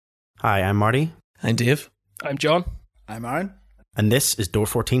Hi, I'm Marty. I'm Dave. I'm John. I'm Aaron. And this is Door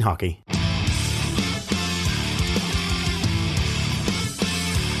 14 Hockey.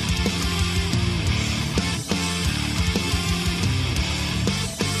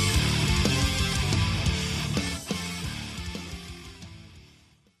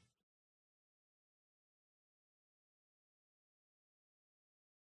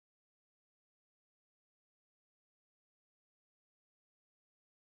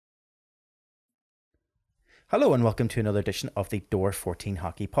 Hello and welcome to another edition of the Door 14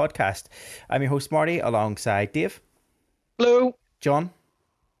 Hockey Podcast. I'm your host Marty alongside Dave. Hello. John.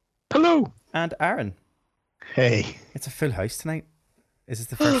 Hello. And Aaron. Hey. It's a full house tonight. Is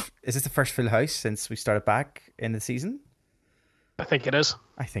this the first full house since we started back in the season? I think it is.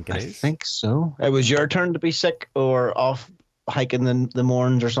 I think it is. I think so. It was your turn to be sick or off hiking the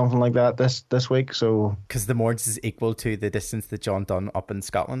Mourns or something like that this week. So because the Mourns is equal to the distance that John done up in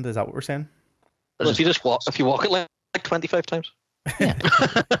Scotland. Is that what we're saying? If you walk it like 25 times. Yeah.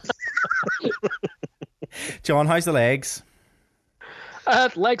 John, how's the legs?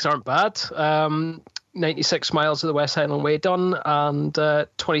 Legs aren't bad. 96 miles of the West Highland Way done, and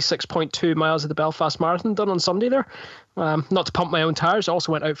 26.2 miles of the Belfast Marathon done on Sunday there. Not to pump my own tires, I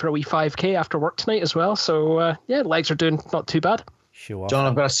also went out for a wee 5k after work tonight as well. So legs are doing not too bad. Show off. John,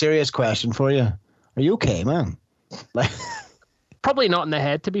 I've got a serious question for you. Are you okay, man? Probably not in the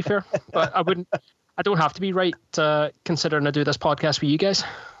head, to be fair, but I don't have to be right, considering I do this podcast with you guys.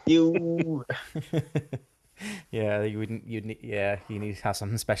 You Yeah, you need to have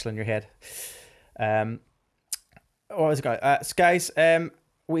something special in your head. What was it going? So guys,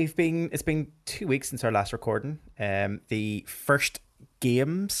 it's been 2 weeks since our last recording. The first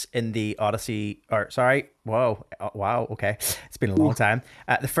games in the Odyssey, okay, it's been a long time.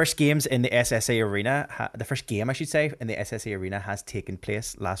 The first games in the SSA Arena, the first game I should say in the SSA Arena has taken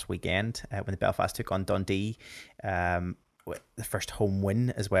place last weekend when the Belfast took on Dundee. The first home win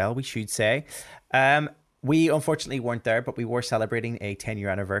as well, we should say. We unfortunately weren't there, but we were celebrating a 10-year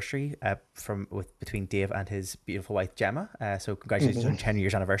anniversary between Dave and his beautiful wife Gemma. So congratulations on 10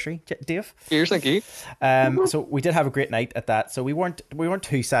 years anniversary, Dave. Cheers, thank you. So we did have a great night at that. So we weren't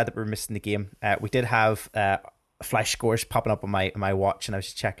too sad that we were missing the game. We did have flash scores popping up on my watch, and I was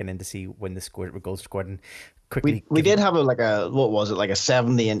just checking in to see when the goals were scored. And quickly, we did have a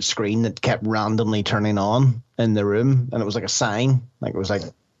 70-inch screen that kept randomly turning on in the room, and it was like a sign, like it was like,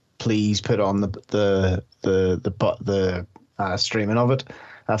 please put on the streaming of it.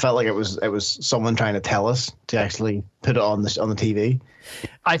 I felt like it was someone trying to tell us to actually put it on the TV.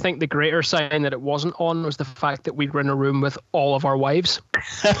 I think the greater sign that it wasn't on was the fact that we were in a room with all of our wives.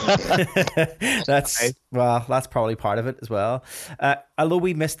 That's probably part of it as well. Although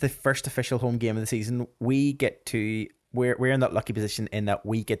we missed the first official home game of the season, we're in that lucky position in that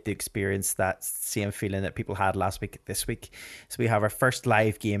we get to experience that same feeling that people had last week this week. So we have our first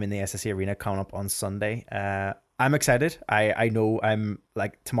live game in the SSE Arena coming up on Sunday. I'm excited. I know I'm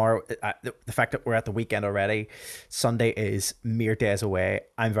like tomorrow. The fact that we're at the weekend already, Sunday is mere days away.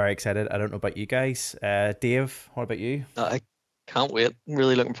 I'm very excited. I don't know about you guys. Dave, what about you? I can't wait. I'm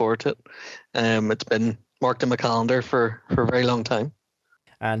really looking forward to it. It's been marked in my calendar for a very long time.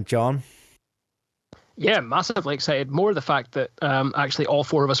 And John? Yeah, massively excited. More the fact that actually all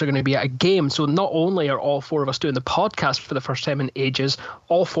four of us are going to be at a game. So not only are all four of us doing the podcast for the first time in ages,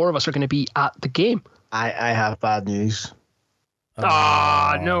 all four of us are going to be at the game. I have bad news.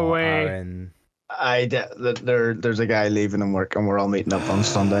 No way. Aaron. There's a guy leaving and work, and we're all meeting up on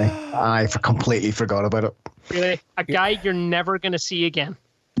Sunday. I completely forgot about it. Really? A guy you're never going to see again?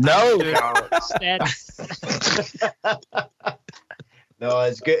 No. Instead. No,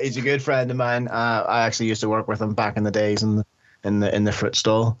 it's good. He's a good friend of mine. I actually used to work with him back in the days in the fruit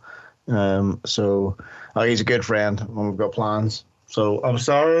stall. So he's a good friend, and we've got plans. So I'm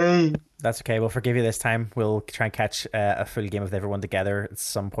sorry. That's okay. We'll forgive you this time. We'll try and catch a full game of everyone together at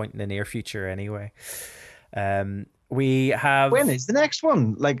some point in the near future. Anyway, we have. When is the next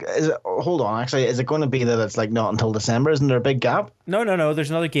one? Hold on. Actually, is it going to be that it's like not until December? Isn't there a big gap? No. There's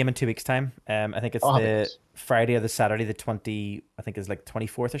another game in 2 weeks' time. I think it's the Friday or the Saturday, the 20. I think it's like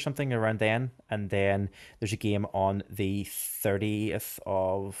 24th or something around then. And then there's a game on the 30th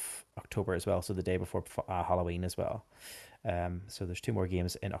of October as well. So the day before Halloween as well. So there's 2 more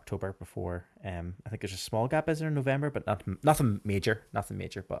games in October before. I think there's a small gap is there in November, but nothing major.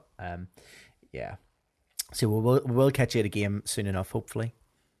 But yeah. So we'll catch you at a game soon enough, hopefully.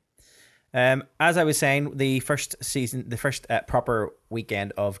 As I was saying, the first proper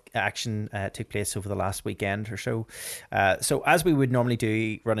weekend of action took place over the last weekend or so. So as we would normally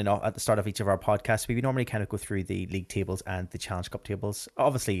do, running off at the start of each of our podcasts, we would normally kind of go through the league tables and the Challenge Cup tables.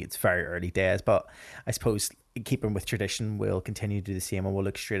 Obviously, it's very early days, but I suppose keeping with tradition, we'll continue to do the same, and we'll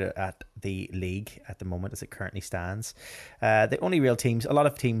look straight at the league at the moment as it currently stands. The only real teams,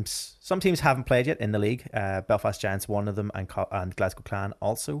 some teams haven't played yet in the league. Belfast Giants, one of them, and Glasgow Clan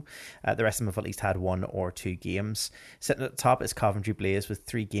also. The rest of them have at least had 1 or 2 games. Sitting at the top is Coventry Blaze with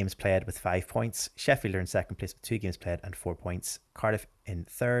 3 games played with 5 points. Sheffield are in second place with 2 games played and 4 points. Cardiff in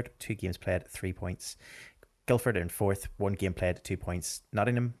third, 2 games played, 3 points. Guildford in fourth, 1 game played, 2 points.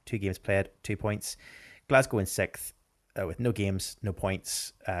 Nottingham, 2 games played, 2 points. Glasgow in sixth with no games, no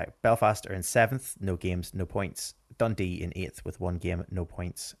points. Belfast are in seventh, no games, no points. Dundee in eighth with 1 game, no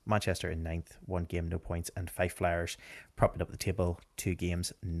points. Manchester in ninth, 1 game, no points. And Fife Flyers propping up the table, 2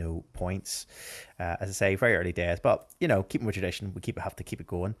 games, no points. As I say, very early days, but keeping with tradition, we have to keep it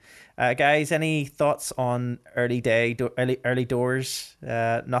going. Guys, any thoughts on early doors?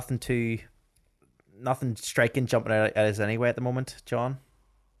 Nothing striking jumping out at us anyway at the moment, John.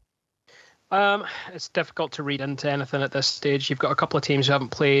 It's difficult to read into anything at this stage. You've got a couple of teams who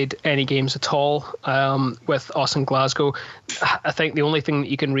haven't played any games at all, with us and Glasgow. I think the only thing that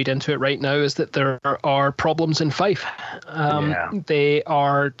you can read into it right now is that there are problems in Fife. They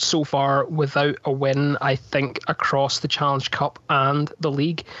are so far without a win, I think, across the Challenge Cup and the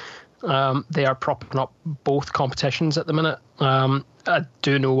league. They are propping up both competitions at the minute. I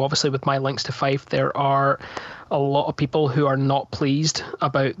do know, obviously, with my links to Fife, there are a lot of people who are not pleased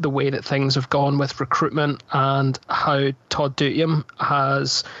about the way that things have gone with recruitment and how Todd Dutiam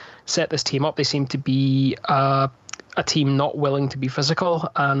has set this team up. They seem to be a team not willing to be physical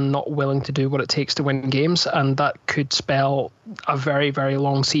and not willing to do what it takes to win games, and that could spell a very, very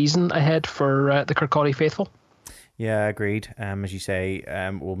long season ahead for the Kirkcaldy faithful. Yeah, agreed. As you say,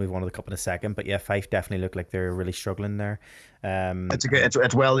 we'll move on to the cup in a second, but yeah, Fife definitely look like they're really struggling there.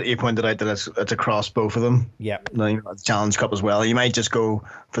 It's well that you pointed out that it's across both of them. Yeah, the Challenge Cup as well. You might just go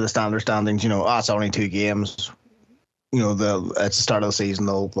for the standard standings. It's only 2 games. It's the start of the season.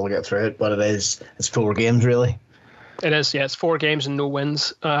 They'll get through it, but it's 4 games really. It is. Yeah, it's 4 games and no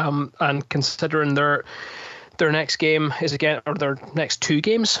wins. And considering their next game is their next 2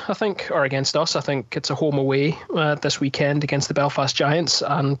 games, I think, are against us. I think it's a home away this weekend against the Belfast Giants,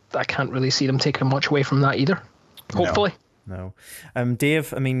 and I can't really see them taking much away from that either. Hopefully. No.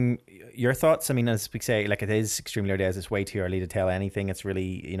 Dave, I mean, your thoughts? I mean, as we say, like, it is extremely early days. It's way too early to tell anything. It's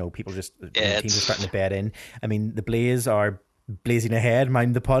really, people just, teams are starting to bed in. I mean, the Blaze are blazing ahead,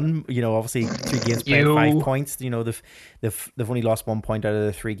 mind the pun. Obviously 3 games played, 5 points. They've only lost 1 point out of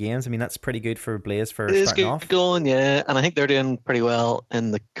the 3 games. I mean, that's pretty good for Blaze for starting off. Going, yeah, and I think they're doing pretty well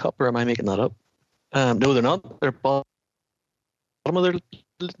in the cup. Or am I making that up? No, they're not. They're bottom of their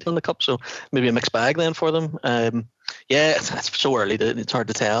in the cup, so maybe a mixed bag then for them. It's so early that it's hard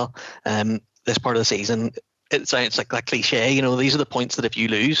to tell. This part of the season, it sounds like that cliche, these are the points that if you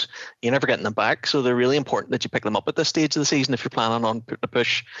lose, you're never getting them back. So they're really important that you pick them up at this stage of the season if you're planning on putting a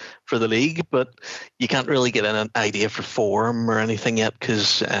push for the league. But you can't really get an idea for form or anything yet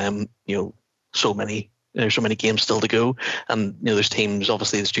because, there's so many games still to go. And, there's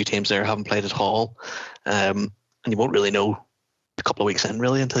 2 teams there haven't played at all. And you won't really know a couple of weeks in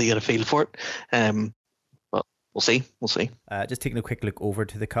really until you get a feel for it. But we'll see. Just taking a quick look over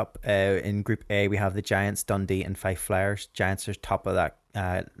to the cup. In Group A, we have the Giants, Dundee, and Fife Flyers. Giants are top of that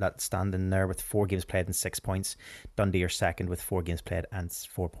standing there with 4 games played and 6 points. Dundee are second with 4 games played and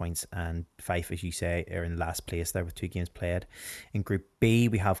 4 points, and Fife, as you say, are in last place there with 2 games played. In Group B,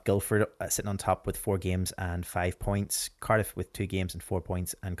 we have Guildford sitting on top with 4 games and 5 points. Cardiff with 2 games and 4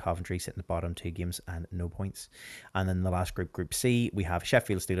 points, and Coventry sitting at the bottom, 2 games and no points. And then the last group, Group C, we have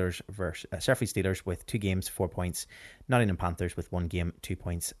Sheffield Steelers with 2 games, 4 points. Nottingham Panthers with 1 game, 2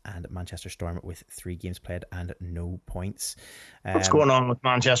 points, and Manchester Storm with 3 games played and no points. What's going on with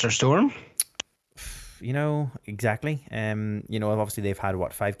Manchester Storm? Exactly. Obviously they've had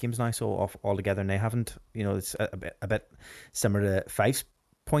 5 games now, so all together, and they haven't. It's a bit similar to Fife's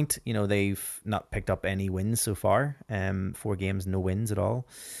point. They've not picked up any wins so far. 4 games, no wins at all.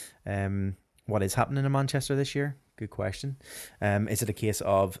 What is happening in Manchester this year? Good question. Is it a case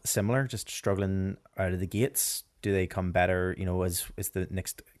of similar, just struggling out of the gates? Do they come better, as the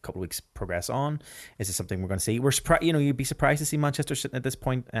next couple of weeks progress on? Is it something we're going to see? We're surprised, you'd be surprised to see Manchester sitting at this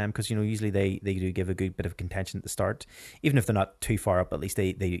point, because, usually they do give a good bit of contention at the start. Even if they're not too far up, at least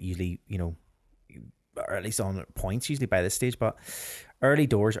they usually, are at least on points usually by this stage. But early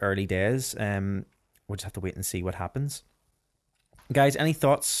doors, early days, we'll just have to wait and see what happens. Guys, any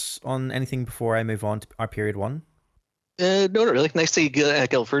thoughts on anything before I move on to our period one? No, not really. Nice to see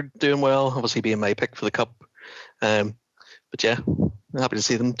Guildford doing well. Obviously being my pick for the cup. But yeah, I'm happy to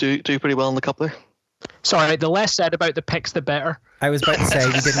see them do pretty well in the cup there. Sorry, the less said about the picks, the better. I was about to say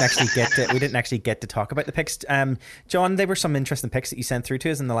we didn't actually get to talk about the picks. John, there were some interesting picks that you sent through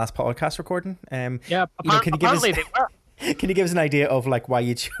to us in the last podcast recording. Yeah, apparently they were. Can you give us an idea of like why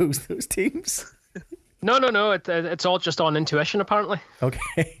you chose those teams? No. It's all just on intuition, apparently.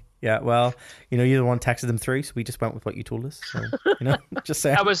 Okay. Yeah, well, you're the one texted them through, so we just went with what you told us. So, just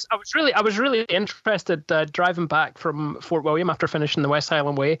saying. I was really interested driving back from Fort William after finishing the West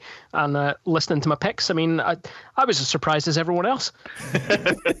Highland Way and listening to my picks. I mean, I was as surprised as everyone else.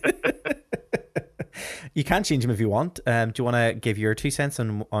 You can change them if you want. Do you want to give your 2 cents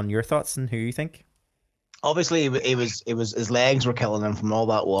on your thoughts and who you think? Obviously, it was his legs were killing him from all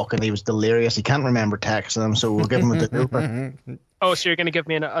that walking. He was delirious. He can't remember texting them, so we'll give him a do-over. Oh, so you're going to give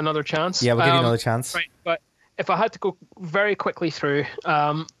me another chance? Yeah, we'll give you another chance. Right, but if I had to go very quickly through,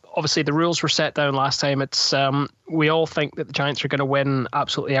 obviously the rules were set down last time. It's we all think that the Giants are going to win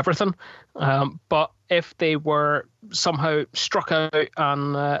absolutely everything, but if they were somehow struck out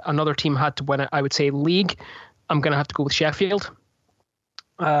and another team had to win it, I would say league. I'm going to have to go with Sheffield.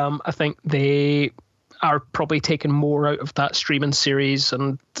 I think they are probably taking more out of that streaming series,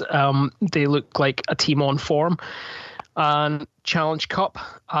 and they look like a team on form. And Challenge Cup,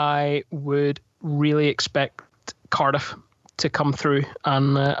 I would really expect Cardiff to come through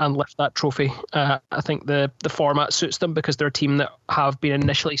and lift that trophy. I think the format suits them because they're a team that have been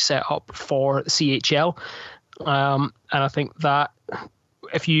initially set up for the CHL, and I think that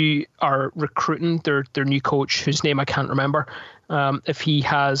if you are recruiting their new coach, whose name I can't remember, if he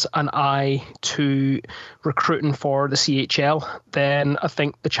has an eye to recruiting for the CHL, then I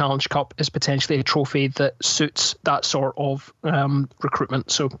think the Challenge Cup is potentially a trophy that suits that sort of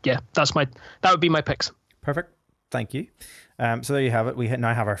recruitment. So yeah, that would be my picks. Perfect. Thank you. So there you have it. We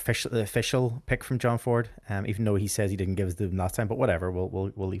now have our official pick from John Ford, even though he says he didn't give us the last time. But whatever,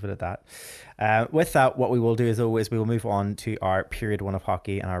 we'll leave it at that. With that, what we will do is always we will move on to our period one of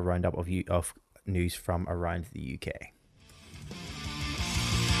hockey and our roundup of news from around the UK.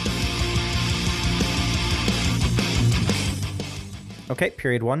 Okay,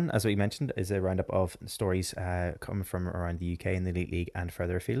 period one, as we mentioned, is a roundup of stories coming from around the UK in the Elite League and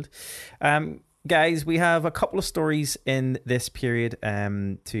further afield. Guys, we have a couple of stories in this period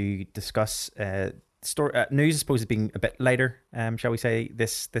to discuss. News, I suppose, is being a bit lighter, shall we say,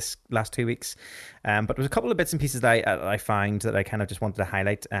 this last 2 weeks. But there's a couple of bits and pieces that I find that I kind of just wanted to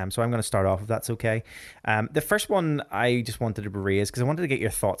highlight. So I'm going to start off if that's okay. The first one I just wanted to raise because I wanted to get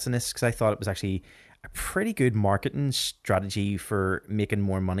your thoughts on this because I thought it was actually a pretty good marketing strategy for making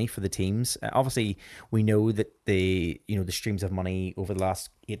more money for the teams. Obviously, we know that the streams of money over the last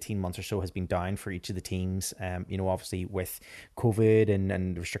 18 months or so has been down for each of the teams. Obviously with COVID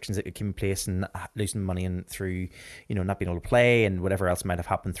and restrictions that came in place and losing money and through, not being able to play and whatever else might have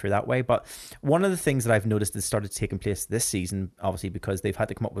happened through that way. But one of the things that I've noticed that started taking place this season, obviously because they've had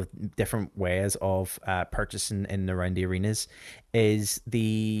to come up with different ways of purchasing in and around the arenas, is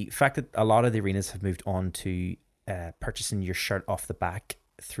the fact that a lot of the arenas have moved on to purchasing your shirt off the back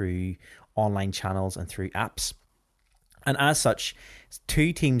through online channels and through apps. And as such,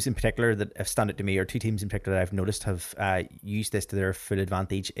 two teams in particular that have stood out to me, or two teams in particular that I've noticed have used this to their full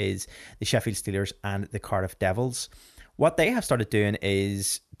advantage, is the Sheffield Steelers and the Cardiff Devils. What they have started doing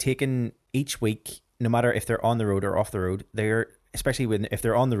is taking each week, no matter if they're on the road or off the road, if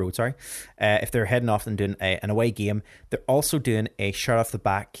they're on the road, if they're heading off and doing an away game, they're also doing a shirt off the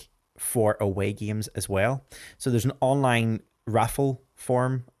back for away games as well. So there's an online raffle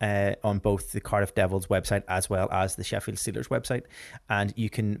form on both the Cardiff Devils website as well as the Sheffield Steelers website, and you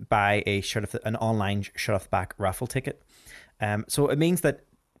can buy an online shirt off the back raffle ticket. So it means that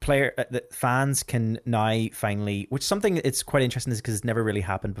that fans can now finally, which something it's quite interesting is because it's never really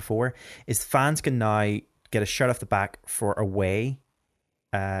happened before, is fans can now get a shirt off the back for away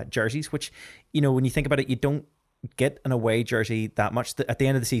jerseys, which, when you think about it, you don't get an away jersey that much. At the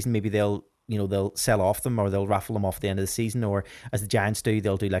end of the season, maybe they'll sell off them or they'll raffle them off at the end of the season, or as the Giants do,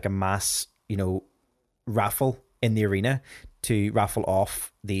 they'll do like a mass, raffle in the arena to raffle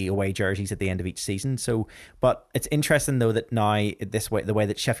off the away jerseys at the end of each season. So, but it's interesting though that now the way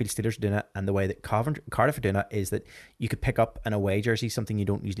that Sheffield Steelers are doing it and the way that Cardiff are doing it is that you could pick up an away jersey, something you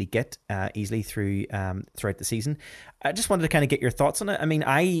don't usually get easily throughout the season. I just wanted to kind of get your thoughts on it. I mean,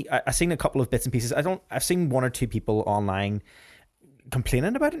 I've seen a couple of bits and pieces. I've seen one or two people online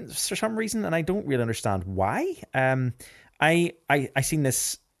complaining about it for some reason, and I don't really understand why. I seen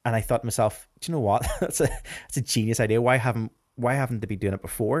this and I thought to myself, do you know what? That's a genius idea. Why haven't why haven't they been doing it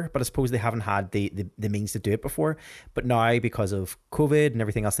before? But I suppose they haven't had the means to do it before. But now, because of COVID and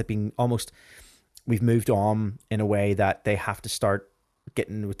everything else, we've moved on in a way that they have to start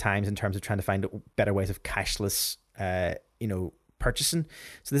getting with times in terms of trying to find better ways of cashless, purchasing.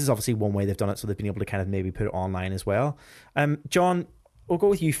 So this is obviously one way they've done it. So they've been able to kind of maybe put it online as well. John, we'll go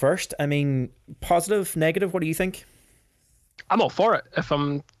with you first. I mean, positive, negative, what do you think? I'm all for it, if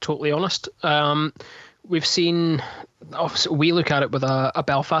I'm totally honest. We've seen, obviously, we look at it with a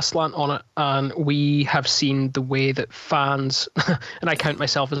Belfast slant on it, and we have seen the way that fans, and I count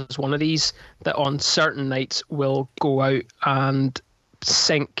myself as one of these, that on certain nights will go out and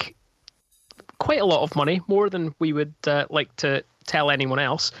sink quite a lot of money, more than we would like to tell anyone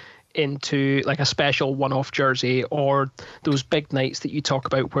else, into like a special one-off jersey, or those big nights that you talk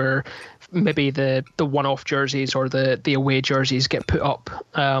about where maybe the one-off jerseys or the away jerseys get put up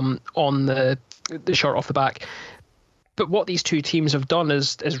on the shirt off the back. But what these two teams have done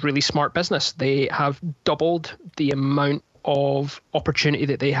is really smart business. They have doubled the amount of opportunity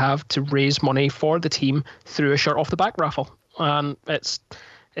that they have to raise money for the team through a shirt off the back raffle, and it's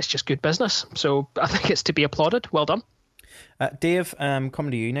just good business. So I think it's to be applauded. Well done. Dave,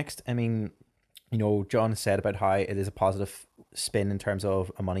 coming to you next. I mean, John said about how it is a positive spin in terms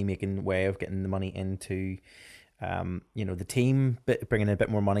of a money-making way of getting the money into, the team, bringing in a bit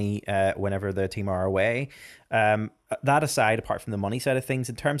more money whenever the team are away. That aside, apart from the money side of things,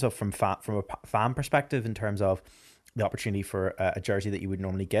 in terms of from a fan perspective, in terms of the opportunity for a jersey that you would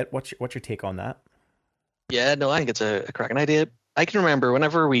normally get, what's your take on that? Yeah, no, I think it's a cracking idea. I can remember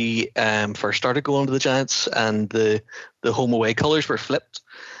whenever we first started going to the Giants and the home away colours were flipped.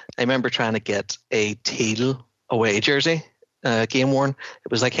 I remember trying to get a teal away jersey, game worn.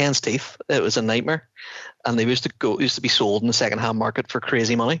 It was like hen's teeth. It was a nightmare, and they used to be sold in the second-hand market for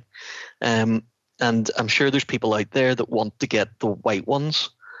crazy money. And I'm sure there's people out there that want to get the white ones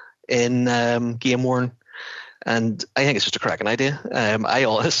in game worn. And I think it's just a cracking idea.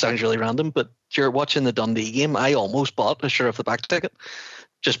 It sounds really random, but you're watching the Dundee game. I almost bought a shirt off the back ticket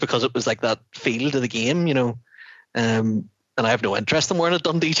just because it was like that feel to the game, and I have no interest in wearing a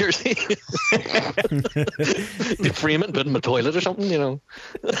Dundee jersey. You'd frame it and put it in my toilet or something,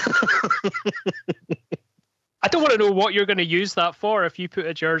 I don't want to know what you're going to use that for if you put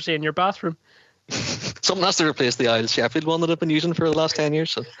a jersey in your bathroom. Something has to replace the Isles Sheffield one that I've been using for the last 10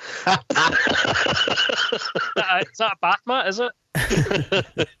 years. So. Is that a bath mat, is it?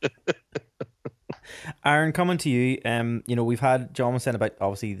 Aaron, coming to you, we've had John was saying about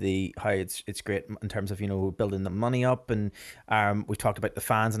obviously how it's great in terms of building the money up, and we've talked about the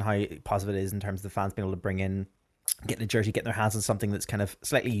fans and how positive it is in terms of the fans being able to bring in, getting a jersey, getting their hands on something that's kind of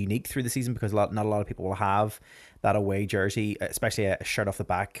slightly unique through the season, because not a lot of people will have that away jersey, especially a shirt off the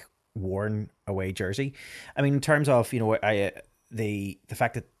back worn away jersey. I mean, in terms of the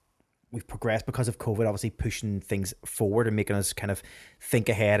fact that we've progressed because of COVID, obviously pushing things forward and making us kind of think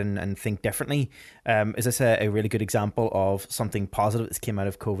ahead and think differently. Is this a really good example of something positive that's came out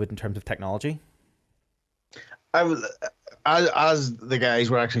of COVID in terms of technology? As the guys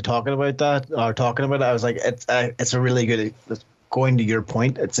were actually talking about it, I was like, it's a really good, going to your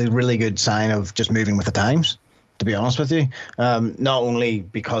point, it's a really good sign of just moving with the times, to be honest with you. Not only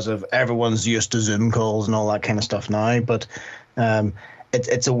because of everyone's used to Zoom calls and all that kind of stuff now, but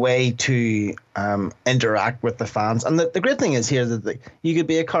it's a way to interact with the fans. And the great thing is here that you could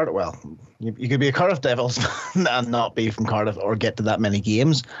be a you could be a Cardiff Devils fan and not be from Cardiff or get to that many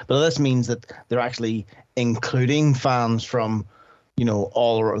games. But this means that they're actually including fans from,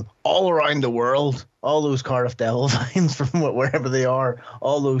 all around the world, all those Cardiff Devil fans from wherever they are,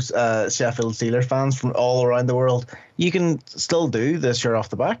 all those Sheffield Steelers fans from all around the world. You can still do this shirt off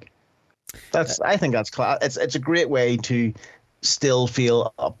the back. I think that's class. It's a great way to still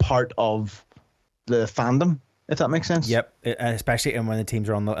feel a part of the fandom, if that makes sense. Yep, especially when the teams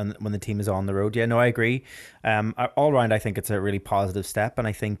are when the team is on the road. Yeah, no, I agree. All around, I think it's a really positive step, and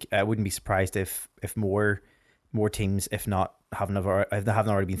I think I wouldn't be surprised if more teams, if not haven't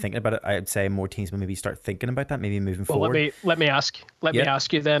already been thinking about it. I'd say more teams will maybe start thinking about that, maybe moving forward. Let me ask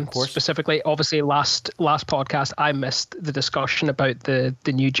you then specifically. Obviously, last podcast I missed the discussion about the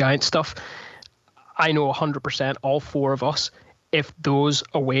new Giant stuff. I know 100% all four of us, if those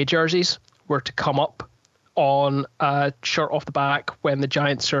away jerseys were to come up on a shirt off the back when the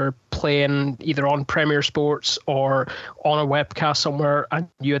Giants are playing either on Premier Sports or on a webcast somewhere, and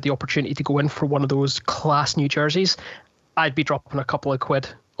you had the opportunity to go in for one of those class new jerseys, I'd be dropping a couple of quid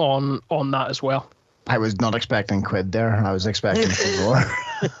on that as well. I was not expecting quid there. I was expecting more.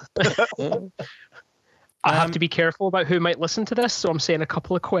 I have to be careful about who might listen to this, so I'm saying a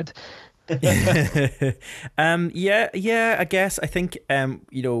couple of quid. Yeah, I guess. I think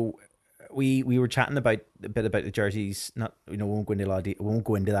we were chatting about a bit about the jerseys. Not we won't go into we won't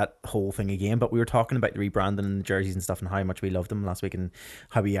go into that whole thing again. But we were talking about the rebranding and the jerseys and stuff and how much we loved them last week and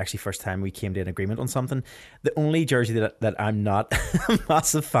how we actually first time we came to an agreement on something. The only jersey that I'm not a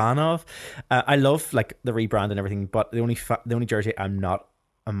massive fan of, I love like the rebrand and everything, but the only jersey I'm not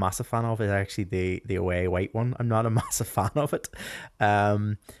a massive fan of is actually the away white one. I'm not a massive fan of it.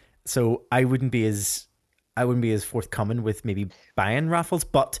 So I wouldn't be as forthcoming with maybe buying raffles,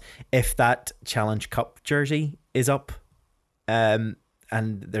 but if that Challenge Cup jersey is up, and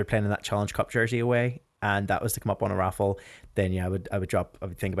they're playing in that Challenge Cup jersey away, and that was to come up on a raffle, then yeah, I would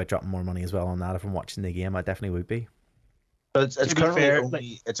think about dropping more money as well on that if I'm watching the game. I definitely would be. But it's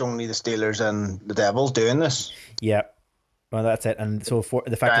currently only the Steelers and the Devils doing this. Yeah. Well, that's it. And so for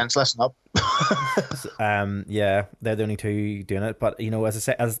the fact Giants, listen up. yeah, they're the only two doing it. But as I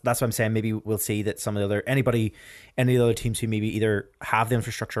say, that's what I'm saying. Maybe we'll see that some of the other any of the other teams who maybe either have the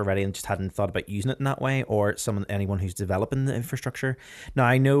infrastructure already and just hadn't thought about using it in that way, or anyone who's developing the infrastructure. Now,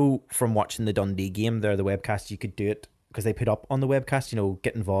 I know from watching the Dundee game, there the webcast you could do it because they put up on the webcast,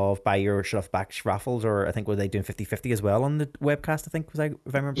 get involved, buy your shut off back raffles, or I think were they doing 50-50 as well on the webcast? I think if I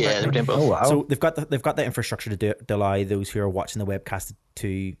remember. Yeah, they're doing both. Oh, wow. So they've got the infrastructure to allow those who are watching the webcast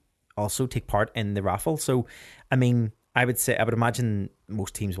to also take part in the raffle. So, I mean, I would imagine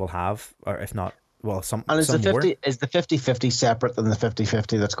most teams will have, or if not, well, some. And is some the more. 50-50 separate than the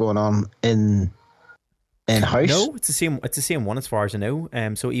 50-50 that's going on in house? No, it's the same one as far as I know.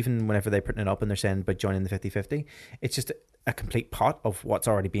 So even whenever they're putting it up and they're saying about joining the 50-50, it's just a complete pot of what's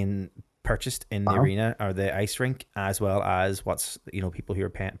already been purchased in the arena or the ice rink, as well as what's people who are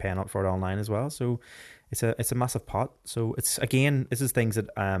paying up for it online as well. So it's a massive pot. So this is things that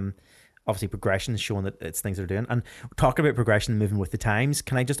obviously progression is showing that it's things they're doing. And talking about progression and moving with the times,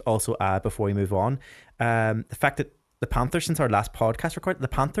 can I just also add before we move on, the fact that the Panthers, since our last podcast recorded, the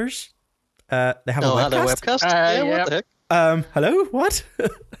Panthers. They have a webcast. Yeah, what the heck? Hello, what?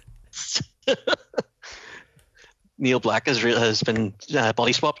 Neil Black has been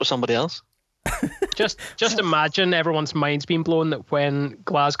body swapped with somebody else. Just imagine everyone's minds being blown that when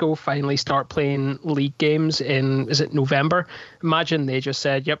Glasgow finally start playing league games is it November? Imagine they just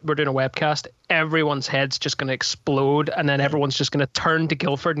said, "Yep, we're doing a webcast." Everyone's head's just going to explode, and then everyone's just going to turn to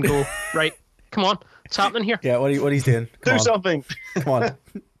Guildford and go, "Right, come on, what's happening here?" Yeah, what he's doing? Do something. Come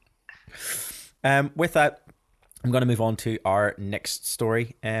on. With that, I'm going to move on to our next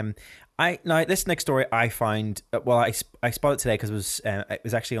story. This next story I find I spotted today because it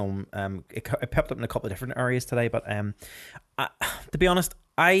was actually on it popped up in a couple of different areas today. But to be honest,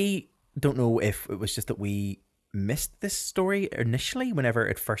 I don't know if it was just that we missed this story initially whenever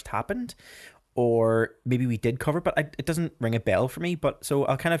it first happened, or maybe we did cover it, but it doesn't ring a bell for me. But so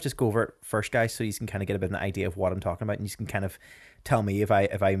I'll kind of just go over it first, guys, so you can kind of get a bit of an idea of what I'm talking about, and you can kind of tell me if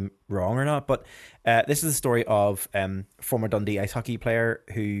I'm wrong or not. But this is the story of former Dundee ice hockey player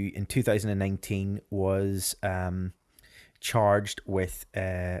who in 2019 was charged with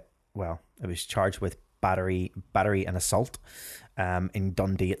battery and assault in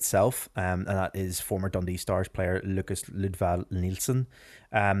Dundee itself, and that is former Dundee Stars player Lucas Ludvall Nielsen.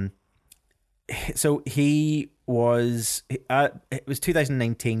 So it was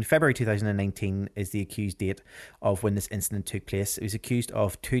 2019, February 2019 is the accused date of when this incident took place. It was accused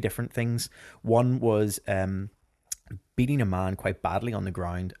of two different things. One was beating a man quite badly on the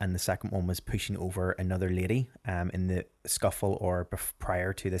ground, and the second one was pushing over another lady in the scuffle or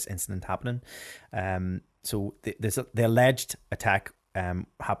prior to this incident happening. So the alleged attack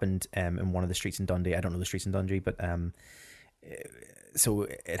happened in one of the streets in Dundee. I don't know the streets in Dundee, but so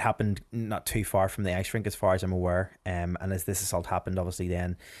it happened not too far from the ice rink as far as I'm aware, and as this assault happened, obviously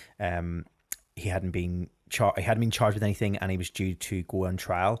then he hadn't been charged with anything, and he was due to go on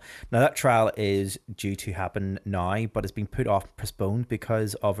trial. Now that trial is due to happen now, but it's been put off, postponed,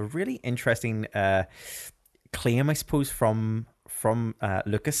 because of a really interesting claim, I suppose, from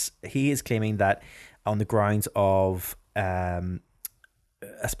Lucas. He is claiming that on the grounds of I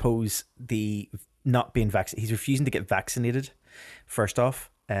suppose the not being vaccinated, he's refusing to get vaccinated first off.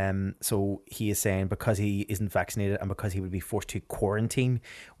 So he is saying because he isn't vaccinated and because he would be forced to quarantine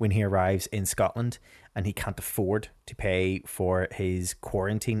when he arrives in Scotland, and he can't afford to pay for his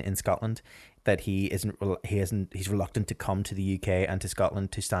quarantine in Scotland, that he's reluctant to come to the UK and to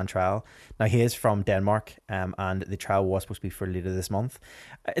Scotland to stand trial. Now he is from Denmark, and the trial was supposed to be for later this month.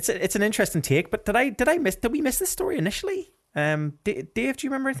 It's an interesting take, but did we miss this story initially? Dave, do you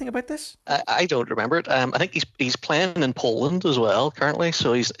remember anything about this? I don't remember it. I think he's playing in Poland as well currently,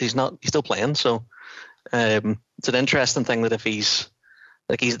 so he's still playing. So it's an interesting thing that if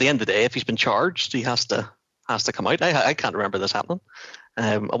Like, he's at the end of the day, if he's been charged, he has to come out. I can't remember this happening.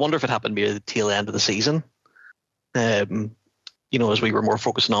 I wonder if it happened near the tail end of the season. As we were more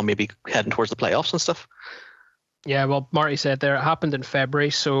focusing on maybe heading towards the playoffs and stuff. Yeah, well, Marty said there it happened in February,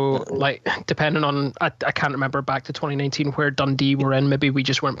 so like depending on I can't remember back to 2019 where Dundee were in. Maybe we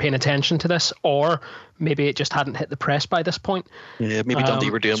just weren't paying attention to this, or maybe it just hadn't hit the press by this point. Yeah, maybe Dundee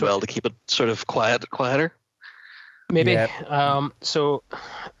were doing well to keep it sort of quieter. Maybe. Yeah. So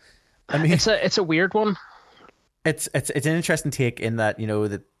I mean, it's a weird one. It's an interesting take in that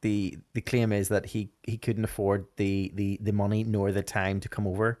that the claim is that he couldn't afford the money nor the time to come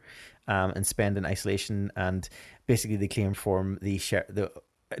over and spend in isolation, and basically they claim from the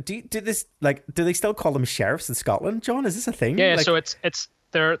do they still call them sheriffs in Scotland, John? Is this a thing? Yeah, so it's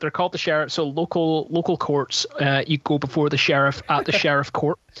they're called the sheriff. So local courts, you go before the sheriff at the sheriff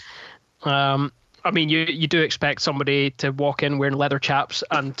court. I mean, you do expect somebody to walk in wearing leather chaps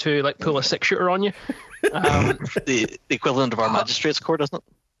and to like pull a 6-shooter on you. The equivalent of our magistrates court, isn't it?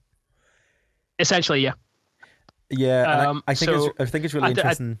 Essentially, yeah. Yeah, and I think it's really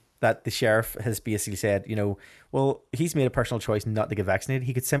interesting that the sheriff has basically said, well, he's made a personal choice not to get vaccinated.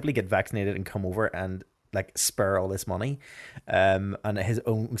 He could simply get vaccinated and come over and like spare all this money. And his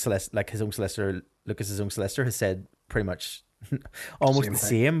own solicitor, Lucas's own solicitor, has said pretty much almost the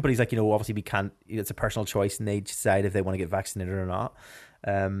same. But he's like, obviously we can't. It's a personal choice, and they decide if they want to get vaccinated or not.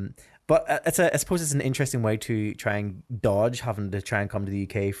 But I suppose it's an interesting way to try and dodge having to try and come to the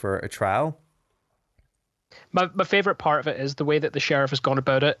UK for a trial. My favourite part of it is the way that the sheriff has gone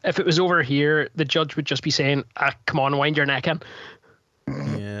about it. If it was over here, the judge would just be saying, come on, wind your neck in.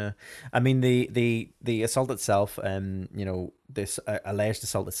 Yeah. I mean, the assault itself, this alleged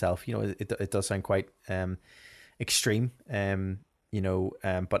assault itself, it does sound quite extreme,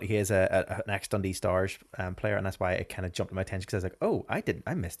 but he is an ex-Dundee Stars player, and that's why it kind of jumped to my attention, because I was like, oh,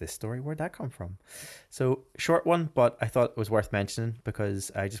 I missed this story. Where'd that come from? So short one, but I thought it was worth mentioning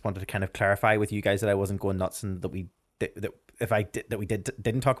because I just wanted to kind of clarify with you guys that I wasn't going nuts and that we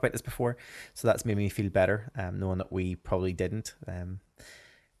didn't talk about this before. So that's made me feel better, knowing that we probably didn't.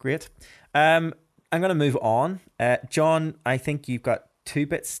 Great. I'm going to move on. John, I think you've got 2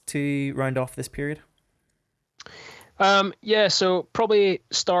 bits to round off this period. So probably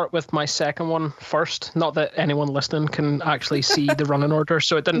start with my second one first. Not that anyone listening can actually see the running order,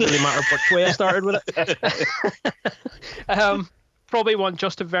 so it didn't really matter which way I started with it. Probably one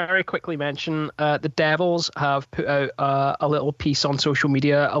just to very quickly mention, the Devils have put out a little piece on social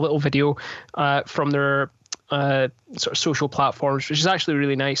media, a little video from their sort of social platforms, which is actually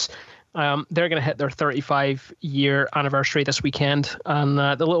really nice. They're going to hit their 35-year anniversary this weekend, and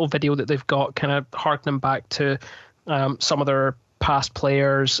the little video that they've got kind of harkening back to some of their past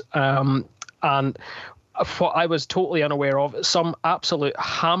players, and what I was totally unaware of, some absolute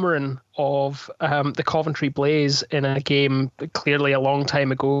hammering of the Coventry Blaze in a game clearly a long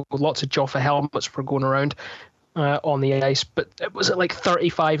time ago. Lots of Joffa helmets were going around on the ice, but it was like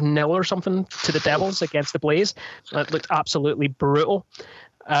 35-0 or something to the Devils against the Blaze. It looked absolutely brutal.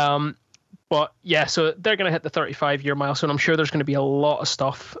 But yeah, so they're going to hit the 35-year milestone. I'm sure there's going to be a lot of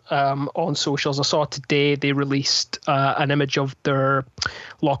stuff on socials. I saw today they released an image of their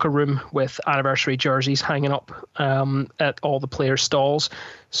locker room with anniversary jerseys hanging up at all the players' stalls.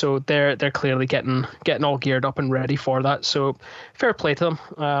 So they're clearly getting all geared up and ready for that. So fair play to them.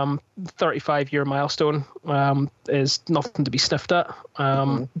 35-year milestone is nothing to be sniffed at.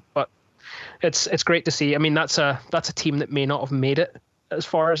 But it's great to see. I mean, that's a team that may not have made it as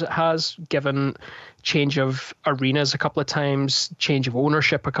far as it has, given change of arenas a couple of times, change of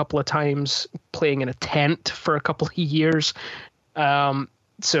ownership a couple of times, playing in a tent for a couple of years.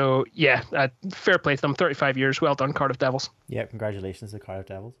 So yeah, fair play to them. 35 years, well done, Cardiff Devils. Yeah, congratulations to Cardiff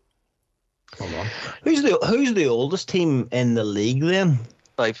Devils. Hold on. Who's the oldest team in the league then?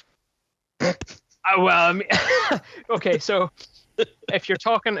 5. Well, I mean, okay, so if you're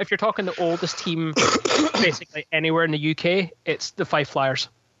talking the oldest team basically anywhere in the UK, it's the Fife Flyers.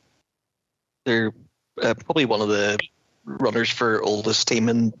 They're probably one of the runners for oldest team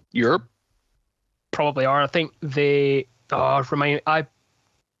in Europe. Probably are. I think they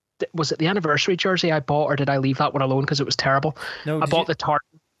was it the anniversary jersey I bought, or did I leave that one alone because it was terrible? No, I bought the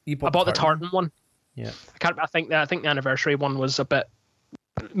tartan. I bought the tartan one. Yeah. I think the anniversary one was a bit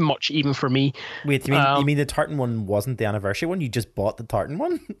much even for me. Wait, you mean the tartan one wasn't the anniversary one? You just bought the tartan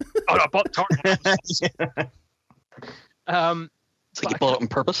one? Oh, no, I bought the tartan one. It's like you bought it on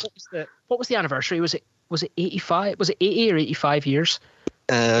purpose. What was the anniversary? Was it 85? Was it 80 or 85 years?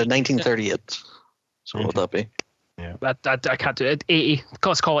 1938. So what would that be? Yeah. I can't do it. 80.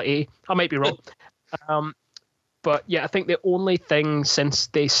 Let's call it 80. I might be wrong. But yeah, I think the only thing since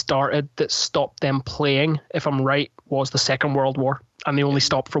they started that stopped them playing, if I'm right, was the Second World War, and they only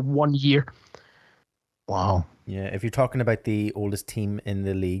stopped for 1 year. Wow. Yeah, if you're talking about the oldest team in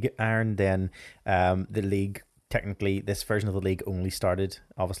the league, Aaron, then the league, technically, this version of the league only started,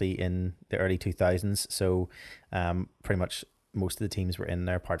 obviously, in the early 2000s. So pretty much most of the teams were in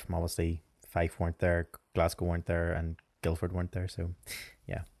there, apart from, obviously, Fife weren't there, Glasgow weren't there, and Guildford weren't there. So,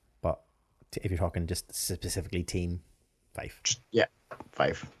 yeah. But if you're talking just specifically team, Fife. Yeah,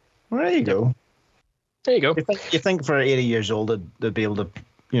 5. Well, there you go. There you go. You think for 80 years old they'd be able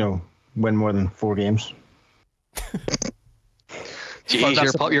to, win more than 4 games?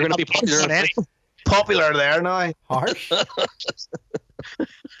 Jeez, you're going to be popular. Popular there now. Harsh.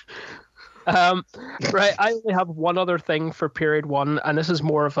 Right, I only have one other thing for period 1, and this is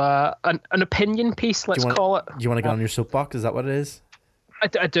more of an opinion piece, let's call it. Do you want to get on your soapbox? Is that what it is?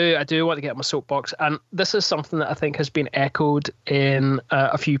 I do want to get on my soapbox, and this is something that I think has been echoed in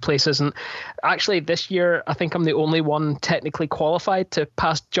a few places, and actually this year I think I'm the only one technically qualified to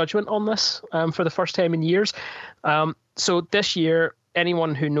pass judgment on this for the first time in years. So this year,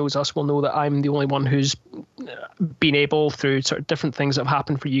 anyone who knows us will know that I'm the only one who's been able, through sort of different things that have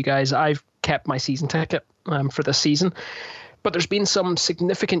happened for you guys, I've kept my season ticket for this season. But there's been some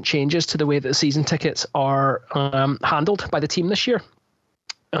significant changes to the way that the season tickets are handled by the team this year.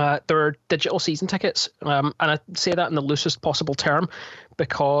 There are digital season tickets, and I say that in the loosest possible term,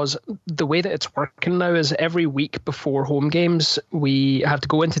 because the way that it's working now is every week before home games, we have to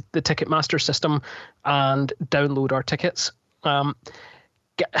go into the Ticketmaster system and download our tickets.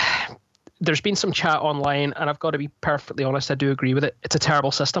 There's been some chat online, and I've got to be perfectly honest, I do agree with it. It's a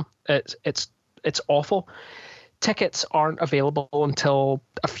terrible system. It's awful. Tickets aren't available until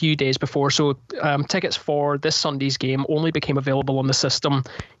a few days before. So tickets for this Sunday's game only became available on the system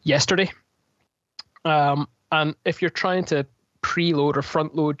yesterday. And if you're trying to preload or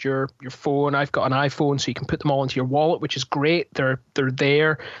front load your phone, I've got an iPhone, so you can put them all into your wallet, which is great. They're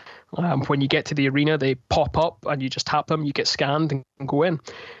there. When you get to the arena, they pop up and you just tap them, you get scanned and go in.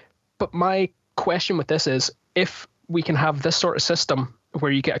 But my question with this is, if we can have this sort of system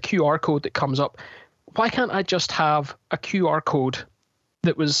where you get a QR code that comes up, why can't I just have a QR code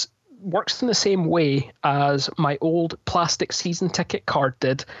that works in the same way as my old plastic season ticket card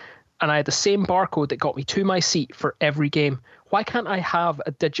did, and I had the same barcode that got me to my seat for every game? Why can't I have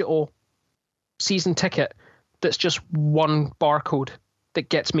a digital season ticket that's just one barcode that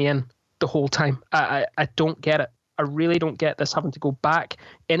gets me in the whole time? I don't get it. I really don't get this, having to go back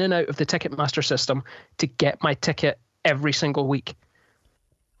in and out of the Ticketmaster system to get my ticket every single week.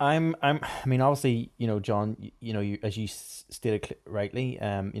 I mean, obviously, John, you, as you stated rightly,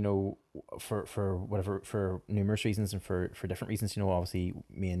 for numerous reasons and for different reasons, obviously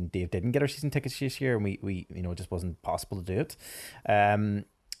me and Dave didn't get our season tickets this year, and we it just wasn't possible to do it.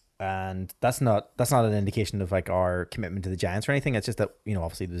 And that's not an indication of like our commitment to the Giants or anything. It's just that,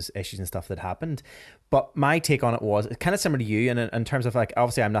 obviously there's issues and stuff that happened. But my take on it was kind of similar to you, and in terms of like,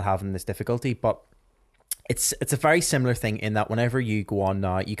 obviously I'm not having this difficulty, but it's a very similar thing in that whenever you go on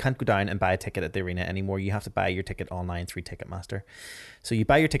now, you can't go down and buy a ticket at the arena anymore. You have to buy your ticket online through Ticketmaster. So you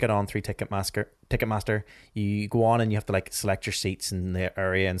buy your ticket on through Ticketmaster. You go on and you have to like select your seats in the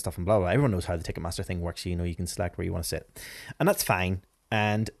area and stuff and blah blah. Everyone knows how the Ticketmaster thing works. You can select where you want to sit, and that's fine.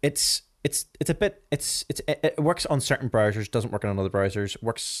 And it works on certain browsers, doesn't work on other browsers.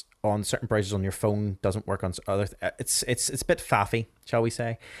 Works on certain browsers on your phone, doesn't work on other. It's a bit faffy, shall we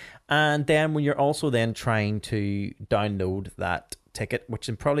say? And then when you're also then trying to download that ticket, which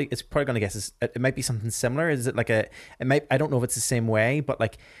it's probably going to guess it might be something similar. Is it like I don't know if it's the same way, but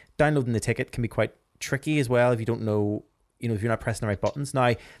like downloading the ticket can be quite tricky as well if you don't know. If you're not pressing the right buttons.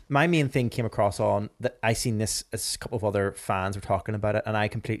 Now, my main thing came across on that I seen this as a couple of other fans were talking about it, and I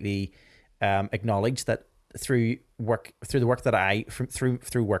completely acknowledge that through the work that I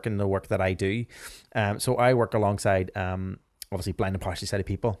do. So I work alongside obviously blind and partially sighted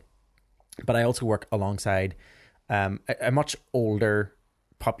people, but I also work alongside a much older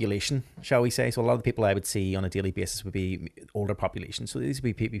population, shall we say. So a lot of the people I would see on a daily basis would be older population. So these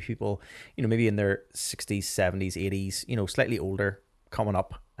would be people, maybe in their 60s, 70s, 80s, slightly older, coming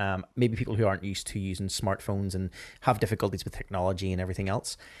up. Maybe people who aren't used to using smartphones and have difficulties with technology and everything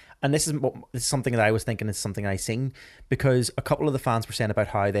else. And this is something that I was thinking is something I seen, because a couple of the fans were saying about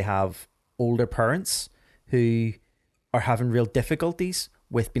how they have older parents who are having real difficulties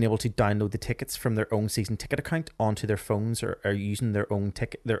with being able to download the tickets from their own season ticket account onto their phones, or using their own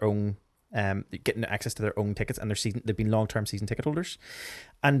ticket, getting access to their own tickets, and they've been long-term season ticket holders.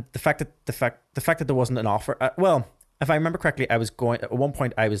 And the fact that there wasn't an offer, if I remember correctly, I was going at one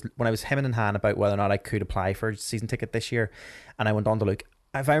point. When I was hemming and hawing about whether or not I could apply for a season ticket this year, and I went on to look.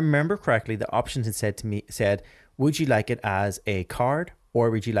 If I remember correctly, the options had said, would you like it as a card or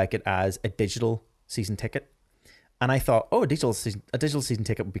would you like it as a digital season ticket? And I thought, oh, a digital season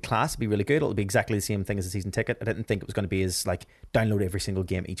ticket would be class. It'd be really good. It'll be exactly the same thing as a season ticket. I didn't think it was going to be as like download every single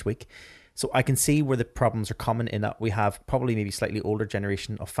game each week. So I can see where the problems are coming in that we have probably maybe slightly older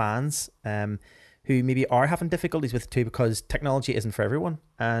generation of fans who maybe are having difficulties with it too, because technology isn't for everyone.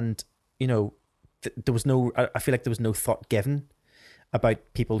 And, you know, I feel like there was no thought given about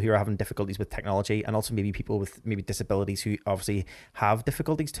people who are having difficulties with technology, and also maybe people with maybe disabilities who obviously have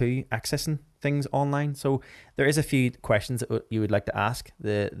difficulties too accessing things online. So there is a few questions that you would like to ask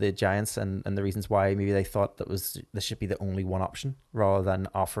the Giants and the reasons why maybe they thought this should be the only one option rather than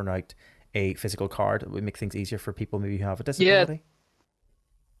offering out a physical card. It would make things easier for people maybe who have a disability.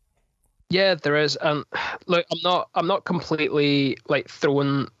 Yeah, there is. And look, I'm not completely like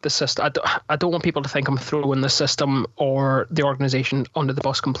throwing the system. I don't want people to think I'm throwing the system or the organization under the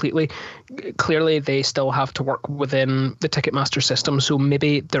bus completely. Clearly, they still have to work within the Ticketmaster system, so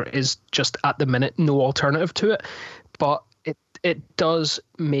maybe there is just at the minute no alternative to it. But it does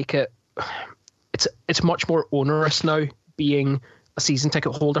make it's much more onerous now being a season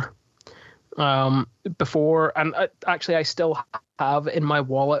ticket holder. Before, and actually I still have in my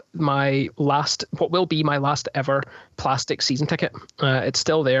wallet what will be my last ever plastic season ticket. It's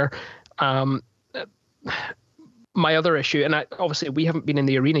still there. My other issue, and obviously we haven't been in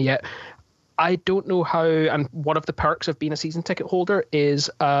the arena yet, I don't know how, and one of the perks of being a season ticket holder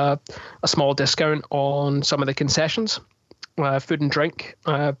is a small discount on some of the concessions, food and drink,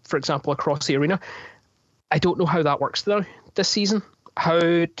 for example, across the arena. I don't know how that works though this season.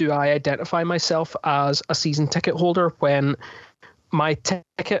 How do I identify myself as a season ticket holder when my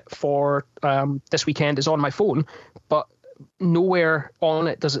ticket for this weekend is on my phone, but nowhere on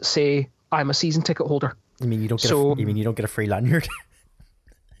it does it say I'm a season ticket holder? You mean you don't get a free lanyard?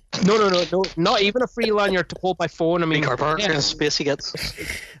 No, not even a free lanyard to hold my phone. I mean, car parking space he gets.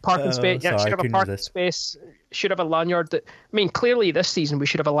 Parking space. Yeah, should have a parking space. Should have a lanyard that. I mean, clearly this season we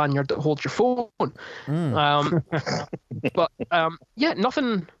should have a lanyard that holds your phone. But yeah,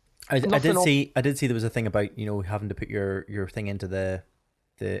 nothing. I did see there was a thing about, you know, having to put your thing into the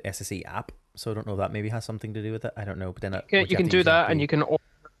SSE app. So I don't know if that maybe has something to do with it. I don't know. But then you can do that, and you can order,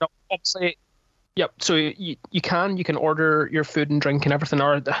 obviously. Yep. So you can order your food and drink and everything.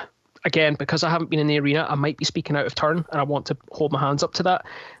 Or again, because I haven't been in the arena, I might be speaking out of turn, and I want to hold my hands up to that.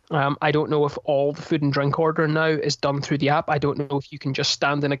 I don't know if all the food and drink order now is done through the app. I don't know if you can just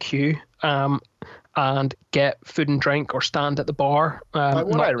stand in a queue and get food and drink, or stand at the bar.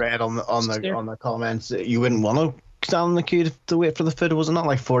 What I read on the comments, you wouldn't want to stand in the queue to wait for the food. Was it not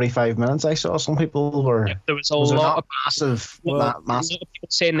like 45 minutes? I saw some people were. Yeah, there was a lot of massive people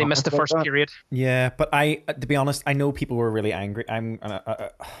saying they missed the first period. Yeah, but to be honest, I know people were really angry.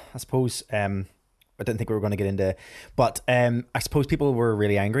 I suppose I didn't think we were going to get into, but I suppose people were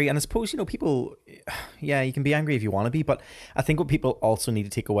really angry, and I suppose, you know, people, yeah, you can be angry if you want to be, but I think what people also need to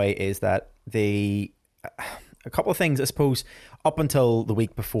take away is that a couple of things, I suppose, up until the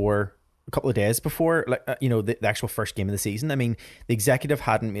week before, a couple of days before, like you know, the actual first game of the season. I mean, the executive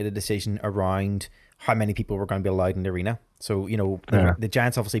hadn't made a decision around how many people were going to be allowed in the arena. So, you know, the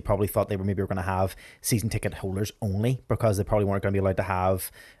Giants obviously probably thought they were going to have season ticket holders only, because they probably weren't going to be allowed to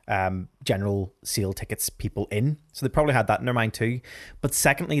have general sale tickets people in. So they probably had that in their mind too. But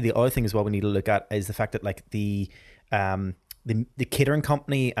secondly, the other thing as well we need to look at is the fact that like the catering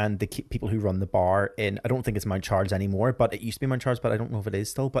company and the people who run the bar I don't think it's Mount Charles anymore, but it used to be Mount Charles, but I don't know if it is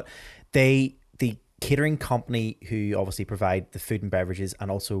still. But the catering company who obviously provide the food and beverages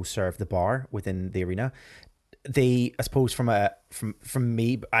and also serve the bar within the arena, I suppose from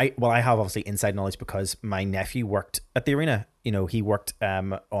me, I have obviously inside knowledge because my nephew worked at the arena. You know, he worked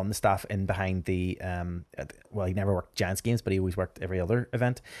on the staff in behind the he never worked Giants games, but he always worked every other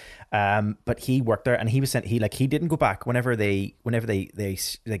event. But he worked there, and he was sent. He didn't go back whenever they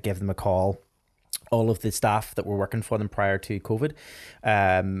gave them a call. All of the staff that were working for them prior to COVID,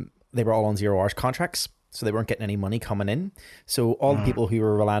 they were all on 0 hours contracts. So they weren't getting any money coming in. So all the people who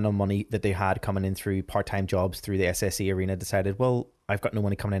were relying on money that they had coming in through part-time jobs through the SSE arena decided, well, I've got no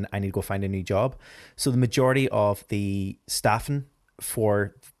money coming in. I need to go find a new job. So the majority of the staffing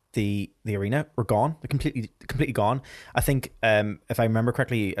for the arena were gone. They're completely gone. I think if I remember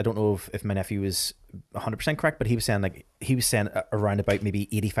correctly, I don't know if my nephew was 100% correct, but he was saying around about maybe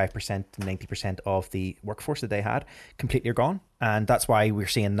 85% to 90% of the workforce that they had completely are gone. And that's why we're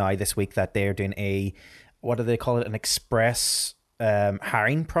seeing now this week that they're doing what do they call it? An express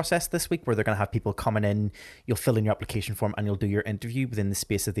hiring process this week where they're going to have people coming in. You'll fill in your application form and you'll do your interview within the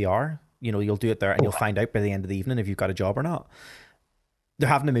space of the hour. You'll do it there and you'll find out by the end of the evening if you've got a job or not. They're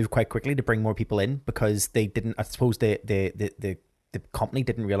having to move quite quickly to bring more people in because they didn't. I suppose the company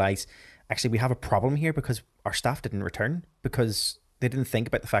didn't realize actually we have a problem here because our staff didn't return because they didn't think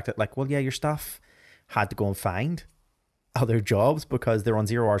about the fact that like, well, yeah, your staff had to go and find other jobs because they're on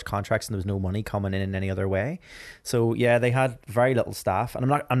 0 hours contracts and there was no money coming in any other way. So yeah, they had very little staff,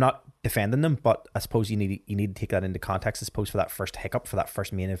 and I'm not defending them, but I suppose you need to take that into context. I suppose for that first hiccup, for that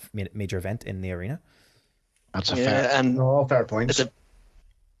first major event in the arena. That's a fair point.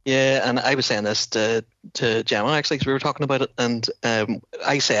 Yeah, and I was saying this to Gemma actually because we were talking about it, and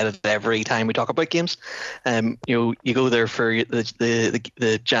I said it every time we talk about games. You go there for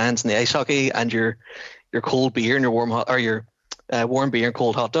the Giants and the ice hockey, and your cold beer and your warm beer and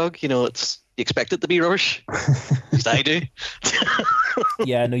cold hot dog. It's you expect it to be rubbish. At least I do.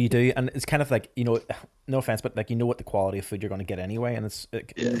 Yeah, no, you do, and it's kind of like no offense, but like what the quality of food you're going to get anyway, and it's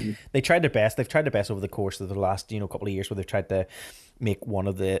they tried their best. They've tried their best over the course of the last couple of years, where they've tried to make one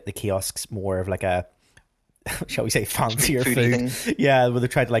of the kiosks more of like a, shall we say, fancier food. Yeah, where they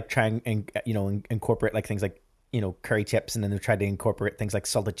tried to try and incorporate like things like curry chips, and then they've tried to incorporate things like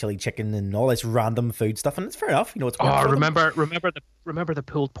salted chili chicken and all this random food stuff, and it's fair enough. It's remember the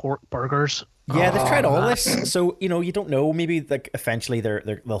pulled pork burgers. Yeah, they've tried all this, so you don't know. Maybe like eventually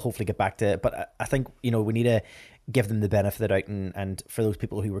they'll hopefully get back to it, but I think we need to give them the benefit of the doubt, and for those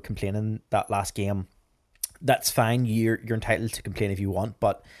people who were complaining that last game, that's fine. You're entitled to complain if you want,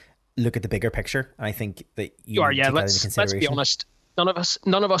 but look at the bigger picture. And I think that you are. Yeah, let's be honest. None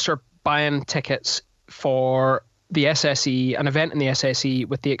of us are buying tickets for the SSE, an event in the SSE,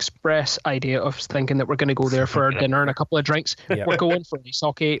 with the express idea of thinking that we're going to go there for dinner and a couple of drinks. Yep. We're going for ice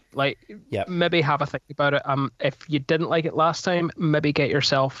hockey. Maybe have a think about it. If you didn't like it last time, maybe get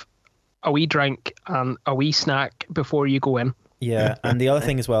yourself a wee drink and a wee snack before you go in. Yeah, and the other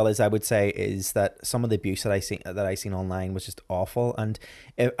thing as well is I would say is that some of the abuse that I seen online was just awful, and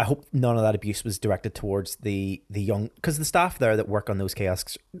I hope none of that abuse was directed towards the young, because the staff there that work on those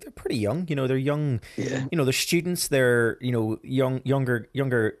kiosks, they're pretty young. They're young. Yeah. They're students. They're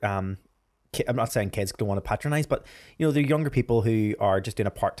younger. I'm not saying kids don't want to patronize, but they're younger people who are just doing a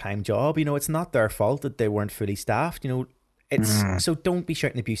part-time job. It's not their fault that they weren't fully staffed. So don't be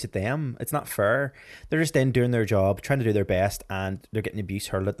shouting abuse at them. It's not fair. They're just in doing their job, trying to do their best, and they're getting abuse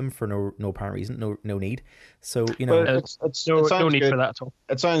hurled at them for no apparent reason, no need. So it's no need for that at all.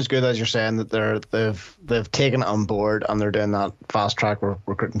 It sounds good, as you're saying, that they've taken it on board and they're doing that fast track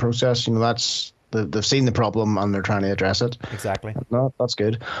recruiting process. They've seen the problem and they're trying to address it. Exactly. No, that's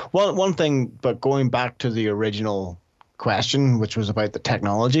good. One thing, but going back to the original question, which was about the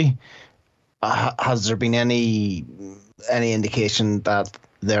technology, has there been any indication that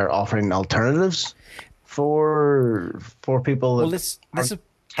they're offering alternatives for people that are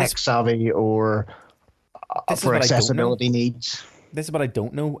tech savvy or for accessibility needs? This is what I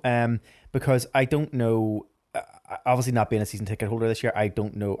don't know, because I don't know. Obviously, not being a season ticket holder this year, I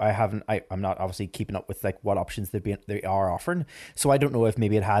don't know. I'm not obviously keeping up with what options they are offering. So I don't know if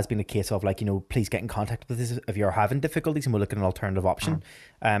maybe it has been a case of please get in contact with us if you're having difficulties and we'll look at an alternative option.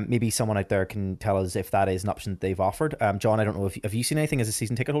 Maybe someone out there can tell us if that is an option that they've offered. John, I don't know, have you seen anything as a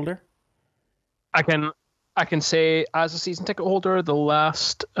season ticket holder? I can say as a season ticket holder, the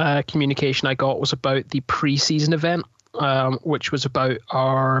last communication I got was about the pre-season event. Which was about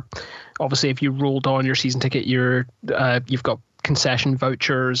obviously if you rolled on your season ticket, you've got concession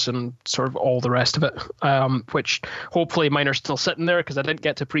vouchers and sort of all the rest of it, which hopefully mine are still sitting there because I didn't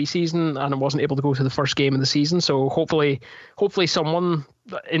get to preseason and I wasn't able to go to the first game of the season. So hopefully someone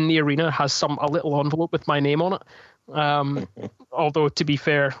in the arena has a little envelope with my name on it. Although to be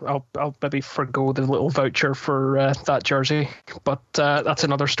fair, I'll maybe forgo the little voucher for that jersey, but that's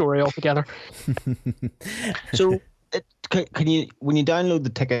another story altogether. So. Can you, when you download the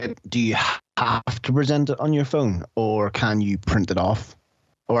ticket, do you have to present it on your phone, or can you print it off,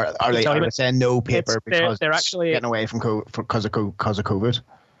 or are they saying no paper because they're actually getting away from because of COVID?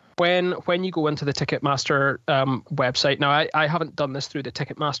 When you go into the Ticketmaster website, now I haven't done this through the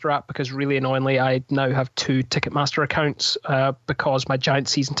Ticketmaster app because really annoyingly I now have 2 Ticketmaster accounts because my Giant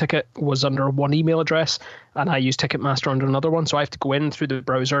season ticket was under one email address and I use Ticketmaster under another one, so I have to go in through the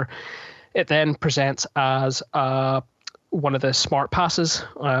browser. It then presents as one of the smart passes.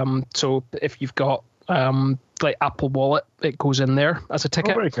 So if you've got like Apple Wallet, it goes in there as a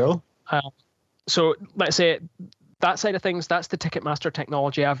ticket. Oh, very cool. So let's say that side of things, that's the Ticketmaster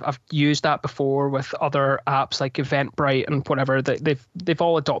technology. I've used that before with other apps like Eventbrite and whatever. They've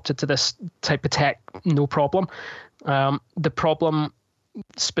all adopted to this type of tech, no problem. The problem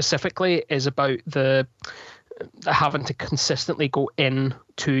specifically is about the having to consistently go in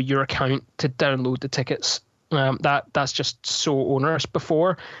to your account to download the tickets. That's just so onerous.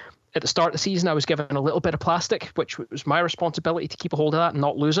 Before, at the start of the season, I was given a little bit of plastic, which was my responsibility to keep a hold of that and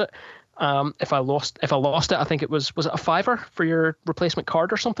not lose it. If I lost it, I think it was it a $5 for your replacement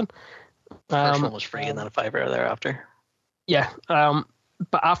card or something? First one was free and then a $5 thereafter. Yeah.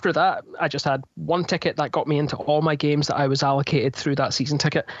 But after that, I just had one ticket that got me into all my games that I was allocated through that season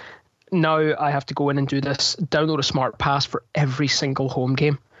ticket. Now I have to go in and do this, download a smart pass for every single home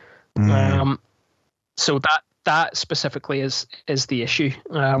game. So that specifically is the issue.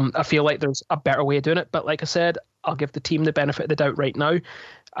 I feel like there's a better way of doing it, but like I said, I'll give the team the benefit of the doubt right now.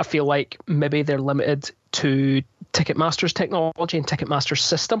 I feel like maybe they're limited to Ticketmaster's technology and Ticketmaster's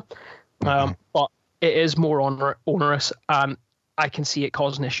system, but it is more onerous, and I can see it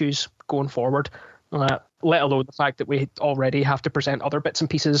causing issues going forward. Let alone the fact that we already have to present other bits and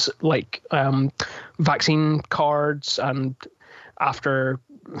pieces like vaccine cards, and after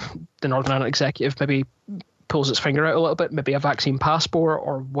the Northern Ireland executive maybe pulls its finger out a little bit, maybe a vaccine passport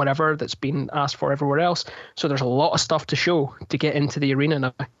or whatever that's been asked for everywhere else. So there's a lot of stuff to show to get into the arena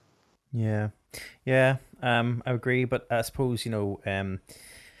now. Yeah, I agree, but I suppose,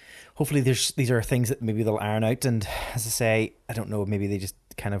 hopefully these are things that maybe they'll iron out, and as I say, I don't know, maybe they just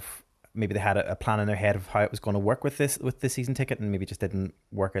maybe they had a plan in their head of how it was going to work with the season ticket, and maybe just didn't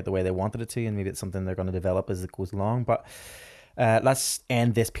work out the way they wanted it to, and maybe it's something they're going to develop as it goes along. But let's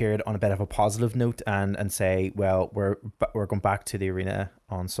end this period on a bit of a positive note and say, well, we're going back to the arena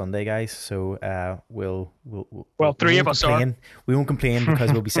on Sunday, guys. So we'll three of us are. We won't complain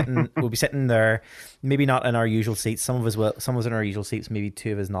because we'll be sitting there, maybe not in our usual seats. Some of us will. Some of us in our usual seats. Maybe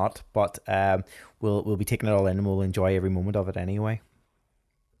two of us not. But we'll be taking it all in, and we'll enjoy every moment of it anyway.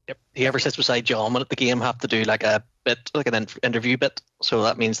 Yep. Whoever sits beside John at the game have to do like a bit, like an interview bit. So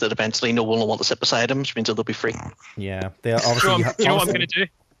that means that eventually no one will want to sit beside him, which means that they'll be free. Yeah. They obviously. Do you know what I'm going to do? Do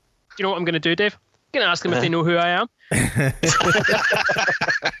you know what I'm going to do, Dave? I'm going to ask them if they know who I am.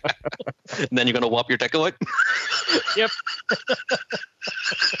 And then you're going to whop your dick out. Yep.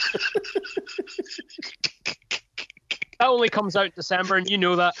 That only comes out in December, and you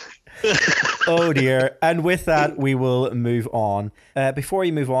know that. Oh dear. And with that, we will move on. Before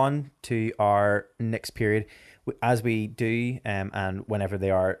we move on to our next period, as we do, and whenever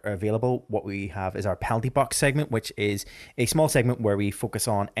they are available, what we have is our penalty box segment, which is a small segment where we focus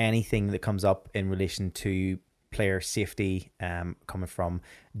on anything that comes up in relation to player safety, coming from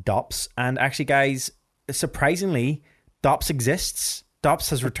DOPS. And actually, guys, surprisingly, DOPS exists. DOPS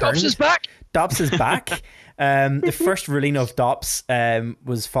has returned. DOPS is back. DOPS is back. The first ruling of DOPS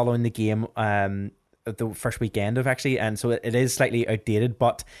was following the game, the first weekend of actually, and so it is slightly outdated,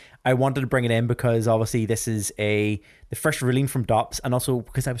 but I wanted to bring it in because obviously this is the first ruling from DOPS, and also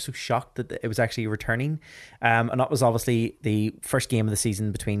because I was so shocked that it was actually returning. And that was obviously the first game of the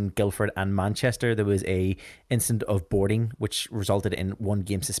season between Guildford and Manchester. There was a incident of boarding which resulted in 1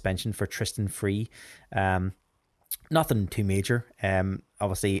 game suspension for Tristan Free. Nothing too major.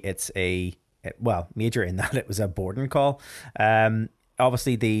 Obviously it's major in that it was a boarding call.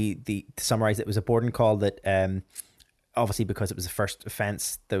 Obviously to summarize, it was a boarding call that obviously because it was the first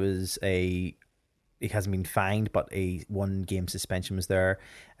offence, it hasn't been fined, but a 1 game suspension was there.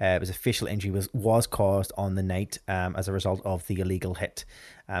 It was a facial injury was caused on the night as a result of the illegal hit.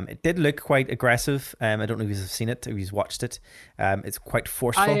 It did look quite aggressive. I don't know if you've seen it, if you've watched it. It's quite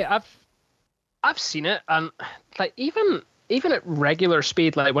forceful. I've seen it, and like even at regular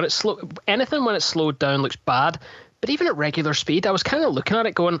speed, like when it's slowed down looks bad, but even at regular speed, I was kind of looking at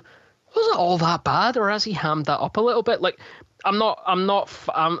it going, was it all that bad, or has he hammed that up a little bit? Like, I'm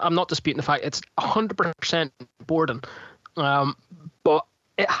not disputing the fact it's 100% boarding, but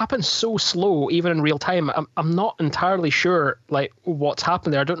it happens so slow, even in real time. I'm not entirely sure like what's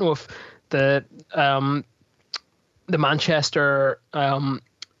happened there. I don't know if the Manchester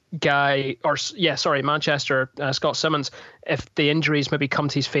Manchester, Scott Simmons, if the injuries maybe come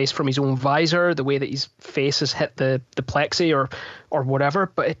to his face from his own visor, the way that his face has hit the plexi or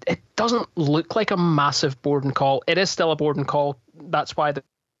whatever, but it doesn't look like a massive boarding call. It is still a boarding call. That's why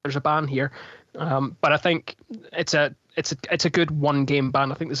there's a ban here. But I think it's a good 1 game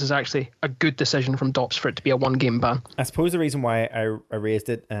ban. I think this is actually a good decision from DOPS for it to be a 1 game ban. I suppose the reason why I raised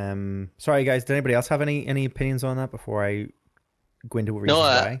it, sorry guys, did anybody else have any opinions on that before I go into reasons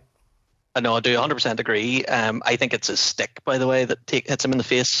why? No, I do 100% agree. I think it's his stick, by the way, that hits him in the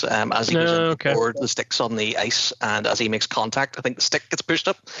face as he goes into the board. The stick's on the ice, and as he makes contact, I think the stick gets pushed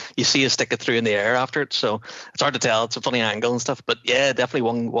up. You see his stick get through in the air after it, so it's hard to tell. It's a funny angle and stuff, but yeah,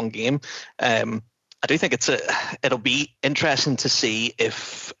 definitely one game. I do think it'll be interesting to see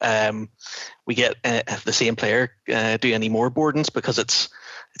if we get the same player do any more boardings, because it's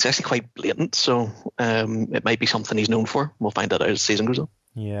actually quite blatant. So it might be something he's known for. We'll find out as the season goes on.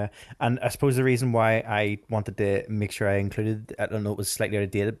 Yeah, and I suppose the reason why I wanted to make sure I included, I don't know, it was slightly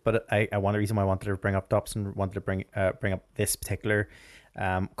outdated, but one reason why I wanted to bring up Dops and wanted to bring up this particular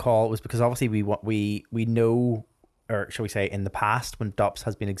call was because obviously we know, or shall we say, in the past, when Dops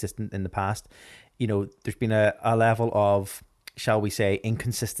has been existent in the past, you know, there's been a level of, shall we say,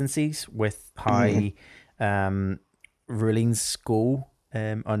 inconsistencies with how rulings go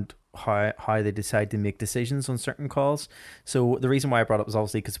and how they decide to make decisions on certain calls. So the reason why I brought it up was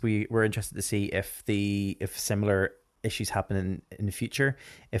obviously because we were interested to see if similar issues happen in the future,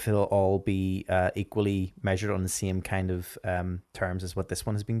 if it'll all be equally measured on the same kind of terms as what this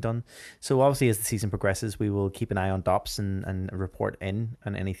one has been done. So obviously as the season progresses, we will keep an eye on Dops and report in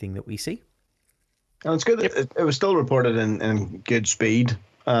on anything that we see. And it's good. It was still reported in good speed,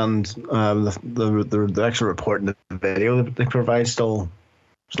 and the actual report and the video that they provide still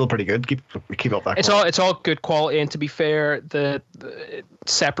pretty good. Keep up that. It's all good quality, and to be fair, the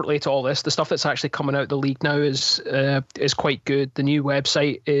separately to all this, the stuff that's actually coming out of the league now is quite good. The new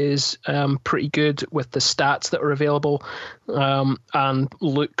website is pretty good with the stats that are available, and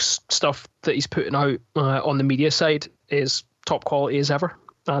Luke's stuff that he's putting out on the media side is top quality as ever.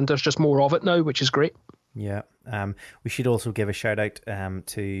 And there's just more of it now, which is great. Yeah. We should also give a shout out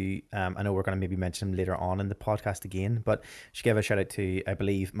to I know we're going to maybe mention him later on in the podcast again, but should give a shout out to, I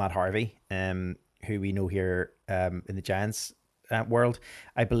believe, Matt Harvey, who we know here in the Giants world.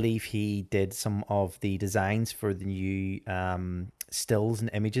 I believe he did some of the designs for the new stills and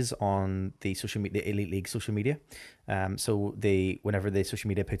images on the social media, the Elite League social media. So whenever the social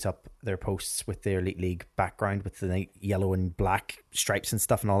media puts up their posts with their Elite League background with the yellow and black stripes and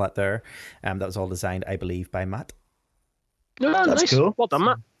stuff and all that there, that was all designed, I believe, by Matt. No, that's nice. Cool. Well done,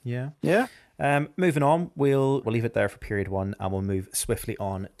 Matt. Yeah. Moving on, we'll leave it there for period 1, and we'll move swiftly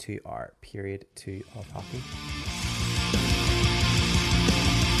on to our period 2 of hockey.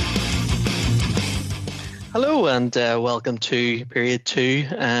 Hello and welcome to period 2.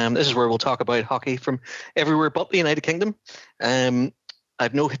 This is where we'll talk about hockey from everywhere but the United Kingdom.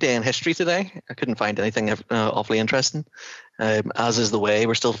 I've no day in history today. I couldn't find anything awfully interesting. As is the way,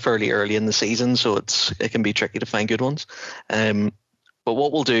 we're still fairly early in the season, so it can be tricky to find good ones. But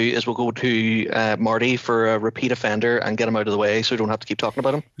what we'll do is we'll go to Marty for a repeat offender and get him out of the way so we don't have to keep talking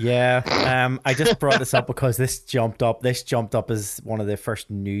about him. Yeah, I just brought this up because this jumped up as one of the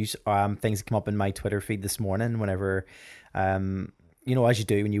first news things that came up in my Twitter feed this morning whenever... you know, as you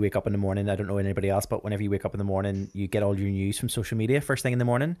do when you wake up in the morning, I don't know anybody else, but whenever you wake up in the morning, you get all your news from social media first thing in the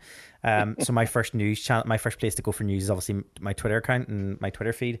morning. So my first news channel, my first place to go for news is obviously my Twitter account and my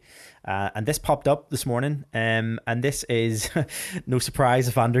Twitter feed. And this popped up this morning. And this is no surprise,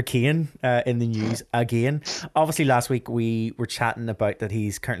 Evander Kane in the news again. Obviously, last week we were chatting about that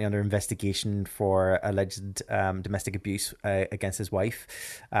he's currently under investigation for alleged domestic abuse against his wife.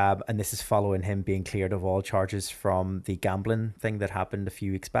 And this is following him being cleared of all charges from the gambling thing that happened a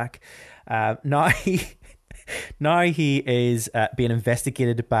few weeks back. Now he is being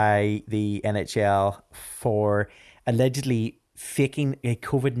investigated by the NHL for allegedly faking a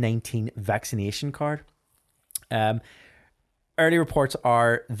COVID-19 vaccination card. Early reports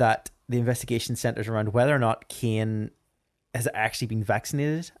are that the investigation centers around whether or not Kane has actually been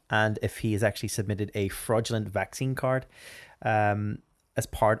vaccinated and if he has actually submitted a fraudulent vaccine card as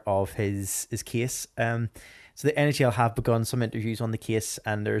part of his case. So the NHL have begun some interviews on the case,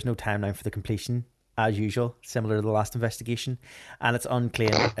 and there is no timeline for the completion, as usual, similar to the last investigation. And it's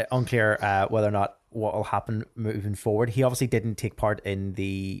unclear whether or not what will happen moving forward. He obviously didn't take part in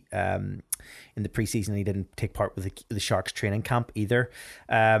the preseason. He didn't take part with the Sharks training camp either.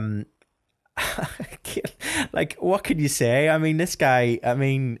 Like, what can you say? I mean, this guy. I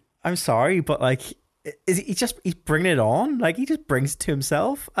mean, I'm sorry, but like, he's bringing it on. Like, he just brings it to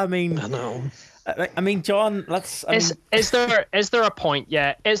himself. I mean, I know. I mean, John, is there a point?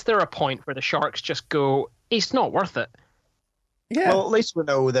 Yeah, is there a point where the Sharks just go, he's not worth it? Yeah. Well, at least we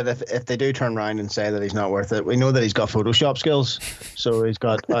know that if they do turn around and say that he's not worth it, we know that he's got Photoshop skills, so he's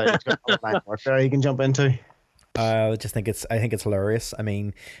got online warfare he can jump into. I think it's hilarious. I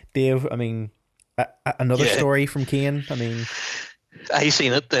mean, Dave. I mean, another story from Kane. I mean. I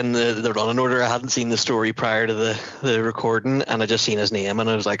seen it in the running order. I hadn't seen the story prior to the recording, and I just seen his name, and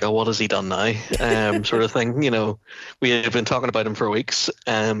I was like, "Oh, what has he done now?" Sort of thing. We had been talking about him for weeks.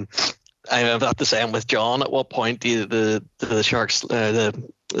 I have to say, I'm with John. At what point do the Sharks the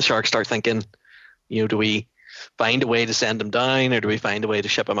Sharks start thinking, do we find a way to send him down, or do we find a way to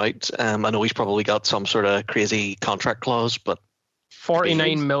ship him out? I know he's probably got some sort of crazy contract clause, but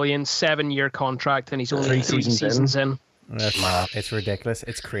 49 million, 7-year contract, and he's only 3 seasons in. It's ridiculous.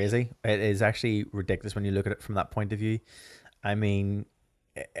 It's crazy. It is actually ridiculous when you look at it from that point of view. I mean,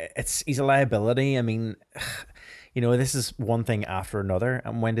 he's a liability. I mean, this is one thing after another.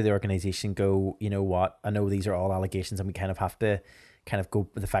 And when did the organization go, you know what? I know these are all allegations, and we kind of have to kind of go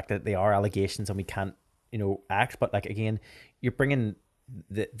with the fact that they are allegations, and we can't, act. But like, again, you're bringing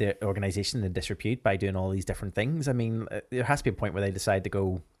the organization in disrepute by doing all these different things. I mean, there has to be a point where they decide to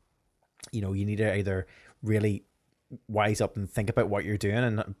go, you need to either really wise up and think about what you're doing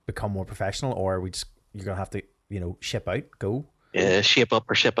and become more professional, or you're gonna have to ship out, go. Yeah, shape up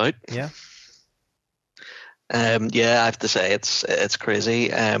or ship out. Yeah. I have to say it's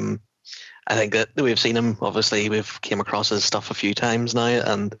crazy. I think that we've seen him. Obviously, we've came across his stuff a few times now,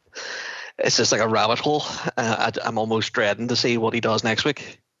 and it's just like a rabbit hole. I'm almost dreading to see what he does next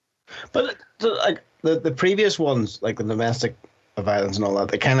week. But the previous ones, like the domestic violence and all that,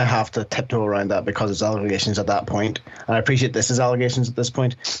 they kind of have to tiptoe around that because it's allegations at that point. And I appreciate this is allegations at this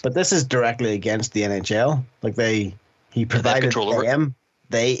point, but this is directly against the NHL. Like he provided them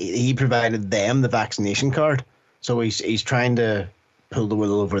the vaccination card, so he's trying to pull the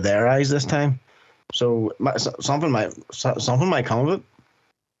wool over their eyes this time. So something might come of it.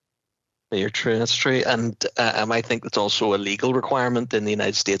 You're true. That's true, and I think that's also a legal requirement in the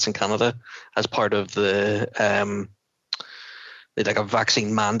United States and Canada as part of the they like a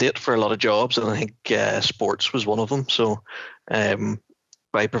vaccine mandate for a lot of jobs, and I think sports was one of them. So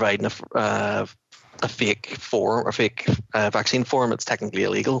by providing a fake form or fake vaccine form, it's technically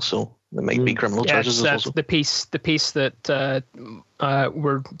illegal. So there might be criminal charges as well. The piece that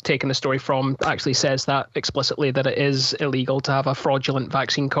we're taking the story from actually says that explicitly, that it is illegal to have a fraudulent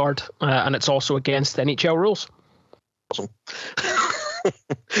vaccine card, and it's also against NHL rules. Awesome.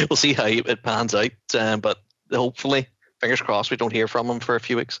 We'll see how it pans out, but hopefully, fingers crossed, we don't hear from him for a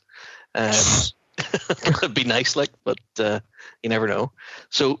few weeks. It'd be nice, but you never know.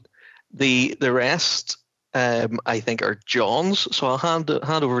 So the rest, I think, are John's. So I'll hand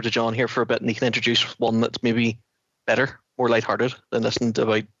over to John here for a bit, and he can introduce one that's maybe better, more lighthearted than listening to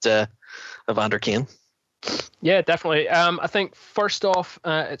about Evander Kane. Yeah, definitely. I think first off,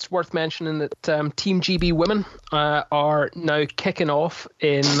 it's worth mentioning that Team GB women are now kicking off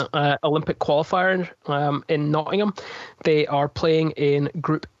in Olympic qualifier in Nottingham. They are playing in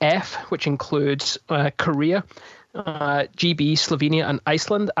Group F, which includes Korea, GB, Slovenia, and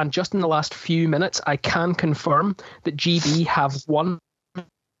Iceland. And just in the last few minutes, I can confirm that GB have won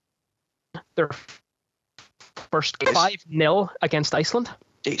their first 5-0 against Iceland.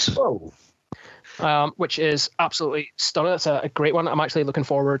 Whoa. Which is absolutely stunning. It's a great one. I'm actually looking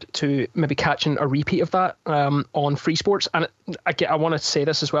forward to maybe catching a repeat of that on Free Sports. And I want to say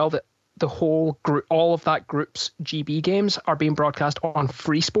this as well, that the whole group, all of that group's GB games are being broadcast on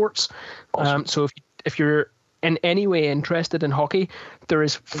Free Sports. Awesome. So if you're in any way interested in hockey, there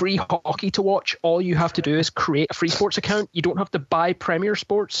is free hockey to watch. All you have to do is create a Free Sports account. You don't have to buy Premier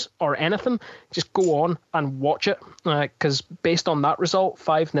Sports or anything. Just go on and watch it. Because based on that result,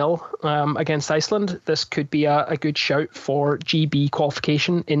 5-0 against Iceland, this could be a good shout for GB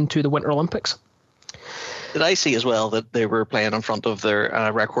qualification into the Winter Olympics. Did I see as well that they were playing in front of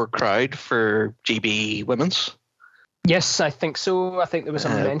their record crowd for GB women's? Yes, I think so. I think there was a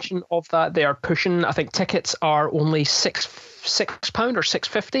mention of that. They are pushing. I think tickets are only £6 or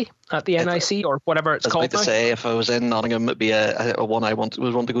 £6.50 at the NIC or whatever it's called. I was about to say, if I was in Nottingham, it'd be a one I want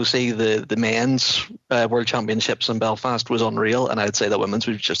to go see. The men's World Championships in Belfast was unreal, and I'd say that women's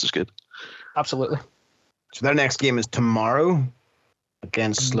was just as good. Absolutely. So their next game is tomorrow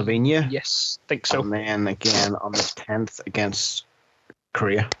against Slovenia. Yes, I think so. And then again on the 10th against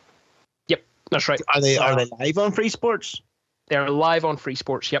Korea. That's right. Are they live on Free Sports? They're live on Free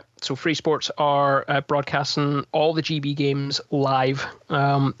Sports, yep. So Free Sports are broadcasting all the GB games live.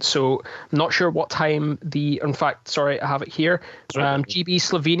 So I'm not sure what time in fact, I have it here. GB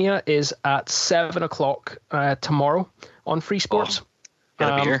Slovenia is at 7 o'clock tomorrow on Free Sports.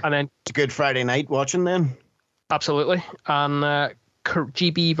 And then it's a good Friday night watching then. Absolutely. And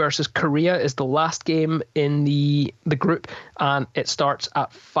GB versus Korea is the last game in the group, and it starts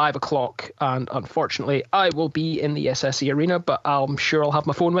at 5 o'clock. And unfortunately, I will be in the SSE Arena, but I'm sure I'll have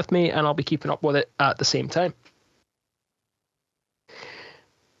my phone with me and I'll be keeping up with it at the same time.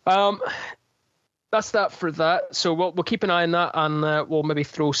 That's that for that. So we'll keep an eye on that, and we'll maybe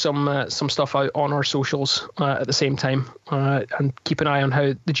throw some stuff out on our socials at the same time, and keep an eye on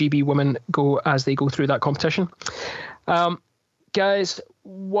how the GB women go as they go through that competition. Guys,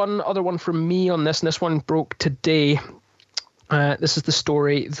 one other one from me on this, and this one broke today. This is the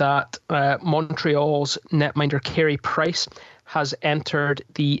story that Montreal's netminder Carey Price has entered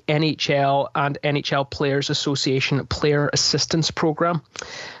the NHL and NHL Players Association Player Assistance Program.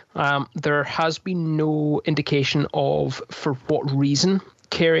 There has been no indication of for what reason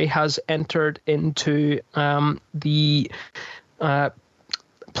Carey has entered into the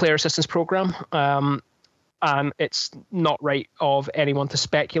Player Assistance Program. And it's not right of anyone to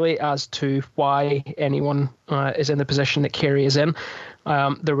speculate as to why anyone is in the position that Carey is in.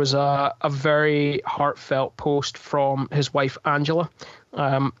 There was a very heartfelt post from his wife, Angela,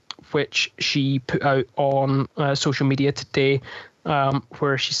 which she put out on social media today,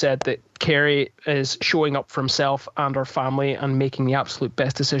 where she said that Carey is showing up for himself and our family and making the absolute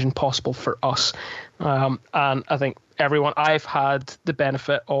best decision possible for us. And I think I've had the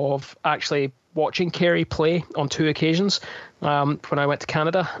benefit of actually watching Carey play on 2 occasions when I went to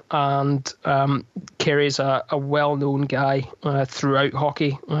Canada, and Carey's a well-known guy throughout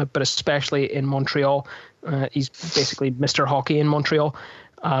hockey, but especially in Montreal. He's basically Mr. Hockey in Montreal,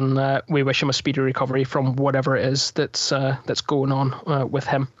 and we wish him a speedy recovery from whatever it is that's going on with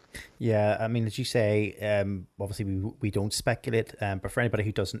him. Yeah, I mean, as you say, obviously we don't speculate, but for anybody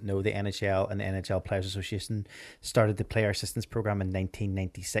who doesn't know, the NHL and the NHL Players Association started the Player Assistance Program in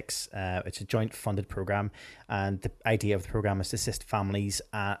 1996. It's a joint funded program, and the idea of the program is to assist families,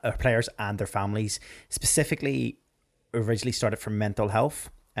 players and their families, specifically originally started for mental health.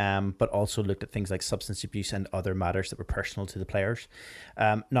 But also looked at things like substance abuse and other matters that were personal to the players.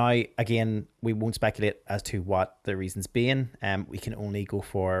 Now, again, we won't speculate as to what the reasons being. We can only go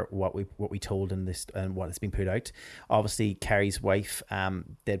for what we told in this and what has been put out. Obviously, Carey's wife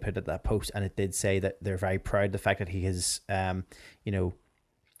did put out that post, and it did say that they're very proud of the fact that he has, that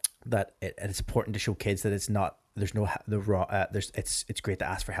it's important to show kids that it's not. There's no it's great to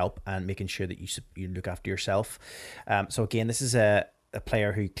ask for help and making sure that you look after yourself. So again, this is a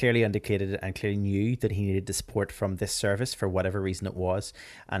player who clearly indicated and clearly knew that he needed the support from this service for whatever reason it was,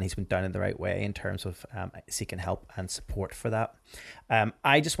 and he's went down in the right way in terms of seeking help and support for that.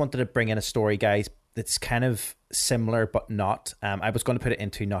 I just wanted to bring in a story, guys, that's kind of similar but not. I was going to put it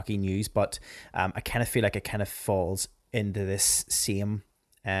into Knocky News, but I kind of feel like it kind of falls into this same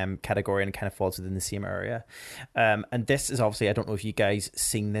category and kind of falls within the same area. And this is obviously, I don't know if you guys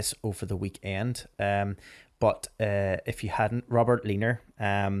seen this over the weekend, but if you hadn't, Robert Lehner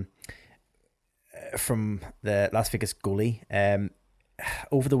from the Las Vegas goalie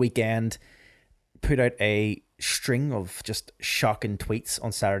over the weekend put out a string of just shocking tweets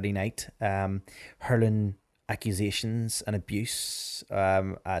on Saturday night, hurling accusations and abuse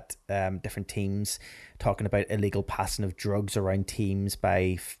at different teams, talking about illegal passing of drugs around teams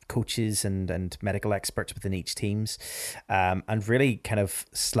by coaches and medical experts within each teams, and really kind of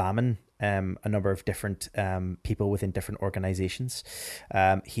slamming a number of different people within different organizations.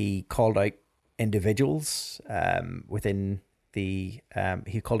 He called out individuals within he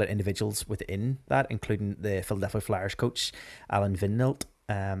called out individuals within that, including the Philadelphia Flyers coach Alan Vinnilt.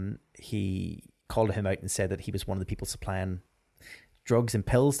 He called him out and said that he was one of the people supplying drugs and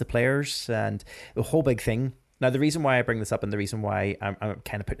pills to players, and the whole big thing. Now, the reason why I bring this up and the reason why I'm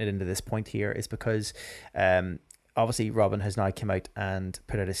kind of putting it into this point here is because obviously Robin has now come out and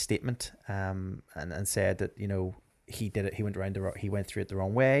put out a statement and said that, he did it. He went through it the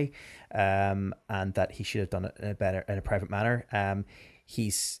wrong way, and that he should have done it in a private manner.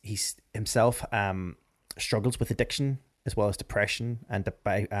 He's himself struggles with addiction as well as depression and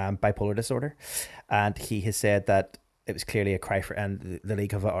bipolar disorder, and he has said that it was clearly a cry for, and the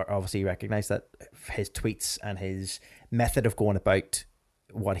league have obviously recognised that his tweets and his method of going about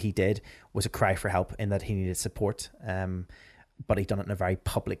what he did was a cry for help, in that he needed support. But he done it in a very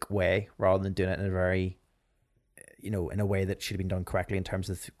public way rather than doing it in a very, in a way that should have been done correctly in terms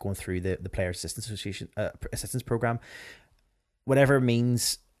of going through the Player Assistance Association assistance program. Whatever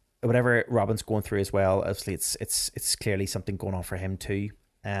Robin's going through as well, obviously it's clearly something going on for him too.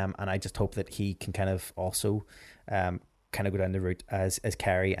 And I just hope that he can kind of also kind of go down the route as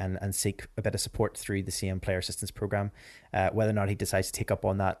Carey and seek a bit of support through the same Player Assistance Program. Whether or not he decides to take up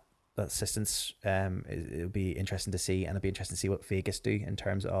on that assistance, it'll be interesting to see, and it'll be interesting to see what Vegas do in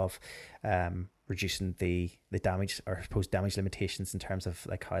terms of reducing the damage, or supposed damage limitations, in terms of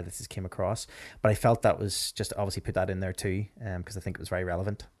like how this came across. But I felt that was just obviously put that in there too, because I think it was very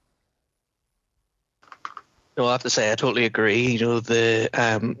relevant. No, I have to say I totally agree. You know, the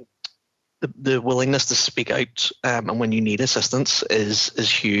willingness to speak out and when you need assistance is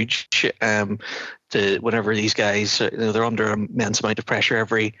huge. Whenever these guys, they're under immense amount of pressure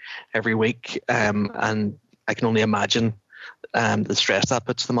every week, and I can only imagine the stress that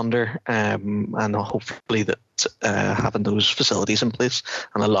puts them under, and hopefully that having those facilities in place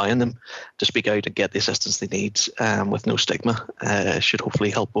and allowing them to speak out and get the assistance they need with no stigma should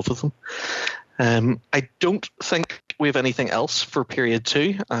hopefully help both of them. I don't think we have anything else for period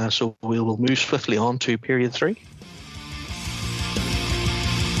 2, so we will move swiftly on to period 3.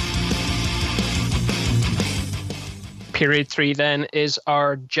 Period 3 then is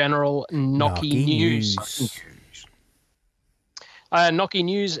our general Knocky news. Knocky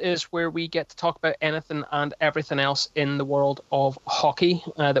news is where we get to talk about anything and everything else in the world of hockey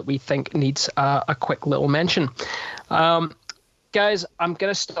that we think needs a quick little mention. Guys, I'm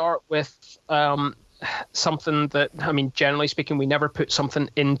going to start with something that, I mean, generally speaking, we never put something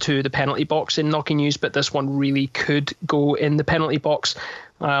into the penalty box in Knocky news, but this one really could go in the penalty box.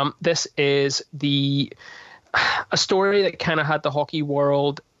 This is a story that kind of had the hockey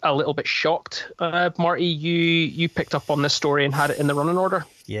world a little bit shocked. Marty, you picked up on this story and had it in the running order.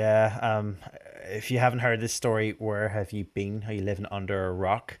 Yeah. If you haven't heard this story, where have you been? Are you living under a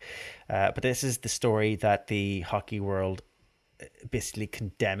rock? But this is the story that the hockey world basically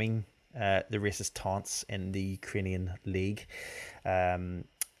condemning the racist taunts in the Ukrainian league.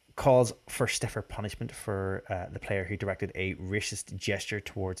 Calls for stiffer punishment for the player who directed a racist gesture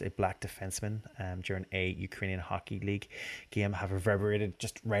towards a black defenseman during a Ukrainian hockey league game have reverberated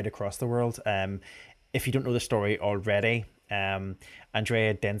just right across the world. If you don't know the story already,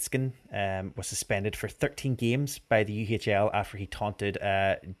 Andrei Denskin was suspended for 13 games by the UHL after he taunted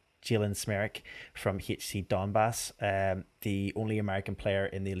Jalen Smerik from HC Donbass, the only American player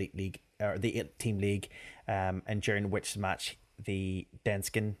in the elite league, or the 8-team league, and during which match the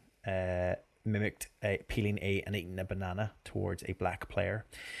Denskin mimicked peeling and eating a banana towards a black player.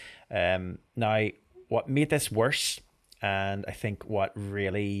 Now, what made this worse, and I think what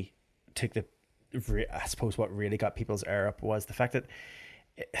really what really got people's ire up, was the fact that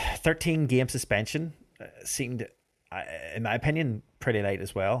 13 game suspension seemed, in my opinion, pretty light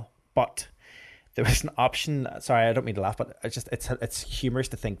as well. But there was an option. Sorry, I don't mean to laugh, but it's humorous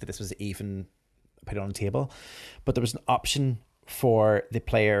to think that this was even put on the table. But there was an option for the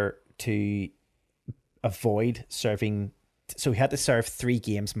player to avoid serving. So he had to serve 3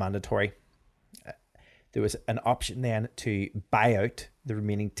 games mandatory. There was an option then to buy out the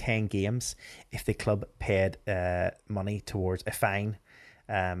remaining 10 games if the club paid money towards a fine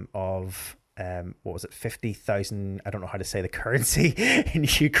of what was it, 50,000? I don't know how to say the currency in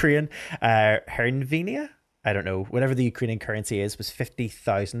Ukraine. Hryvnia? I don't know. Whatever the Ukrainian currency is, was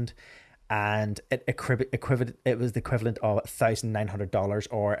 50,000, and it was the equivalent of $1,900,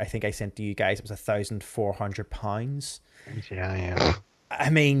 or I think I sent to you guys it was £1,400. Yeah. I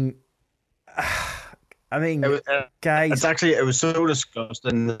mean, guys, it was so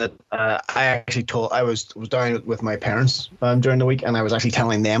disgusting that I was down with my parents during the week, and I was actually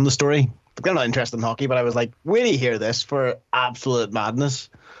telling them the story. They're not interested in hockey, but I was like, "Wait till you hear this for absolute madness!"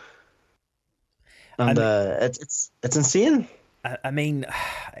 And it's insane. I mean,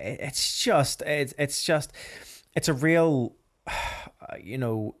 it's a real,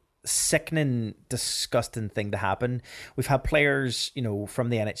 sickening, disgusting thing to happen. We've had players, from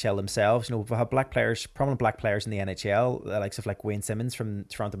the NHL themselves. We've had prominent black players in the NHL, the likes of like Wayne Simmons from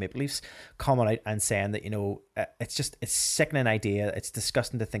Toronto Maple Leafs, coming out and saying that it's sickening idea. It's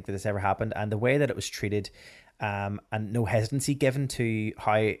disgusting to think that this ever happened, and the way that it was treated, and no hesitancy given to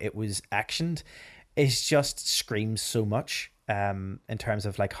how it was actioned, is just screams so much. In terms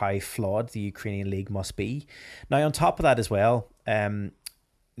of like how flawed the Ukrainian league must be. Now, on top of that as well, there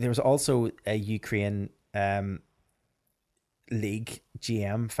was also a Ukraine league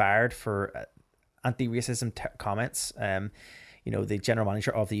GM fired for anti-racism comments. The general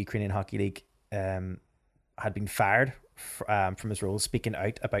manager of the Ukrainian Hockey League had been fired from his role, speaking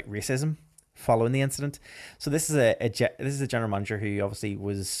out about racism following the incident. So this is a general manager who obviously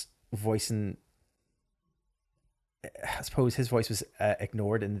was voicing. I suppose his voice was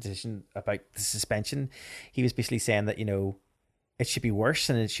ignored in the decision about the suspension. He was basically saying that it should be worse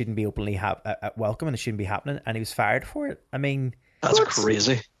and it shouldn't be openly welcome and it shouldn't be happening, and he was fired for it. I mean, that's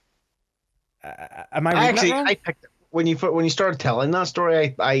crazy. Am I reading that wrong? I picked when you started telling that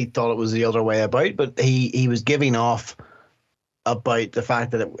story, I thought it was the other way about, but he was giving off about the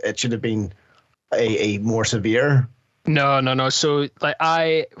fact that it should have been a more severe. No. So like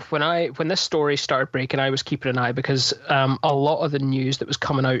when this story started breaking, I was keeping an eye because a lot of the news that was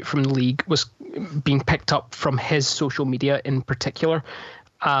coming out from the league was being picked up from his social media in particular.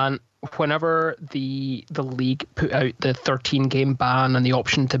 And whenever the league put out the 13-game ban and the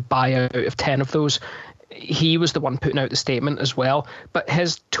option to buy out of 10 of those, he was the one putting out the statement as well. But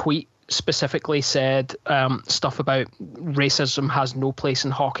his tweet specifically said stuff about racism has no place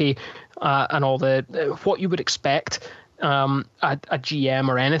in hockey, and all the what you would expect a GM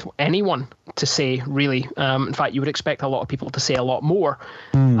or anyone to say, really. In fact, you would expect a lot of people to say a lot more.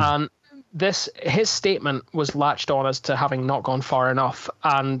 And his statement was latched on as to having not gone far enough,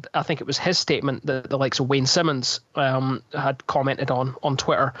 and I think it was his statement that the likes of Wayne Simmons had commented on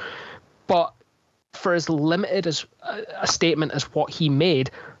Twitter. But for as limited as a statement as what he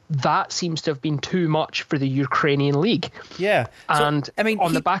made, that seems to have been too much for the Ukrainian league. Yeah. And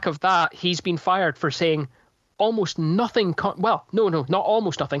the back of that, he's been fired for saying almost nothing. Not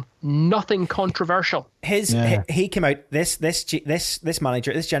almost nothing. Nothing controversial. He came out. This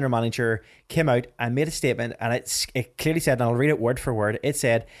general manager came out and made a statement, and it clearly said, and I'll read it word for word. It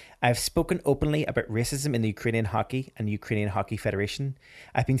said, "I've spoken openly about racism in the Ukrainian hockey and the Ukrainian Hockey Federation.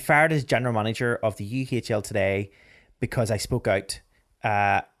 I've been fired as general manager of the UHL today because I spoke out.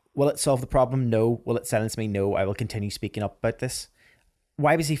 Will it solve the problem? No. Will it silence me? No. I will continue speaking up about this."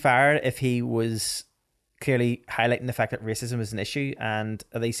 Why was he fired if he was clearly highlighting the fact that racism is an issue? And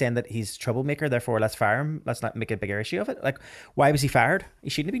are they saying that he's a troublemaker, therefore let's fire him, let's not make a bigger issue of it? Like, why was he fired? He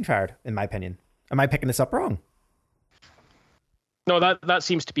shouldn't have been fired, in my opinion. Am I picking this up wrong? No, that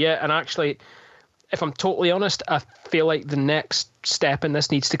seems to be it. And actually, if I'm totally honest, I feel like the next step in this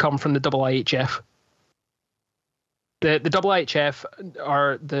needs to come from the IIHF. The IIHF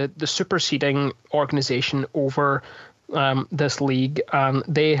are the superseding organisation over this league, and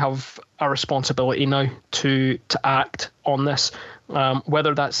they have a responsibility now to act on this,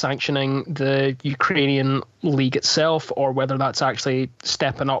 whether that's sanctioning the Ukrainian league itself, or whether that's actually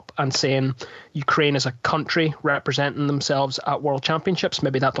stepping up and saying Ukraine as a country representing themselves at World Championships.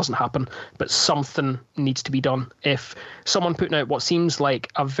 Maybe that doesn't happen, but something needs to be done. If someone putting out what seems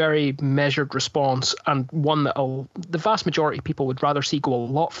like a very measured response, and one that the vast majority of people would rather see go a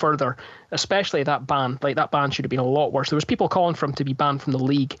lot further, especially that ban, like that ban should have been a lot worse. There was people calling for him to be banned from the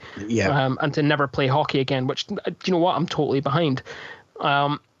league, and to never play hockey again, which, do you know what, I'm totally behind.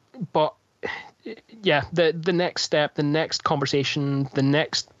 But yeah, the next step, the next conversation, the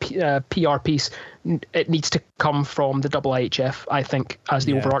next PR piece, it needs to come from the IIHF, I think, as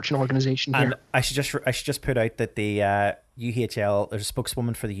the overarching organisation here. And I should just put out that the UHL, there's a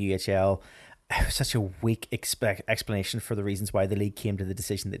spokeswoman for the UHL. Such a weak explanation for the reasons why the league came to the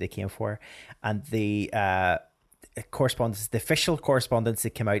decision that they came for, and the correspondence, the official correspondence that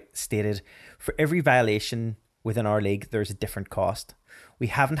came out stated, for every violation within our league, there's a different cost. We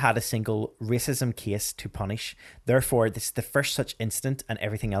haven't had a single racism case to punish. Therefore, this is the first such incident, and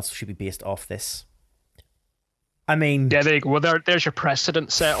everything else should be based off this. I mean, yeah, there you go. Well, there's your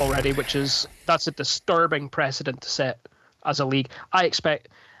precedent set already, that's a disturbing precedent to set as a league. I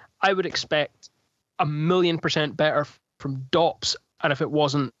would expect 1,000,000% better from DOPS, and if it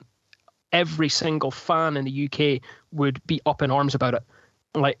wasn't, every single fan in the UK would be up in arms about it.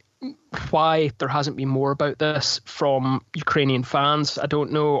 Like, why there hasn't been more about this from Ukrainian fans, I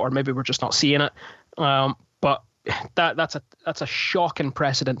don't know, or maybe we're just not seeing it. But that's a shocking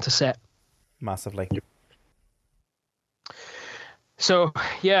precedent to set. Massively. So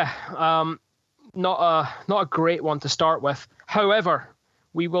yeah, not a great one to start with. However,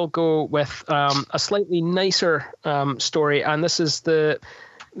 we will go with a slightly nicer story, and this is the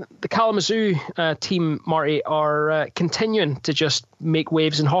Kalamazoo team, Marty, are continuing to just make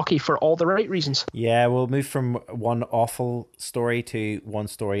waves in hockey for all the right reasons. Yeah, we'll move from one awful story to one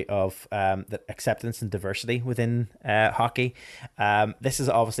story of the acceptance and diversity within hockey. This is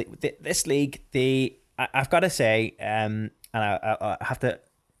obviously this league. I've got to say, and I have to,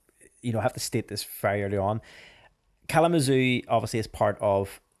 have to state this very early on. Kalamazoo obviously is part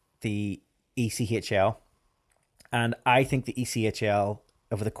of the ECHL, and I think the ECHL,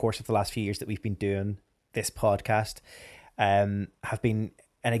 over the course of the last few years that we've been doing this podcast, have been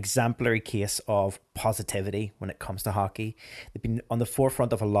an exemplary case of positivity when it comes to hockey. They've been on the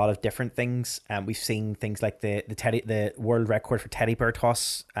forefront of a lot of different things. We've seen things like the world record for teddy bear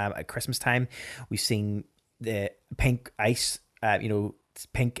toss at Christmas time. We've seen the pink ice,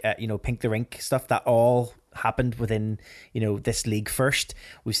 pink the rink stuff. That all happened within this league first.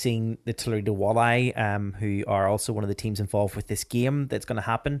 We've seen the Toledo Walleye, who are also one of the teams involved with this game that's going to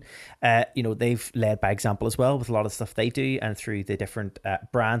happen. They've led by example as well with a lot of stuff they do, and through the different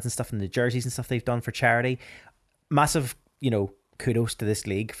brands and stuff and the jerseys and stuff they've done for charity. Massive kudos to this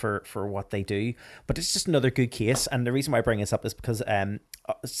league for what they do. But it's just another good case, and the reason why I bring this up is because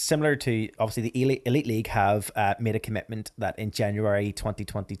similar to obviously the Elite League have made a commitment that in January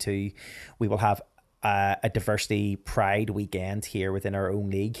 2022 we will have a diversity pride weekend here within our own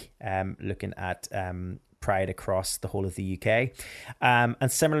league, looking at pride across the whole of the UK.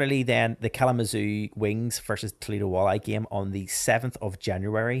 And similarly then, the Kalamazoo Wings versus Toledo Walleye game on the 7th of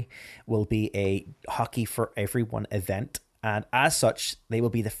January will be a Hockey for Everyone event. And as such, they will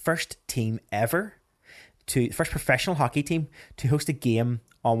be the first team ever, the first professional hockey team to host a game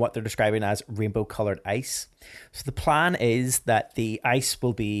on what they're describing as rainbow coloured ice. So the plan is that the ice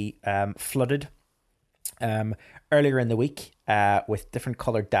will be flooded earlier in the week with different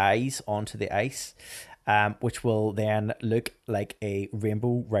coloured dyes onto the ice, which will then look like a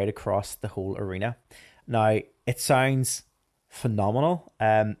rainbow right across the whole arena. Now, it sounds phenomenal.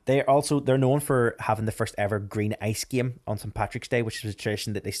 They're known for having the first ever green ice game on St. Patrick's Day, which was a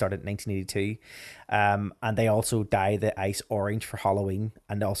tradition that they started in 1982. And they also dye the ice orange for Halloween,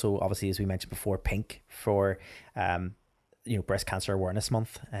 and also, obviously, as we mentioned before, pink for Breast Cancer Awareness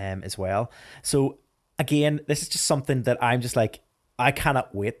Month as well. So again, this is just something that I'm just like, I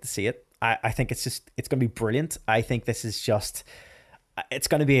cannot wait to see it. I think it's going to be brilliant. I think this is just, it's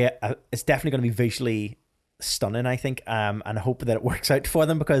going to be it's definitely going to be visually stunning, I think, and I hope that it works out for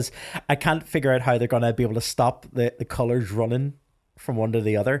them, because I can't figure out how they're going to be able to stop the colours running from one to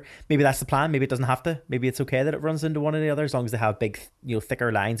the other. Maybe that's the plan. Maybe it doesn't have to. Maybe it's okay that it runs into one or the other, as long as they have big,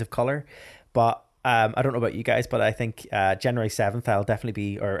 thicker lines of colour. But I don't know about you guys, but I think January 7th I'll definitely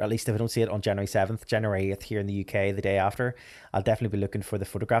be, or at least if I don't see it on January 7th, January 8th here in the UK, the day after, I'll definitely be looking for the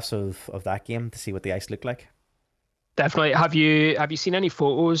photographs of that game to see what the ice looked like. Definitely. Have you seen any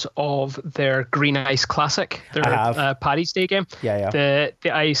photos of their Green Ice Classic, their Paddy's Day game? Yeah.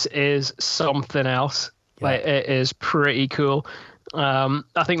 The ice is something else. Yeah. Like, it is pretty cool.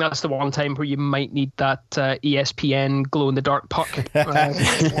 I think that's the one time where you might need that ESPN glow in the dark puck on a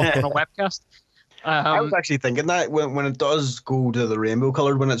webcast. I was actually thinking that when it does go to the rainbow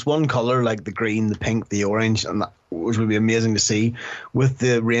colour, when it's one colour like the green, the pink, the orange, and that, which would be amazing to see with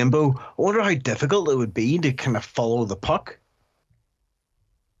the rainbow, I wonder how difficult it would be to kind of follow the puck.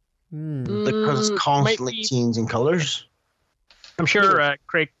 Because it's constantly changing colours. I'm sure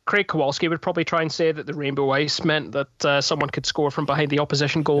Craig Kowalski would probably try and say that the rainbow ice meant that someone could score from behind the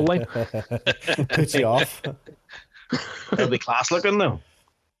opposition goal line. Puts you off. It'll be class looking though.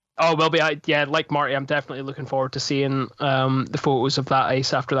 Oh, well, like Marty, I'm definitely looking forward to seeing the photos of that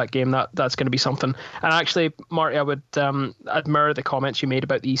ice after that game. That's going to be something. And actually, Marty, I would admire the comments you made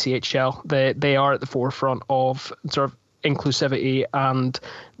about the ECHL. They are at the forefront of sort of inclusivity, and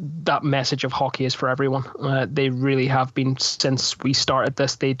that message of hockey is for everyone. They really have been since we started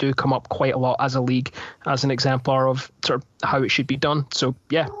this. They do come up quite a lot as a league, as an exemplar of sort of how it should be done. So,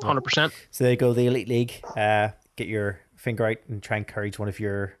 yeah, 100%. So there you go, the Elite League. Get your finger out and try and encourage one of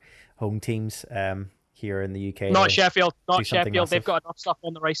your home teams here in the UK. Not Sheffield. They've got enough stuff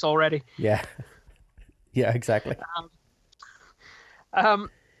on the ice already. Yeah. Yeah, exactly.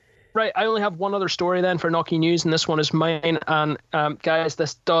 Right, I only have one other story then for Knocky News, and this one is mine. And guys,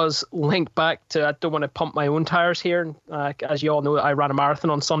 this does link back to, I don't want to pump my own tires here. As you all know, I ran a marathon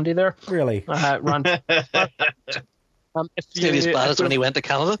on Sunday there. Really? Ran. It's nearly as bad as when he went to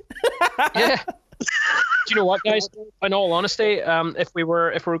Canada. Yeah. Do you know what, guys? In all honesty, if we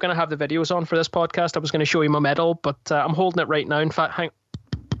were going to have the videos on for this podcast, I was going to show you my medal, but I'm holding it right now. In fact,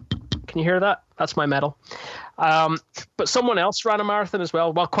 can you hear that? That's my medal. But someone else ran a marathon as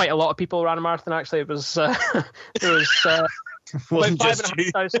well. Well, quite a lot of people ran a marathon, actually. It was there was about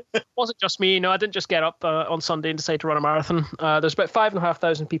 5,500. It wasn't just me. No, I didn't just get up on Sunday and decide to run a marathon. There's about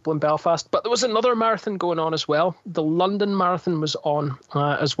 5,500 people in Belfast, but there was another marathon going on as well. The London Marathon was on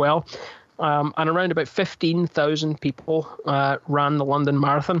as well. And around about 15,000 people ran the London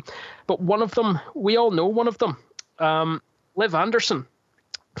Marathon. But one of them, we all know one of them, Liv Anderson,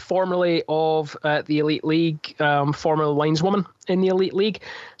 formerly of the Elite League, former lineswoman in the Elite League.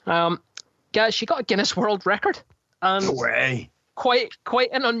 Guys, she got a Guinness World Record. And no way. Quite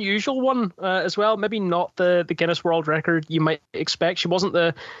an unusual one as well. Maybe not the Guinness World Record you might expect. She wasn't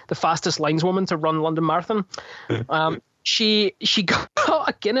the fastest lineswoman to run London Marathon. She got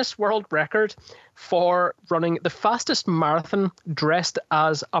a Guinness World Record for running the fastest marathon dressed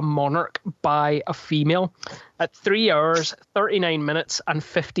as a monarch by a female at 3 hours, 39 minutes and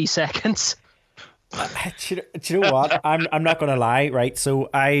 50 seconds. Do you know what? I'm not going to lie, right? So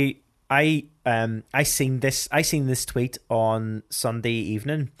I seen this tweet on Sunday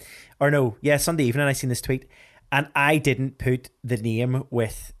evening. Sunday evening I seen this tweet, and I didn't put the name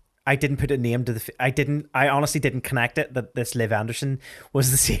with I didn't put a name to I honestly didn't connect it that this Liv Anderson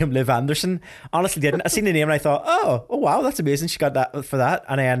was the same Liv Anderson. Honestly didn't. I seen the name and I thought, oh wow, that's amazing. She got that for that.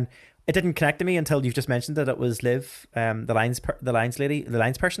 And then it didn't connect to me until you've just mentioned that it was Liv, the lines lady, the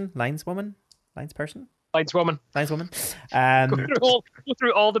lines person, lineswoman. Lineswoman. Go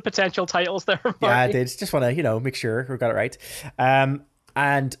through all the potential titles there. Marty. Yeah, I did. Just want to, make sure we got it right. And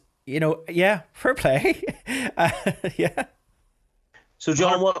fair play. Yeah. So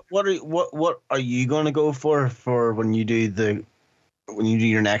John, what are you going to go for when you do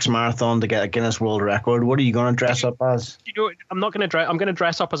your next marathon to get a Guinness World Record? What are you going to dress up as? I'm not going to dress. I'm going to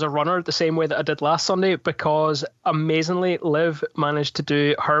dress up as a runner the same way that I did last Sunday, because amazingly, Liv managed to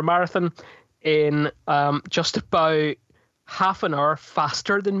do her marathon in just about half an hour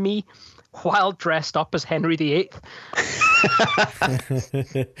faster than me, while dressed up as Henry VIII.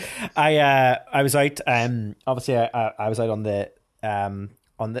 I was out. Obviously, I was out on the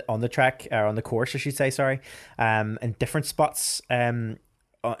track, or on the course, I should say. Sorry, in different spots.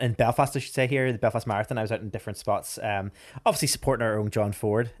 In Belfast, I should say, here, the Belfast Marathon, I was out in different spots. Obviously supporting our own John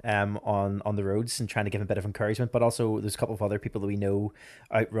Ford on the roads and trying to give him a bit of encouragement, but also there's a couple of other people that we know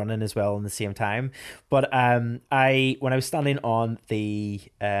out running as well in the same time. But when I was standing on the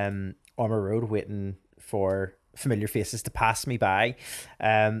Armour Road waiting for familiar faces to pass me by,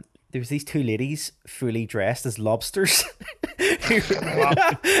 there was these two ladies fully dressed as lobsters who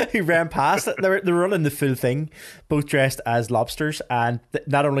ran past. They were running the full thing, both dressed as lobsters, and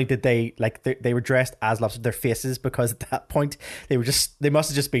not only did they they were dressed as lobsters, their faces, because at that point they must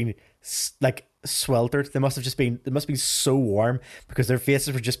have just been like sweltered. They must have been so warm, because their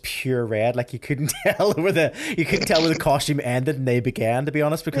faces were just pure red. Like you couldn't tell where the costume ended and they began, to be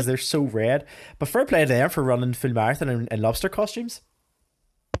honest, because they're so red. But fair play to them for running full marathon in lobster costumes.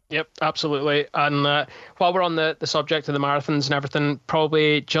 Yep, absolutely. And while we're on the subject of the marathons and everything,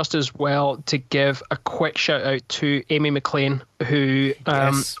 probably just as well to give a quick shout out to Amy McLean, who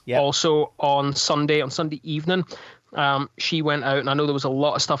also on Sunday evening, she went out, and I know there was a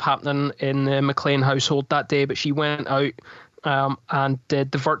lot of stuff happening in the McLean household that day, but she went out and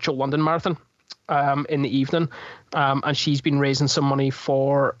did the virtual London Marathon in the evening, and she's been raising some money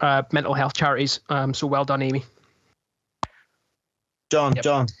for mental health charities. So well done, Amy. John,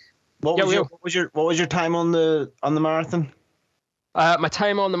 what was your time on the marathon? My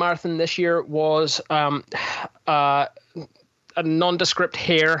time on the marathon this year was a nondescript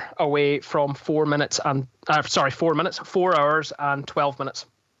hair away from 4 hours and 12 minutes.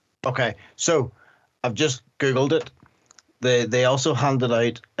 Okay, so I've just Googled it. They also handed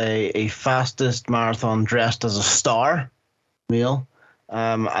out a fastest marathon dressed as a star meal,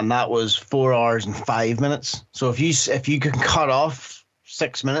 and that was 4 hours and 5 minutes. So if you can cut off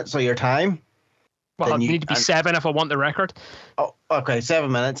 6 minutes of your time, well, you need to be 7 if I want the record. Oh, okay,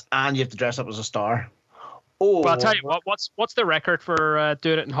 7 minutes, and you have to dress up as a star. Oh, well, I'll tell you what's the record for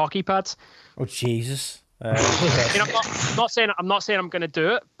doing it in hockey pads? Oh Jesus! I'm not saying I'm going to do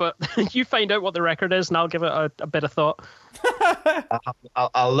it, but you find out what the record is, and I'll give it a bit of thought.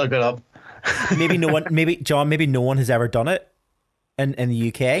 I'll look it up. Maybe no one has ever done it in the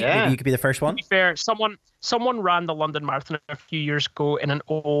UK. Yeah. Maybe you could be the first one. To be fair, someone ran the London Marathon a few years ago in an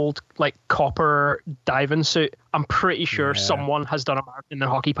old copper diving suit. I'm pretty sure someone has done a marathon in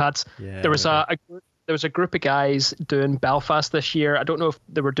hockey pads. Yeah, there was a group of guys doing Belfast this year. I don't know if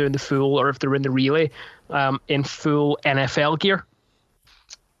they were doing the full or if they were in the relay in full NFL gear.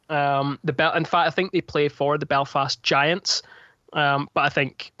 In fact, I think they play for the Belfast Giants, but I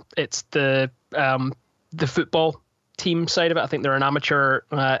think it's the football team side of it. I think they're an amateur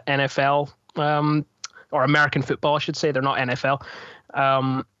NFL or American football, I should say. They're not NFL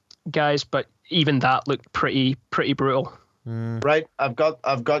guys, but even that looked pretty brutal. Right, I've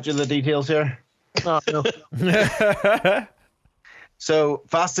got you the details here. Oh, no. So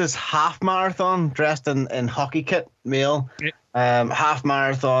fastest half marathon dressed in hockey kit, male. Half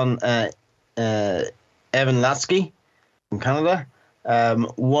marathon, Evan Latsky from Canada.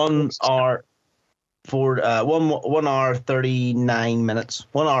 1 hour 39 minutes.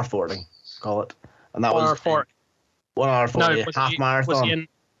 1 hour 40, call it. And that 1 hour 40. 1 hour 40, half marathon.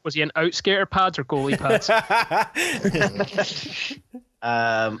 Was he in outskater pads or goalie pads?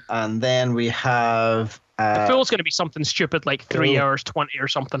 And then we have the full's going to be something stupid like 3 hours 20 or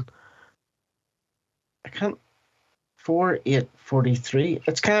something. I can't. 4:8:43.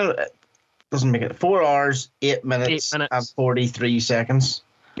 It's kind of doesn't make it 4 hours 8 minutes and 43 seconds.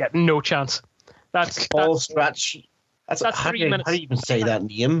 Yeah, no chance. That's stretch. That's how 3 minutes. How do you even say that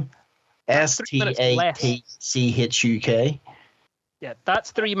name? STATCHUK. Yeah, that's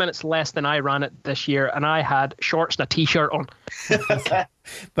 3 minutes less than I ran it this year, and I had shorts and a t-shirt on.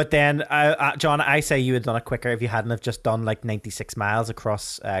 But then, John, I say you had done it quicker if you hadn't have just done like 96 miles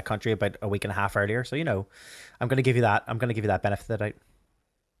across country about a week and a half earlier. So, I'm going to give you that. I'm going to give you that benefit of the doubt.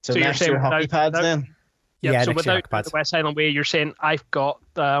 So you're saying hockey pads then? Yeah, so without the West Highland Way, you're saying I've got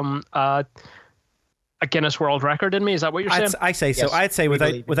a Guinness World Record in me. Is that what you're saying? I say so. Yes, I'd say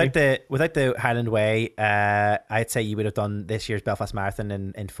without the Highland Way, I'd say you would have done this year's Belfast Marathon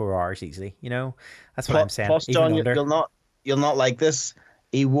in 4 hours easily. That's what I'm saying. Plus, John, you'll not like this.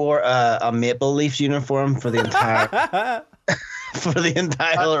 He wore a Maple Leafs uniform for the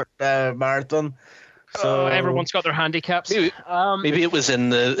entire marathon. So everyone's got their handicaps. Maybe it was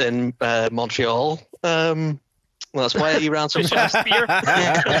in Montreal. That's why he ran so fast.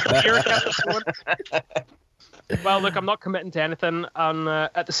 Well, look, I'm not committing to anything, and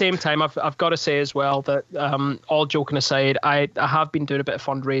at the same time, I've got to say as well that all joking aside, I have been doing a bit of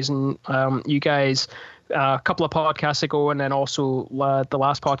fundraising. You guys, a couple of podcasts ago, and then also the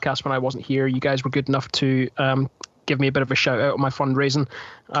last podcast when I wasn't here, you guys were good enough to give me a bit of a shout out on my fundraising,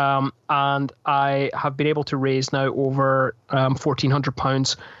 and I have been able to raise now over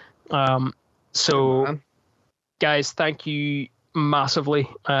 £1,400. So. Guys, thank you massively,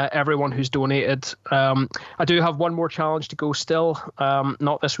 everyone who's donated. I do have one more challenge to go still,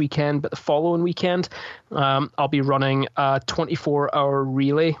 not this weekend, but the following weekend. I'll be running a 24-hour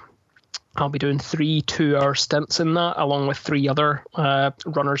relay. I'll be doing 3 2-hour stints in that, along with 3 other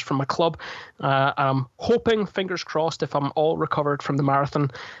runners from my club. I'm hoping, fingers crossed, if I'm all recovered from the marathon,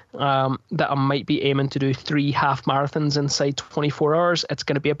 that I might be aiming to do 3 half marathons inside 24 hours. It's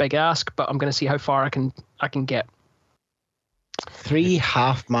going to be a big ask, but I'm going to see how far I can get. 3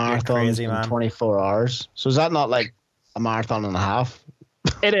 half marathons in 24 hours. So is that not like a marathon and a half?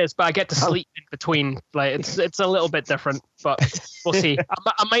 It is, but I get to sleep in between. Like it's a little bit different, but we'll see.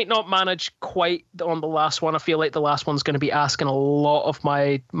 I might not manage quite on the last one. I feel like the last one's going to be asking a lot of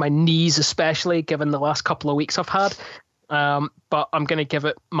my knees, especially given the last couple of weeks I've had. But I'm going to give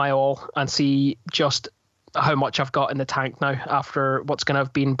it my all and see just how much I've got in the tank now after what's going to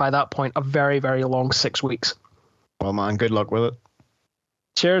have been, by that point, a very, very long 6 weeks. Well, man, good luck with it.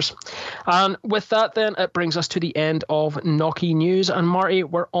 Cheers. And with that, then, it brings us to the end of Knocky News. And Marty,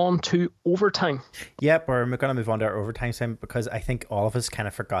 we're on to overtime. Yep, we're going to move on to our overtime segment because I think all of us kind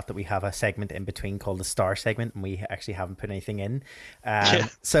of forgot that we have a segment in between called the Star segment, and we actually haven't put anything in.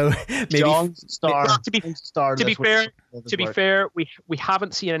 So maybe John's Star. To be fair, we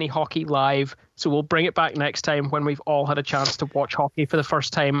haven't seen any hockey live, so we'll bring it back next time when we've all had a chance to watch hockey for the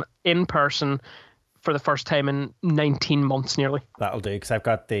first time in person. For the first time in 19 months nearly. That'll do, because I've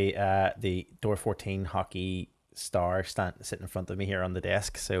got the Door 14 hockey star sitting in front of me here on the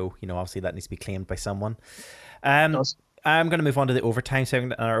desk. So, obviously that needs to be claimed by someone. I'm going to move on to the overtime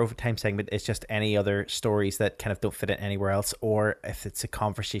segment. And our overtime segment is just any other stories that kind of don't fit in anywhere else, or if it's a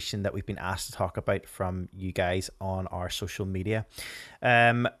conversation that we've been asked to talk about from you guys on our social media.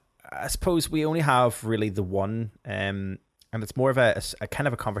 I suppose we only have really the one... and it's more of a kind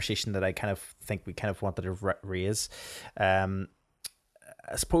of a conversation that I kind of think we kind of wanted to raise. I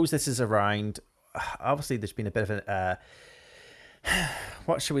suppose this is around. Obviously, there's been a bit of a.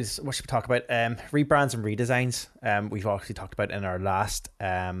 What should we talk about? Rebrands and redesigns. We've obviously talked about in our last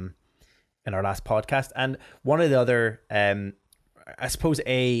podcast, and one of the other. I suppose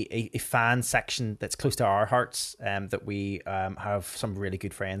a fan section that's close to our hearts, that we have some really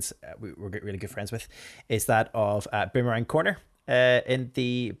good friends, we're really good friends with, is that of Boomerang Corner in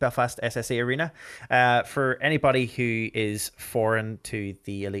the Belfast SSA Arena. For anybody who is foreign to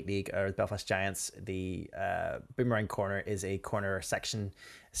the Elite League or the Belfast Giants, the Boomerang Corner is a corner section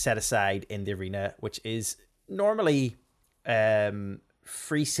set aside in the arena, which is normally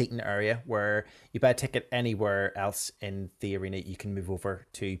free seating area where you buy a ticket anywhere else in the arena. You can move over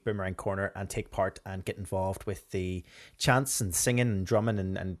to Boomerang Corner and take part and get involved with the chants and singing and drumming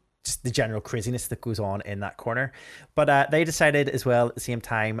and just the general craziness that goes on in that corner. But they decided as well at the same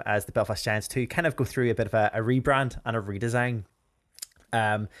time as the Belfast Giants to kind of go through a bit of a rebrand and a redesign.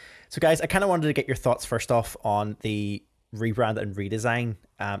 So guys, I kind of wanted to get your thoughts first off on the rebrand and redesign,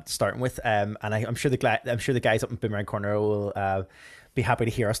 starting with, and I'm sure the guys up in Boomerang Corner will be happy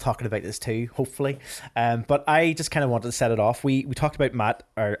to hear us talking about this too, hopefully. But I just kind of wanted to set it off. We talked about Matt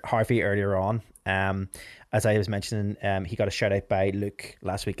or Harvey earlier on, As I was mentioning, he got a shout out by Luke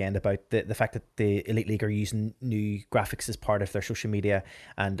last weekend about the fact that the Elite League are using new graphics as part of their social media,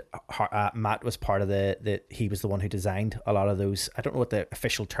 and Matt was part of he was the one who designed a lot of those. I don't know what the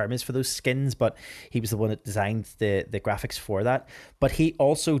official term is for those skins, but he was the one that designed the graphics for that. But he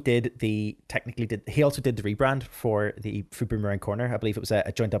also did the rebrand for Boomerang Corner. I believe it was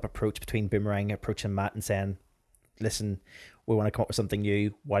a joined up approach between Boomerang approaching Matt and saying, listen, we want to come up with something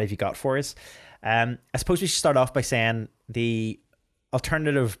new. What have you got for us? I suppose we should start off by saying the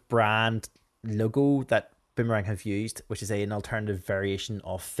alternative brand logo that Boomerang have used, which is an alternative variation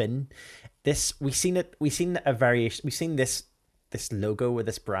of Finn. This we've seen this logo with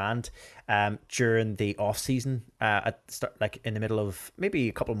this brand during the off season in the middle of maybe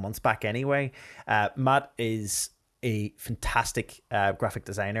a couple of months back anyway. Matt is a fantastic graphic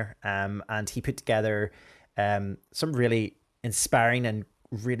designer, and he put together some really inspiring and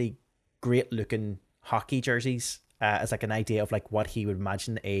really great looking hockey jerseys as like an idea of like what he would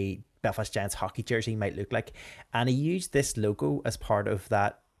imagine a Belfast Giants hockey jersey might look like, and he used this logo as part of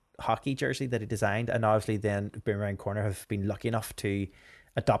that hockey jersey that he designed, and obviously then Boomerang Corner have been lucky enough to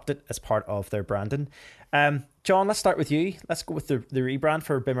adopt it as part of their branding. John, let's start with you. Let's go with the rebrand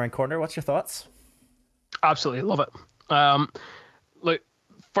for Boomerang Corner. What's your thoughts? Absolutely love it. Look,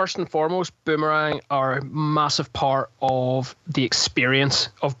 first and foremost, Boomerang are a massive part of the experience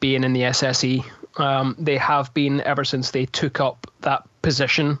of being in the SSE. They have been ever since they took up that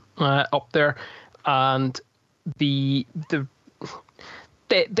position up there, and they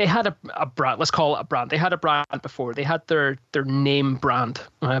had a brand. Let's call it a brand. They had a brand before. They had their name brand.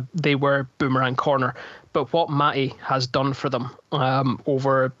 They were Boomerang Corner. But what Matty has done for them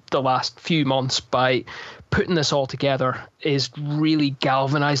over the last few months by putting this all together is really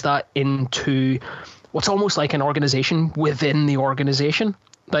galvanized that into what's almost like an organization within the organization.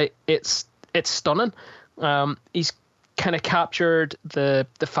 Like it's stunning. He's kind of captured the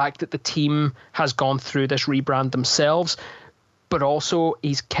fact that the team has gone through this rebrand themselves, but also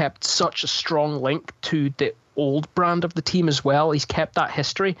he's kept such a strong link to the old brand of the team as well. He's kept that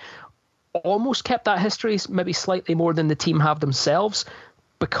history, almost kept that history, maybe slightly more than the team have themselves,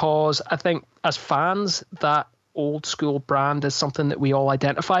 because I think as fans, that old school brand is something that we all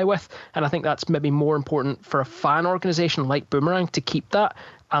identify with. And I think that's maybe more important for a fan organization like Boomerang to keep that.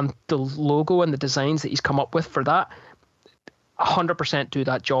 And the logo and the designs that he's come up with for that 100% do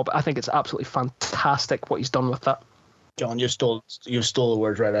that job. I think it's absolutely fantastic what he's done with that. John, you stole the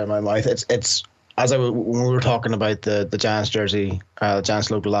words right out of my mouth. It's when we were talking about the Giants jersey, the Giants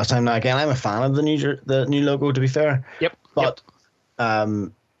logo last time. Now again, I'm a fan of the new logo, to be fair. Yep. But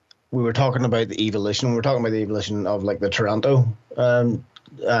we were talking about the evolution. We were talking about the evolution of like the Toronto logo,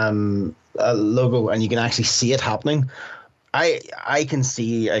 and you can actually see it happening. I can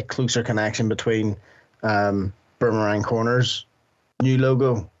see a closer connection between Boomerang Corner's new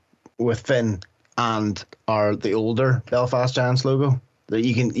logo with Finn and the older Belfast Giants logo. That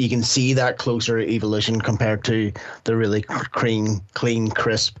you can see that closer evolution compared to the really clean,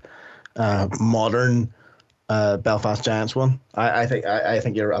 crisp, modern Belfast Giants one. I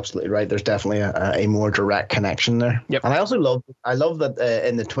think you're absolutely right. There's definitely a more direct connection there. Yep. And I also love that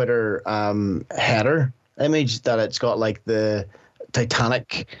in the Twitter header image that it's got like the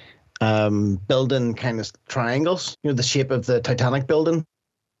Titanic building kind of triangles. You know, the shape of the Titanic building.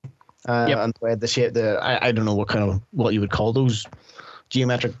 And the shape, I don't know what you would call those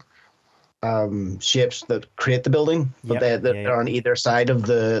geometric shapes that create the building, but they're on either side of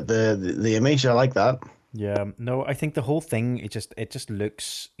the image. I like that. Yeah, no, I think the whole thing, it just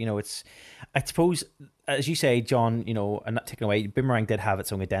looks, it's, I suppose, as you say, John, and not taking away, Boomerang did have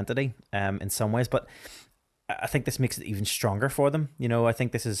its own identity in some ways, but I think this makes it even stronger for them. I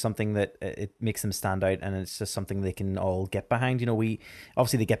think this is something that it makes them stand out, and it's just something they can all get behind.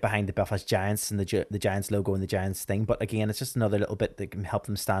 They get behind the Belfast Giants and the Giants logo and the Giants thing, but again, it's just another little bit that can help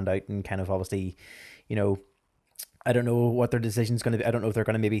them stand out and kind of obviously, I don't know what their decision's going to be. I don't know if they're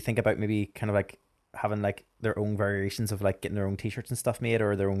going to maybe think about maybe kind of like having like their own variations of like getting their own t-shirts and stuff made,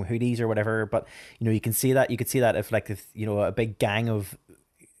 or their own hoodies or whatever. But you can see that if a big gang of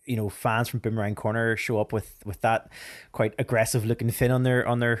fans from Boomerang Corner show up with that quite aggressive looking Finn on their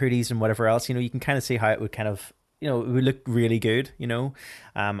hoodies and whatever else, you can kind of see how it would kind of it would look really good, and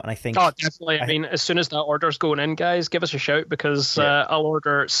I think definitely. I mean, as soon as that order's going in, guys, give us a shout, because I'll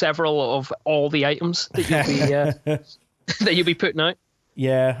order several of all the items that you'll be that you'll be putting out.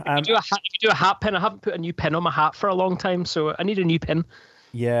 Yeah. If you do a hat pin, I haven't put a new pin on my hat for a long time, so I need a new pin.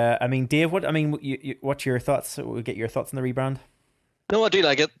 Yeah, I mean, Dave, what's your thoughts? We'll get your thoughts on the rebrand. No, I do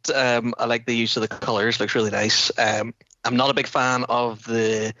like it. I like the use of the colours. Looks really nice. I'm not a big fan of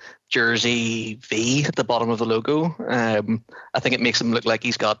the jersey V at the bottom of the logo. I think it makes him look like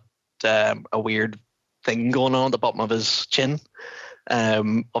he's got a weird thing going on at the bottom of his chin.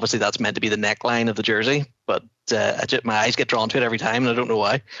 Obviously, that's meant to be the neckline of the jersey, but my eyes get drawn to it every time, and I don't know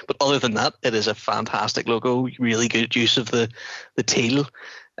why. But other than that, it is a fantastic logo. Really good use of the teal.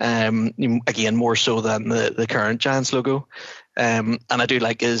 Again, more so than the current Giants logo. And I do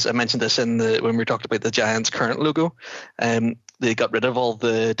like, as I mentioned this when we talked about the Giants' current logo, they got rid of all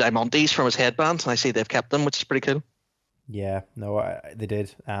the diamantes from his headband, and I see they've kept them, which is pretty cool. Yeah, no, they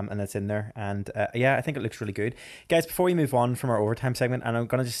did, and that's in there, and yeah, I think it looks really good, guys. Before we move on from our overtime segment, and I'm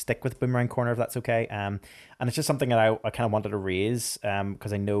gonna just stick with Boomerang Corner if that's okay, and it's just something that I kind of wanted to raise,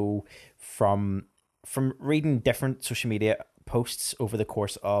 because I know from reading different social media posts over the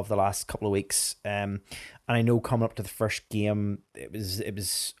course of the last couple of weeks, and I know coming up to the first game, it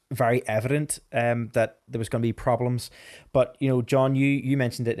was very evident that there was going to be problems, but John, you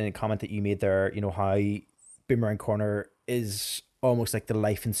mentioned it in a comment that you made there, how Boomerang Corner is almost like the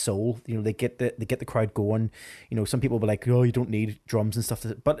life and soul. They get the crowd going. Some people will be like, oh, you don't need drums and stuff,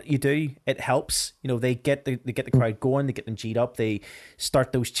 but you do. It helps. They get the crowd going. They get them G'd up. They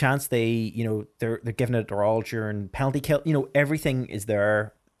start those chants. They're giving it their all during penalty kill. Everything is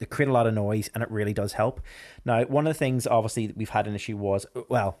there. They create a lot of noise, and it really does help. Now, one of the things obviously that we've had an issue was,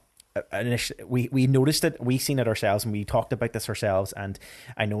 well, we noticed it, we seen it ourselves, and we talked about this ourselves, and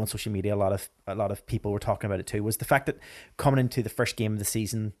I know on social media a lot of people were talking about it too, was the fact that coming into the first game of the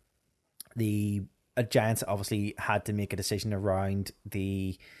season, the Giants obviously had to make a decision around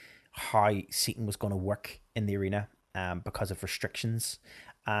how seating was going to work in the arena because of restrictions.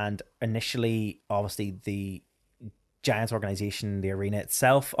 And initially, obviously, the Giants organization, the arena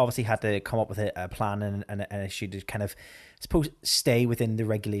itself, obviously had to come up with a plan and an issue to kind of, I suppose, stay within the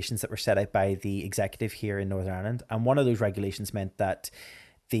regulations that were set out by the executive here in Northern Ireland. And one of those regulations meant that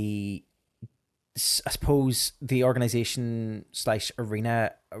the organization /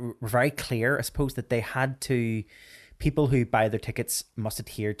 arena were very clear, I suppose, that they had to, people who buy their tickets must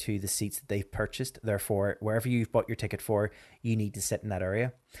adhere to the seats that they've purchased. Therefore, wherever you've bought your ticket for, you need to sit in that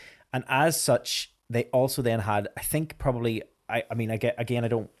area. And as such, they also then had, I think probably, I'm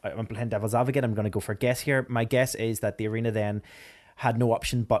playing devil's advocate, I'm going to go for a guess here. My guess is that the arena then had no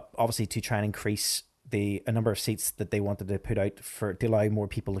option but obviously to try and increase a number of seats that they wanted to put out to allow more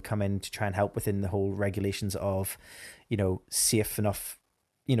people to come in to try and help within the whole regulations of, safe enough,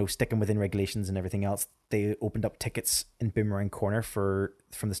 sticking within regulations and everything else. They opened up tickets in Boomerang Corner from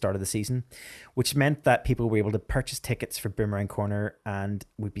the start of the season, which meant that people were able to purchase tickets for Boomerang Corner and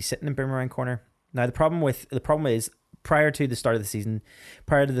would be sitting in Boomerang Corner. Now, the problem is, prior to the start of the season,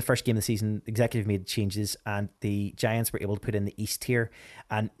 prior to the first game of the season, the executive made changes and the Giants were able to put in the East tier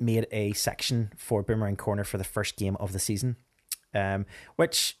and made a section for Boomerang Corner for the first game of the season,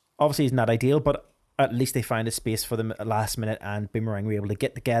 which obviously is not ideal, but at least they found a space for them at last minute, and Boomerang were able to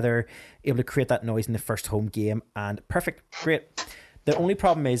get together, able to create that noise in the first home game, and perfect, great. The only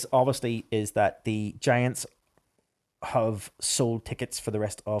problem is that the Giants have sold tickets for the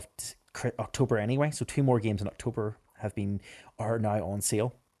rest of October anyway, so 2 more games in October are now on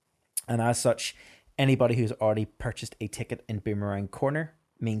sale, and as such, anybody who's already purchased a ticket in Boomerang Corner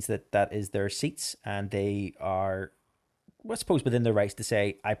means that is their seats, and they are, I suppose, within their rights to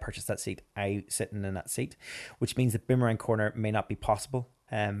say, I purchased that seat, I sitting in that seat, which means that Boomerang Corner may not be possible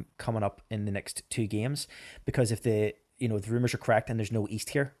coming up in the next 2 games, because if the rumors are correct and there's no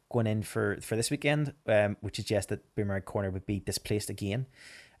East here going in for this weekend, which suggests that Boomerang Corner would be displaced again.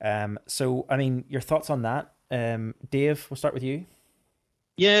 So, I mean, your thoughts on that? Dave, we'll start with you.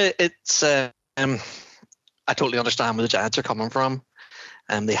 Yeah, it's I totally understand where the Giants are coming from.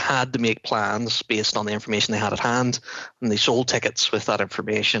 They had to make plans based on the information they had at hand, and they sold tickets with that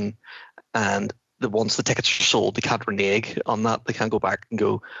information. And once the tickets are sold, they can't renege on that. They can't go back and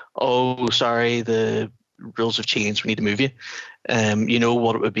go, oh, sorry, the rules have changed, we need to move you. You know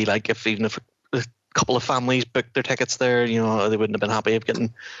what it would be like if a couple of families booked their tickets there, they wouldn't have been happy of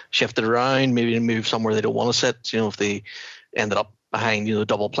getting shifted around, maybe to move somewhere they don't want to sit, if they ended up behind,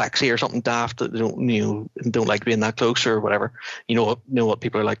 double plexi or something daft that they don't like being that close or whatever. You know what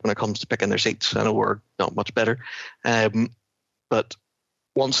people are like when it comes to picking their seats. I know we're not much better. But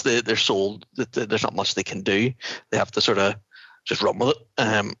once they're sold, there's not much they can do. They have to sort of just run with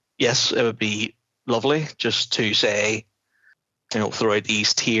it. Yes, it would be lovely just to say, throw out the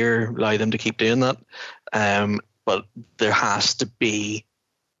East tier, allow them to keep doing that. But there has to be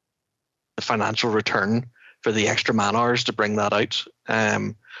a financial return for the extra man hours to bring that out.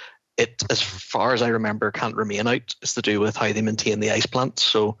 It, as far as I remember, can't remain out. It's to do with how they maintain the ice plant.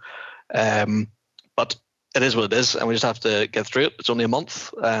 So, but it is what it is, and we just have to get through it. It's only a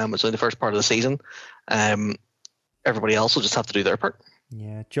month. It's only the first part of the season. Everybody else will just have to do their part.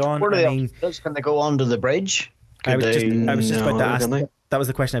 Yeah, John. What are I they mean, can they go under the bridge? I was just No, about to ask. don't they? That was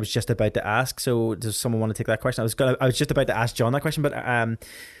the question I was just about to ask. So does someone want to take that question? I was just about to ask John that question, but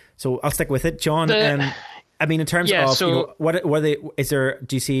so I'll stick with it, John. I mean, in terms of do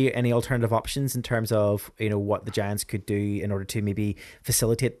you see any alternative options in terms of what the Giants could do in order to maybe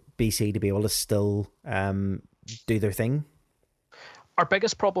facilitate BC to be able to still do their thing? Our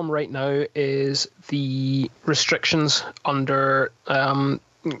biggest problem right now is the restrictions under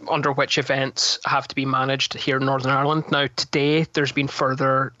which events have to be managed here in Northern Ireland. Now, today, there's been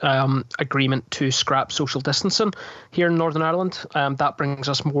further agreement to scrap social distancing here in Northern Ireland. That brings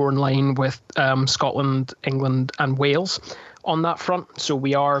us more in line with Scotland, England and Wales on that front. So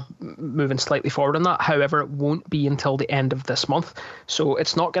we are moving slightly forward on that. However, it won't be until the end of this month. So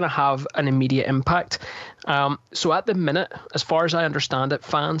it's not going to have an immediate impact. So at the minute, as far as I understand it,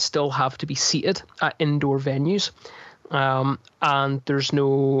 fans still have to be seated at indoor venues. And there's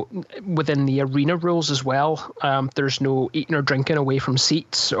no, within the arena rules as well, there's no eating or drinking away from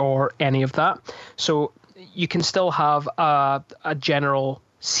seats or any of that. So you can still have a general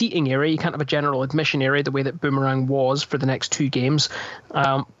seating area. You can't have a general admission area the way that Boomerang was for the next 2 games.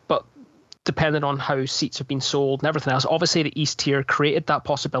 But depending on how seats have been sold and everything else, obviously the East Tier created that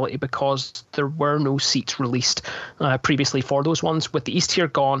possibility because there were no seats released previously for those ones. With the East Tier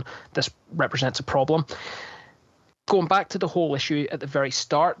gone, this represents a problem. Going back to the whole issue at the very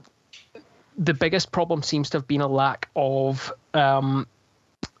start, the biggest problem seems to have been a lack of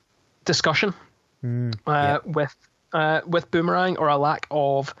discussion with Boomerang, or a lack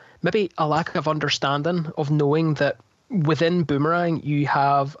of understanding of knowing that within Boomerang you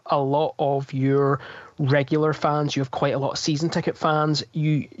have a lot of your regular fans, you have quite a lot of season ticket fans,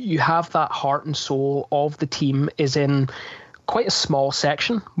 you have that heart and soul of the team is in quite a small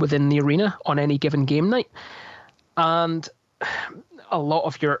section within the arena on any given game night. And a lot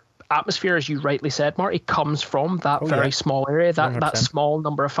of your atmosphere, as you rightly said, Marty, comes from that very small area, that small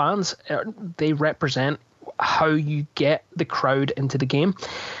number of fans. They represent how you get the crowd into the game.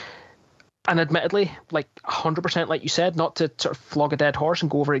 And admittedly, like 100%, like you said, not to sort of flog a dead horse and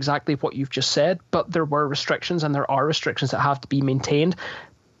go over exactly what you've just said, but there were restrictions and there are restrictions that have to be maintained.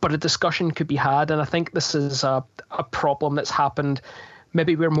 But a discussion could be had, and I think this is a problem that's happened.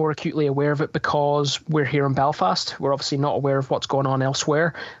 Maybe we're more acutely aware of it because we're here in Belfast. We're obviously not aware of what's going on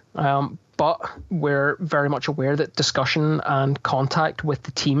elsewhere. But we're very much aware that discussion and contact with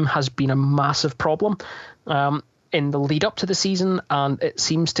the team has been a massive problem in the lead up to the season, and it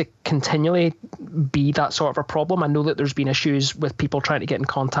seems to continually be that sort of a problem. I know that there's been issues with people trying to get in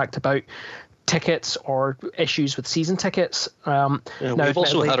contact about tickets or issues with season tickets. We've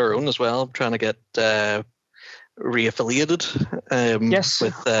also had our own as well, trying to get reaffiliated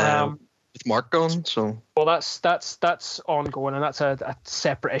with Mark on. So well, that's ongoing, and that's a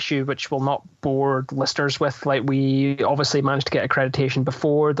separate issue which will not bore listeners with. Like, we obviously managed to get accreditation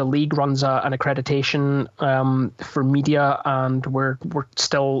before. The league runs an accreditation for media, and we're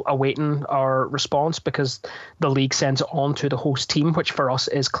still awaiting our response because the league sends it on to the host team, which for us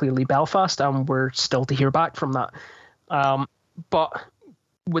is clearly Belfast, and we're still to hear back from that. But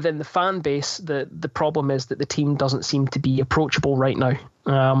within the fan base, the problem is that the team doesn't seem to be approachable right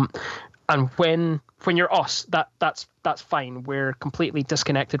now. And when you're us, that's fine. We're completely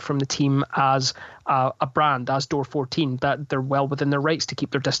disconnected from the team as a brand, as Door 14. That they're well within their rights to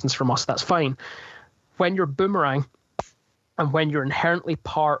keep their distance from us. That's fine. When you're Boomerang, and when you're inherently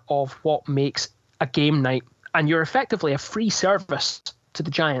part of what makes a game night, and you're effectively a free service to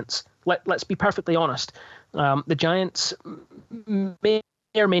the Giants. Let's be perfectly honest. The Giants may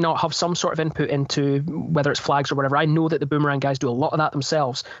or may not have some sort of input into whether it's flags or whatever. I know that the Boomerang guys do a lot of that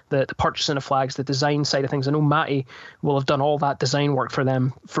themselves, the purchasing of flags, the design side of things. I know Matty will have done all that design work for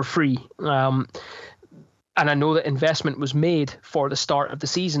them for free. And I know that investment was made for the start of the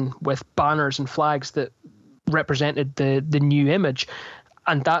season with banners and flags that represented the new image.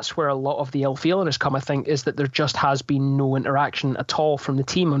 And that's where a lot of the ill feeling has come, I think, is that there just has been no interaction at all from the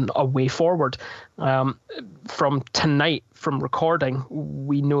team on a way forward. From tonight, from recording,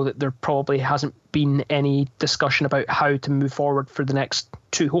 we know that there probably hasn't been any discussion about how to move forward for the next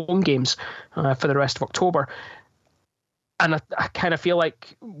 2 home games for the rest of October. And I kind of feel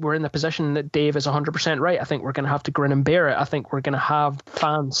like we're in the position that Dave is 100% right. I think we're going to have to grin and bear it. I think we're going to have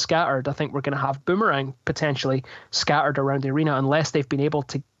fans scattered. I think we're going to have Boomerang potentially scattered around the arena unless they've been able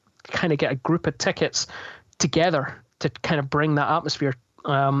to kind of get a group of tickets together to kind of bring that atmosphere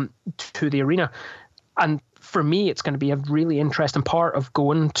to the arena. And for me, it's going to be a really interesting part of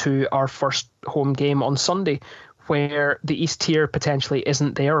going to our first home game on Sunday, where the East tier potentially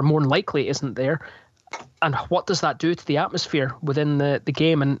isn't there, or more than likely isn't there. And what does that do to the atmosphere within the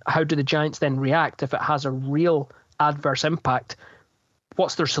game? And how do the Giants then react if it has a real adverse impact?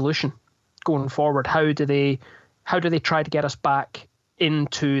 What's their solution going forward? How do they try to get us back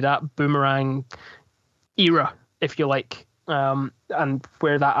into that Boomerang era, if you like, and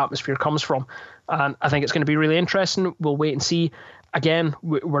where that atmosphere comes from? And I think it's going to be really interesting. We'll wait and see. Again,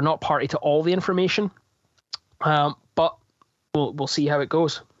 we're not party to all the information, but we'll see how it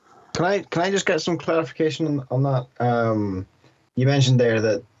goes. Can I just get some clarification on that? You mentioned there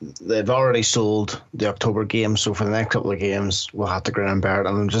that they've already sold the October games, so for the next couple of games we'll have to ground bear it.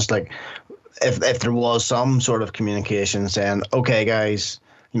 And I'm just like, if there was some sort of communication saying, okay, guys,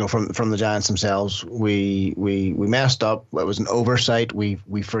 from the Giants themselves, we messed up. It was an oversight. We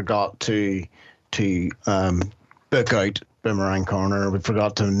forgot to book out Boomerang Corner. We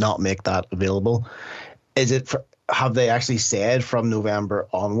forgot to not make that available. Have they actually said from November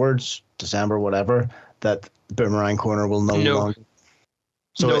onwards, December, whatever, that Boomerang Corner will no longer?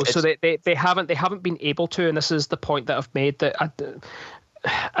 So they haven't been able to, and this is the point that I've made, that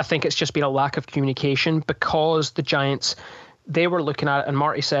I think it's just been a lack of communication, because the Giants, they were looking at it, and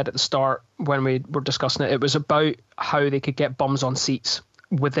Marty said at the start when we were discussing it, it was about how they could get bums on seats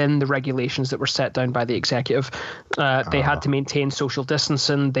within the regulations that were set down by the executive. They had to maintain social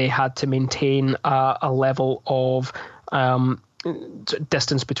distancing. They had to maintain a level of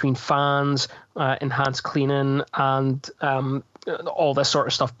distance between fans, enhanced cleaning, and all this sort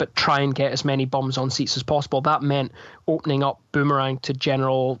of stuff, but try and get as many bums on seats as possible. That meant opening up Boomerang to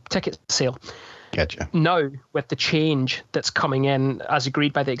general ticket sale. Gotcha. Now, with the change that's coming in, as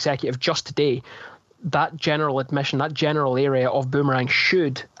agreed by the executive just today, that general admission, that general area of Boomerang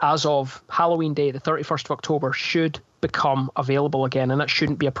should, as of Halloween Day, the 31st of October, should become available again, and that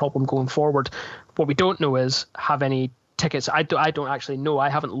shouldn't be a problem going forward. What we don't know is, have any tickets. I don't actually know. I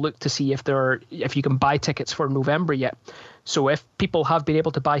haven't looked to see if you can buy tickets for November yet. So if people have been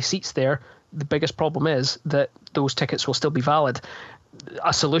able to buy seats there, the biggest problem is that those tickets will still be valid.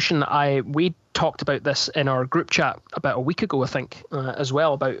 A solution, we talked about this in our group chat about a week ago, I think, as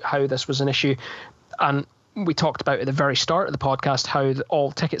well, about how this was an issue. And we talked about at the very start of the podcast how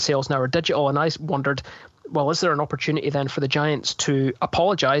all ticket sales now are digital. And I wondered, well, is there an opportunity then for the Giants to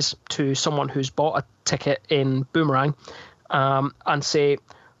apologise to someone who's bought a ticket in Boomerang and say,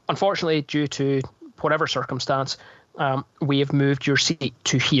 unfortunately, due to whatever circumstance, we have moved your seat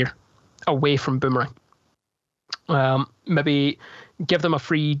to here, away from Boomerang. Maybe give them a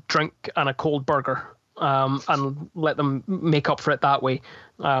free drink and a cold burger, and let them make up for it that way.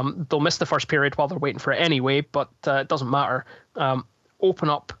 They'll miss the first period while they're waiting for it anyway, but it doesn't matter. Open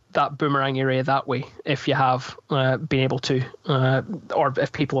up that Boomerang area that way if you have been able to, or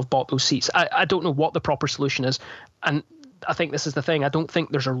if people have bought those seats. I don't know what the proper solution is, and I think this is the thing. I don't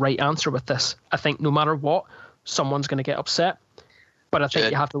think there's a right answer with this. I think no matter what, someone's going to get upset, but I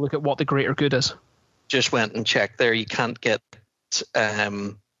think you have to look at what the greater good is. Just went and checked there. You can't get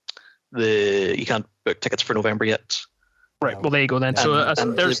you can't book tickets for November yet. Right. Well, there you go then. So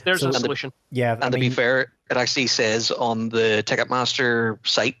there's a solution. Yeah. And to be fair, it actually says on the Ticketmaster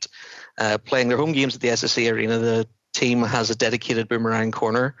site, playing their home games at the SSE Arena, the team has a dedicated Boomerang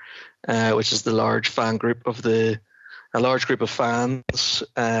Corner, which is a large group of fans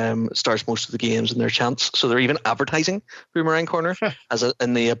starts most of the games in their chants. So they're even advertising Boomerang Corner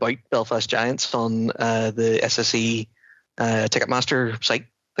in the About Belfast Giants on the SSE Ticketmaster site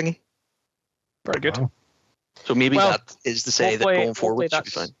thingy. Very good. Wow. So maybe that is to say that going forward should be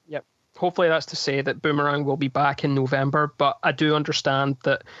fine. Yep. Hopefully that's to say that Boomerang will be back in November, but I do understand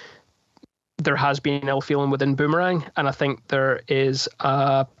that there has been ill feeling within Boomerang, and I think there has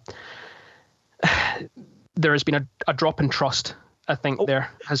been a drop in trust. I think there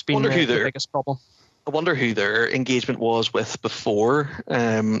has been the biggest problem. I wonder who their engagement was with before.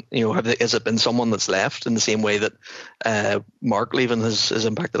 Has it been someone that's left in the same way that Mark leaving has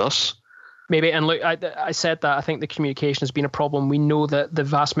impacted us? Maybe, and look, I said that I think the communication has been a problem. We know that the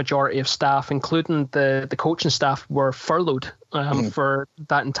vast majority of staff, including the coaching staff, were furloughed for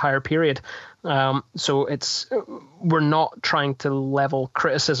that entire period. So we're not trying to level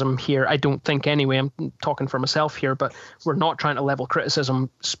criticism here. I don't think anyway. I'm talking for myself here, but we're not trying to level criticism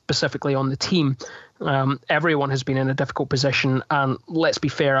specifically on the team. Everyone has been in a difficult position, and let's be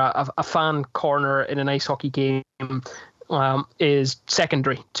fair, a fan corner in an ice hockey game is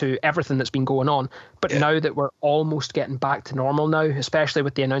secondary to everything that's been going on. But now that we're almost getting back to normal now, especially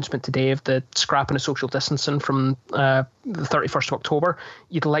with the announcement today of the scrapping of social distancing from the 31st of October,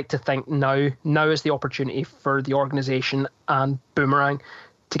 you'd like to think now is the opportunity for the organisation and Boomerang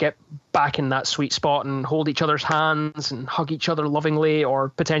to get back in that sweet spot and hold each other's hands and hug each other lovingly, or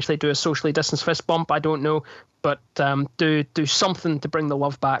potentially do a socially distanced fist bump. I don't know, but do something to bring the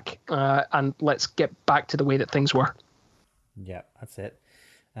love back, and let's get back to the way that things were. Yeah, that's it.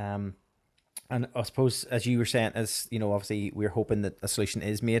 And I suppose, as you were saying, as you know, obviously we're hoping that a solution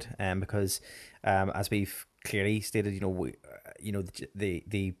is made, because as we've clearly stated,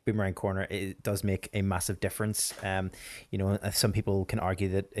 the Boomerang Corner, it does make a massive difference. Some people can argue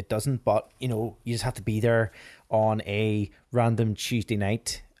that it doesn't, but you just have to be there on a random Tuesday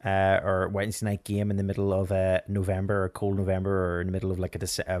night or Wednesday night game in the middle of November, or cold November, or in the middle of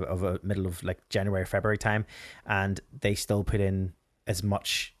middle of January, February time, and they still put in as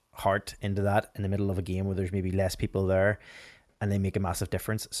much heart into that in the middle of a game where there's maybe less people there, and they make a massive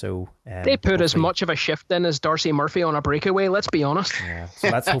difference. So they put as much of a shift in as Darcy Murphy on a breakaway, let's be honest. Yeah, so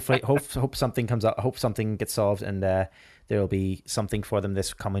let's hopefully hope something comes up, hope something gets solved, and there'll be something for them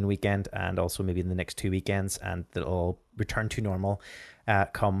this coming weekend, and also maybe in the next 2 weekends, and they'll all return to normal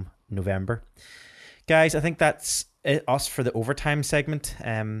come November. Guys, I think that's us for the overtime segment,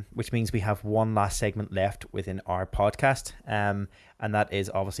 which means we have one last segment left within our podcast, and that is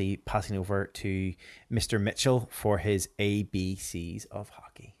obviously passing over to Mr. Mitchell for his ABCs of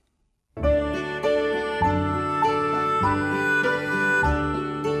hockey.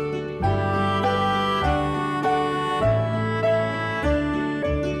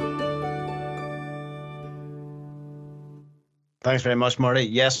 Thanks very much, Marty.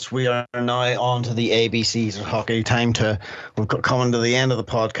 Yes, we are now on to the ABCs of hockey. We've got coming to the end of the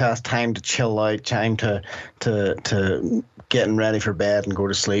podcast. Time to chill out. Time to getting ready for bed and go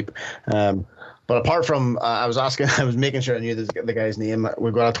to sleep. But apart from, I was making sure I knew the guy's name.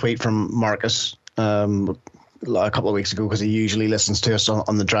 We've got a tweet from Marcus a couple of weeks ago, because he usually listens to us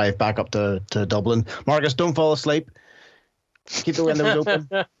on the drive back up to Dublin. Marcus, don't fall asleep. Keep the windows open.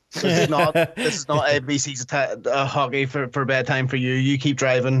 This is not ABC's hockey for bedtime for you. You keep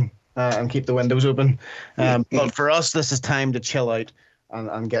driving and keep the windows open. But for us, this is time to chill out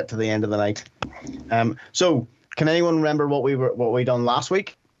and get to the end of the night. So, can anyone remember what we done last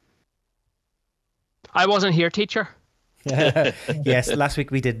week? I wasn't here, teacher. Yes, last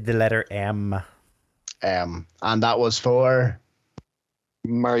week we did the letter M. And that was for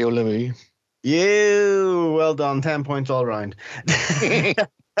Mario Lemieux. You. Well done. 10 points all round.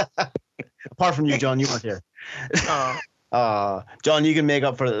 Apart from you, John, you weren't here. John, you can make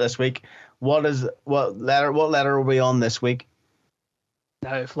up for it this week. What letter are we on this week?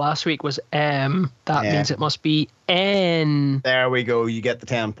 Now, if last week was M, that means it must be N. There we go. You get the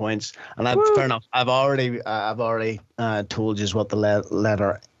 10 points, and fair enough. I've already told you what the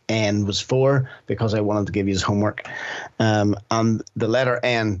letter N was for, because I wanted to give you his homework. And the letter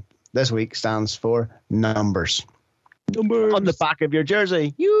N this week stands for numbers. On the back of your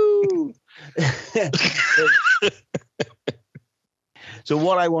jersey. You. So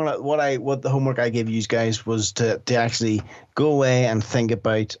what the homework I gave you guys was to actually go away and think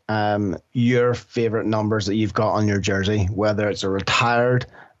about your favorite numbers that you've got on your jersey, whether it's a retired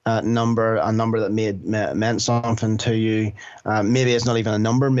number, a number that meant something to you. Maybe it's not even a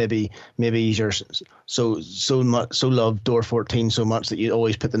number. Maybe you're so love door 14 so much that you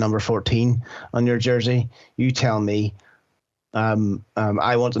always put the number 14 on your jersey. You tell me. I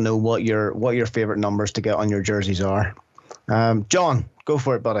want to know what your favorite numbers to get on your jerseys are. John, go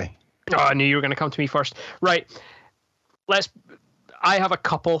for it, buddy. Oh, I knew you were going to come to me first. Right. I have a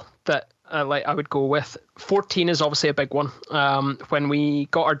couple that I would go with. 14 is obviously a big one. When we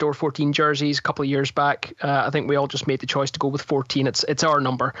got our door 14 jerseys a couple of years back, I think we all just made the choice to go with 14. It's our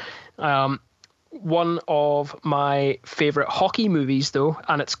number. One of my favorite hockey movies, though,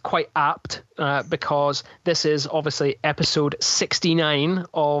 and it's quite apt because this is obviously episode 69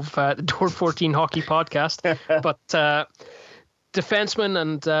 of the Door 14 Hockey Podcast. But defenseman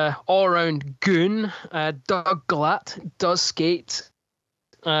and all-around goon Doug Glatt does skate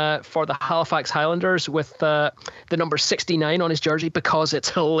for the Halifax Highlanders with the number 69 on his jersey because it's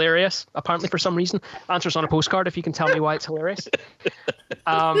hilarious, apparently, for some reason. Answers on a postcard if you can tell me why it's hilarious.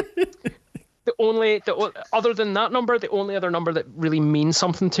 Other than that number, the only other number that really means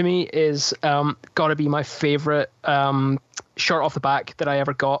something to me is got to be my favorite shirt off the back that I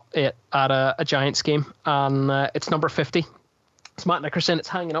ever got at a Giants game, and it's number 50. It's Matt Nickerson. It's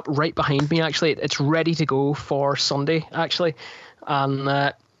hanging up right behind me, actually. It's ready to go for Sunday, actually.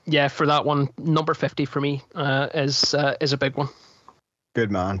 And yeah, for that one, number 50 for me is a big one.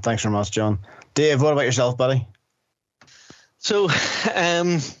 Good man. Thanks very much, John. Dave, what about yourself, buddy? So,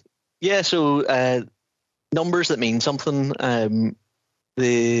 numbers that mean something.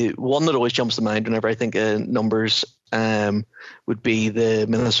 The one that always jumps to mind whenever I think of numbers would be the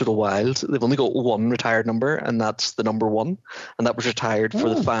Minnesota Wild. They've only got one retired number, and that's the number 1. And that was retired for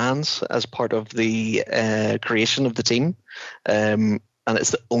the fans as part of the creation of the team. And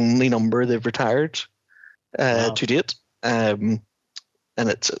it's the only number they've retired to date. And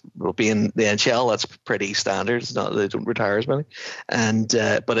it's being the NHL, that's pretty standard. It's not, they don't retire as many, and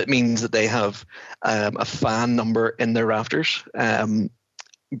but it means that they have a fan number in their rafters.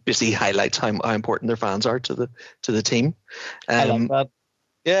 Basically highlights how important their fans are to the team. I like that.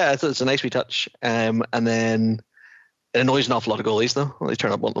 Yeah, it's a nice wee touch. And then it annoys an awful lot of goalies though. They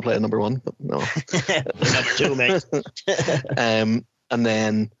turn up wanting to play a number 1, but no. That's too, mate. And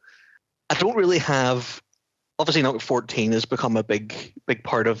then I don't really have. Obviously, number 14 has become a big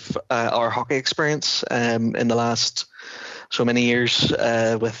part of our hockey experience in the last so many years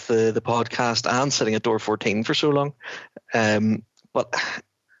with the podcast and sitting at door 14 for so long. But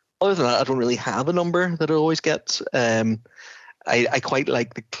other than that, I don't really have a number that I always get. I quite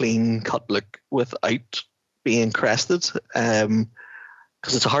like the clean cut look without being crested because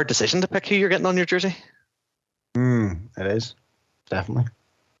it's a hard decision to pick who you're getting on your jersey. It is, definitely.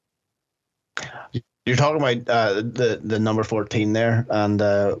 You're talking about the number 14 there, and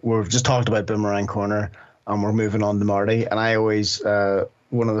we've just talked about Boomerang Corner, and we're moving on to Marty. And I always,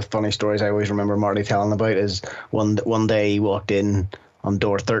 one of the funny stories I always remember Marty telling about is one day he walked in on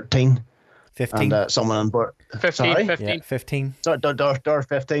door 13. 15. And someone on board. 15, Sorry? 15. Yeah, 15. Sorry, door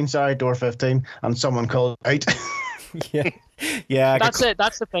 15. Sorry, door 15. And someone called out. Yeah. That's it.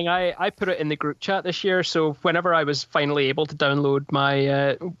 That's the thing. I put it in the group chat this year. So whenever I was finally able to download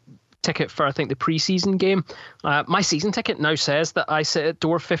my ticket for, I think, the preseason game, my season ticket now says that I sit at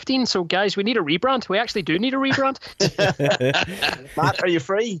door 15. So guys, we need a rebrand. We actually do need a rebrand. Matt, are you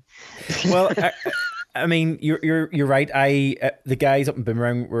free? Well, I mean, you're right. The guys up in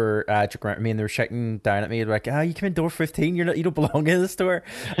Boomerang were joking around at me, and they were shouting down at me like, you come in door 15. You don't belong in the store.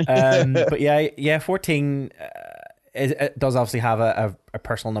 But yeah, 14 it does obviously have a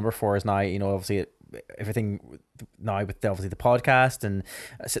personal number for us now. You know, obviously everything now with obviously the podcast and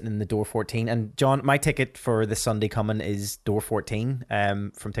sitting in the door 14. And John, my ticket for this Sunday coming is door 14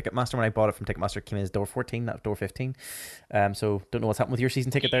 from Ticketmaster. When I bought it from Ticketmaster, it came in as door 14, not door 15. So don't know what's happened with your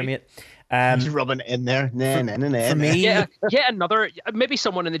season ticket there, mate. Just rubbing it in there. For me, yeah, another, maybe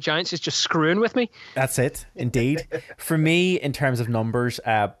someone in the Giants is just screwing with me. That's it, indeed. For me, in terms of numbers,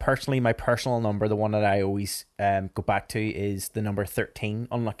 personally, my personal number, the one that I always go back to, is the number 13.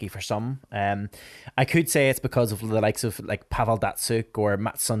 Unlucky for some. I could say it's because of the likes of like Pavel Datsyuk or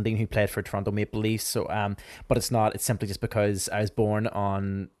Matt Sundin, who played for Toronto Maple Leafs. So, but it's not. It's simply just because I was born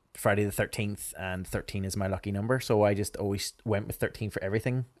on Friday the 13th, and 13 is my lucky number. So I just always went with 13 for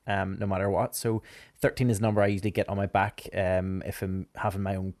everything, no matter what. So 13 is the number I usually get on my back if I'm having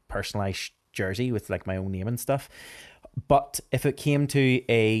my own personalized jersey with like my own name and stuff. But if it came to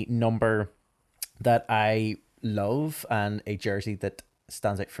a number that I love and a jersey that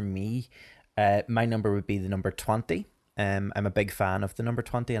stands out for me, my number would be the number 20. I'm a big fan of the number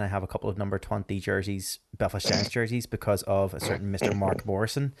 20, and I have a couple of number 20 jerseys, Belfast Giants jerseys, because of a certain Mr. Mark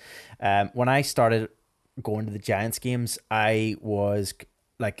Morrison. When I started going to the Giants games, I was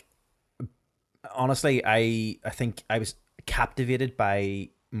like, honestly, I think I was captivated by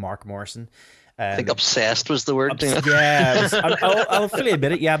Mark Morrison. I think obsessed was the word. Yeah, I'll fully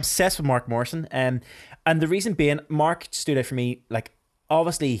admit it. Yeah, obsessed with Mark Morrison. And the reason being, Mark stood out for me. Like,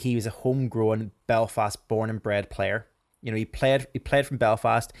 obviously, he was a homegrown Belfast born and bred player. You know, he played from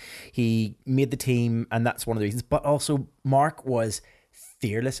Belfast. He made the team, and that's one of the reasons. But also, Mark was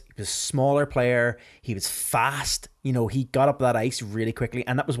fearless. He was a smaller player. He was fast. You know, he got up that ice really quickly,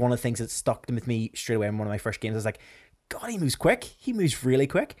 and that was one of the things that stuck with me straight away in one of my first games. I was like, God, he moves quick. He moves really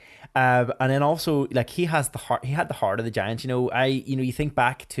quick. And then also, like, he has the heart. He had the heart of the Giants. You think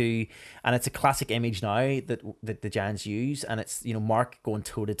back to, and it's a classic image now that the Giants use, and it's, Mark going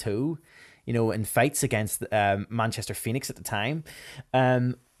toe to toe, in fights against Manchester Phoenix at the time.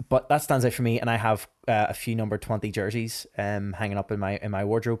 But that stands out for me, and I have a few number 20 jerseys hanging up in my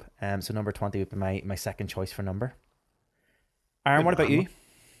wardrobe. So number 20 would be my second choice for number. Aaron, what about you?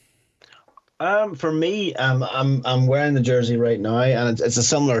 For me, I'm wearing the jersey right now, and it's a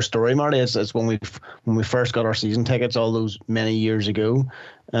similar story, Marty. It's when we first got our season tickets all those many years ago.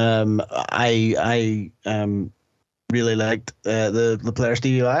 I really liked the player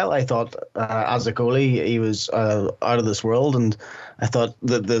Stevie Lyle. I thought as a goalie he was out of this world, and I thought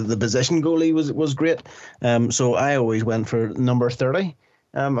the position goalie was great. So I always went for number 30.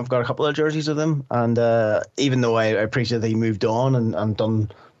 I've got a couple of jerseys of them, and even though I appreciate that he moved on and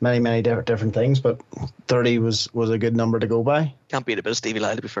done many different things, but 30 was a good number to go by. Can't beat a bit of Stevie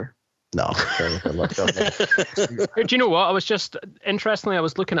Lyle, to be fair. No, let's go. Do you know what? I was just interestingly, I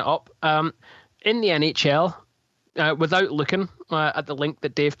was looking it up. In the NHL, without looking at the link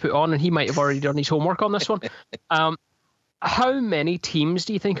that Dave put on, and he might have already done his homework on this one. How many teams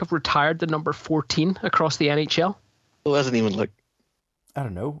do you think have retired the number 14 across the NHL? Who hasn't even looked? I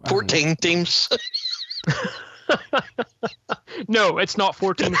don't know. 14 teams. No, it's not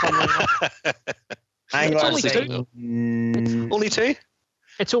 14. It's only two. Only two?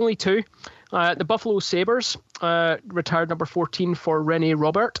 It's only two. The Buffalo Sabres retired number 14 for Rene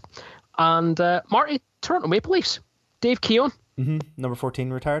Robert. And Marty, Toronto Maple Leafs, Dave Keown. Mm-hmm. Number 14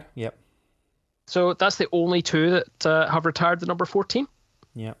 retired. Yep. So that's the only two that have retired the number 14.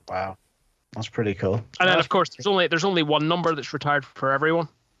 Yeah. Wow, that's pretty cool. And then, of course, there's only one number that's retired for everyone.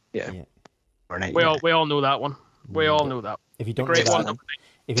 Yeah. We all know that one. We all know that. If you don't Great know one. that,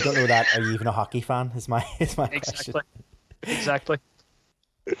 if you don't know that, are you even a hockey fan? Is my question. Exactly.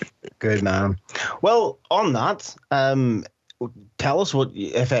 Good man. Well, on that, tell us what,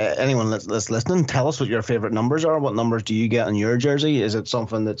 if anyone that's listening, tell us what your favorite numbers are. What numbers do you get on your jersey? Is it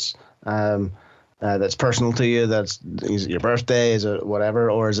something that's personal to you? Is it your birthday? Is it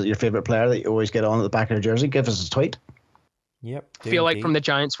whatever? Or is it your favorite player that you always get on at the back of your jersey? Give us a tweet. Yep. I feel like from the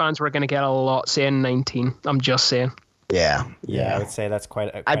Giants fans, we're going to get a lot saying 19. I'm just saying. Yeah, I would say that's quite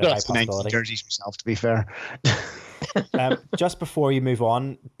a I've high got 19 possibility. jerseys myself, to be fair. Just before you move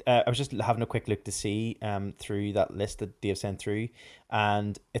on, I was just having a quick look to see through that list that Dave sent through,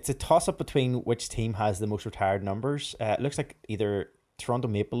 and it's a toss-up between which team has the most retired numbers. It looks like either Toronto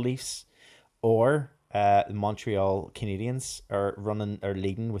Maple Leafs or the Montreal Canadiens are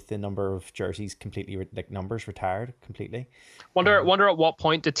leading with the number of jerseys completely numbers retired completely. Wonder at what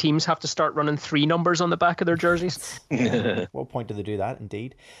point do teams have to start running 3 numbers on the back of their jerseys? What point do they do that?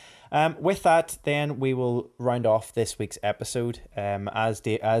 Indeed. With that, then we will round off this week's episode. As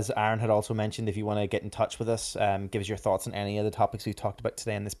Aaron had also mentioned, if you want to get in touch with us, give us your thoughts on any of the topics we talked about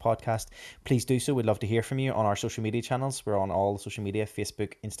today in this podcast, please do so. We'd love to hear from you on our social media channels. We're on all social media: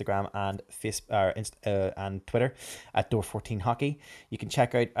 Facebook, Instagram, and Twitter at Door14Hockey. You can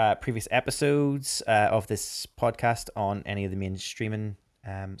check out previous episodes of this podcast on any of the main streaming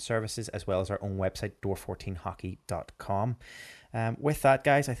services, as well as our own website, door14hockey.com. With that,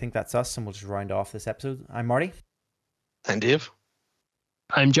 guys, I think that's us, and we'll just round off this episode. I'm Marty. I'm Dave.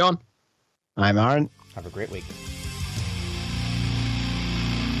 I'm John. I'm Aaron. Have a great week.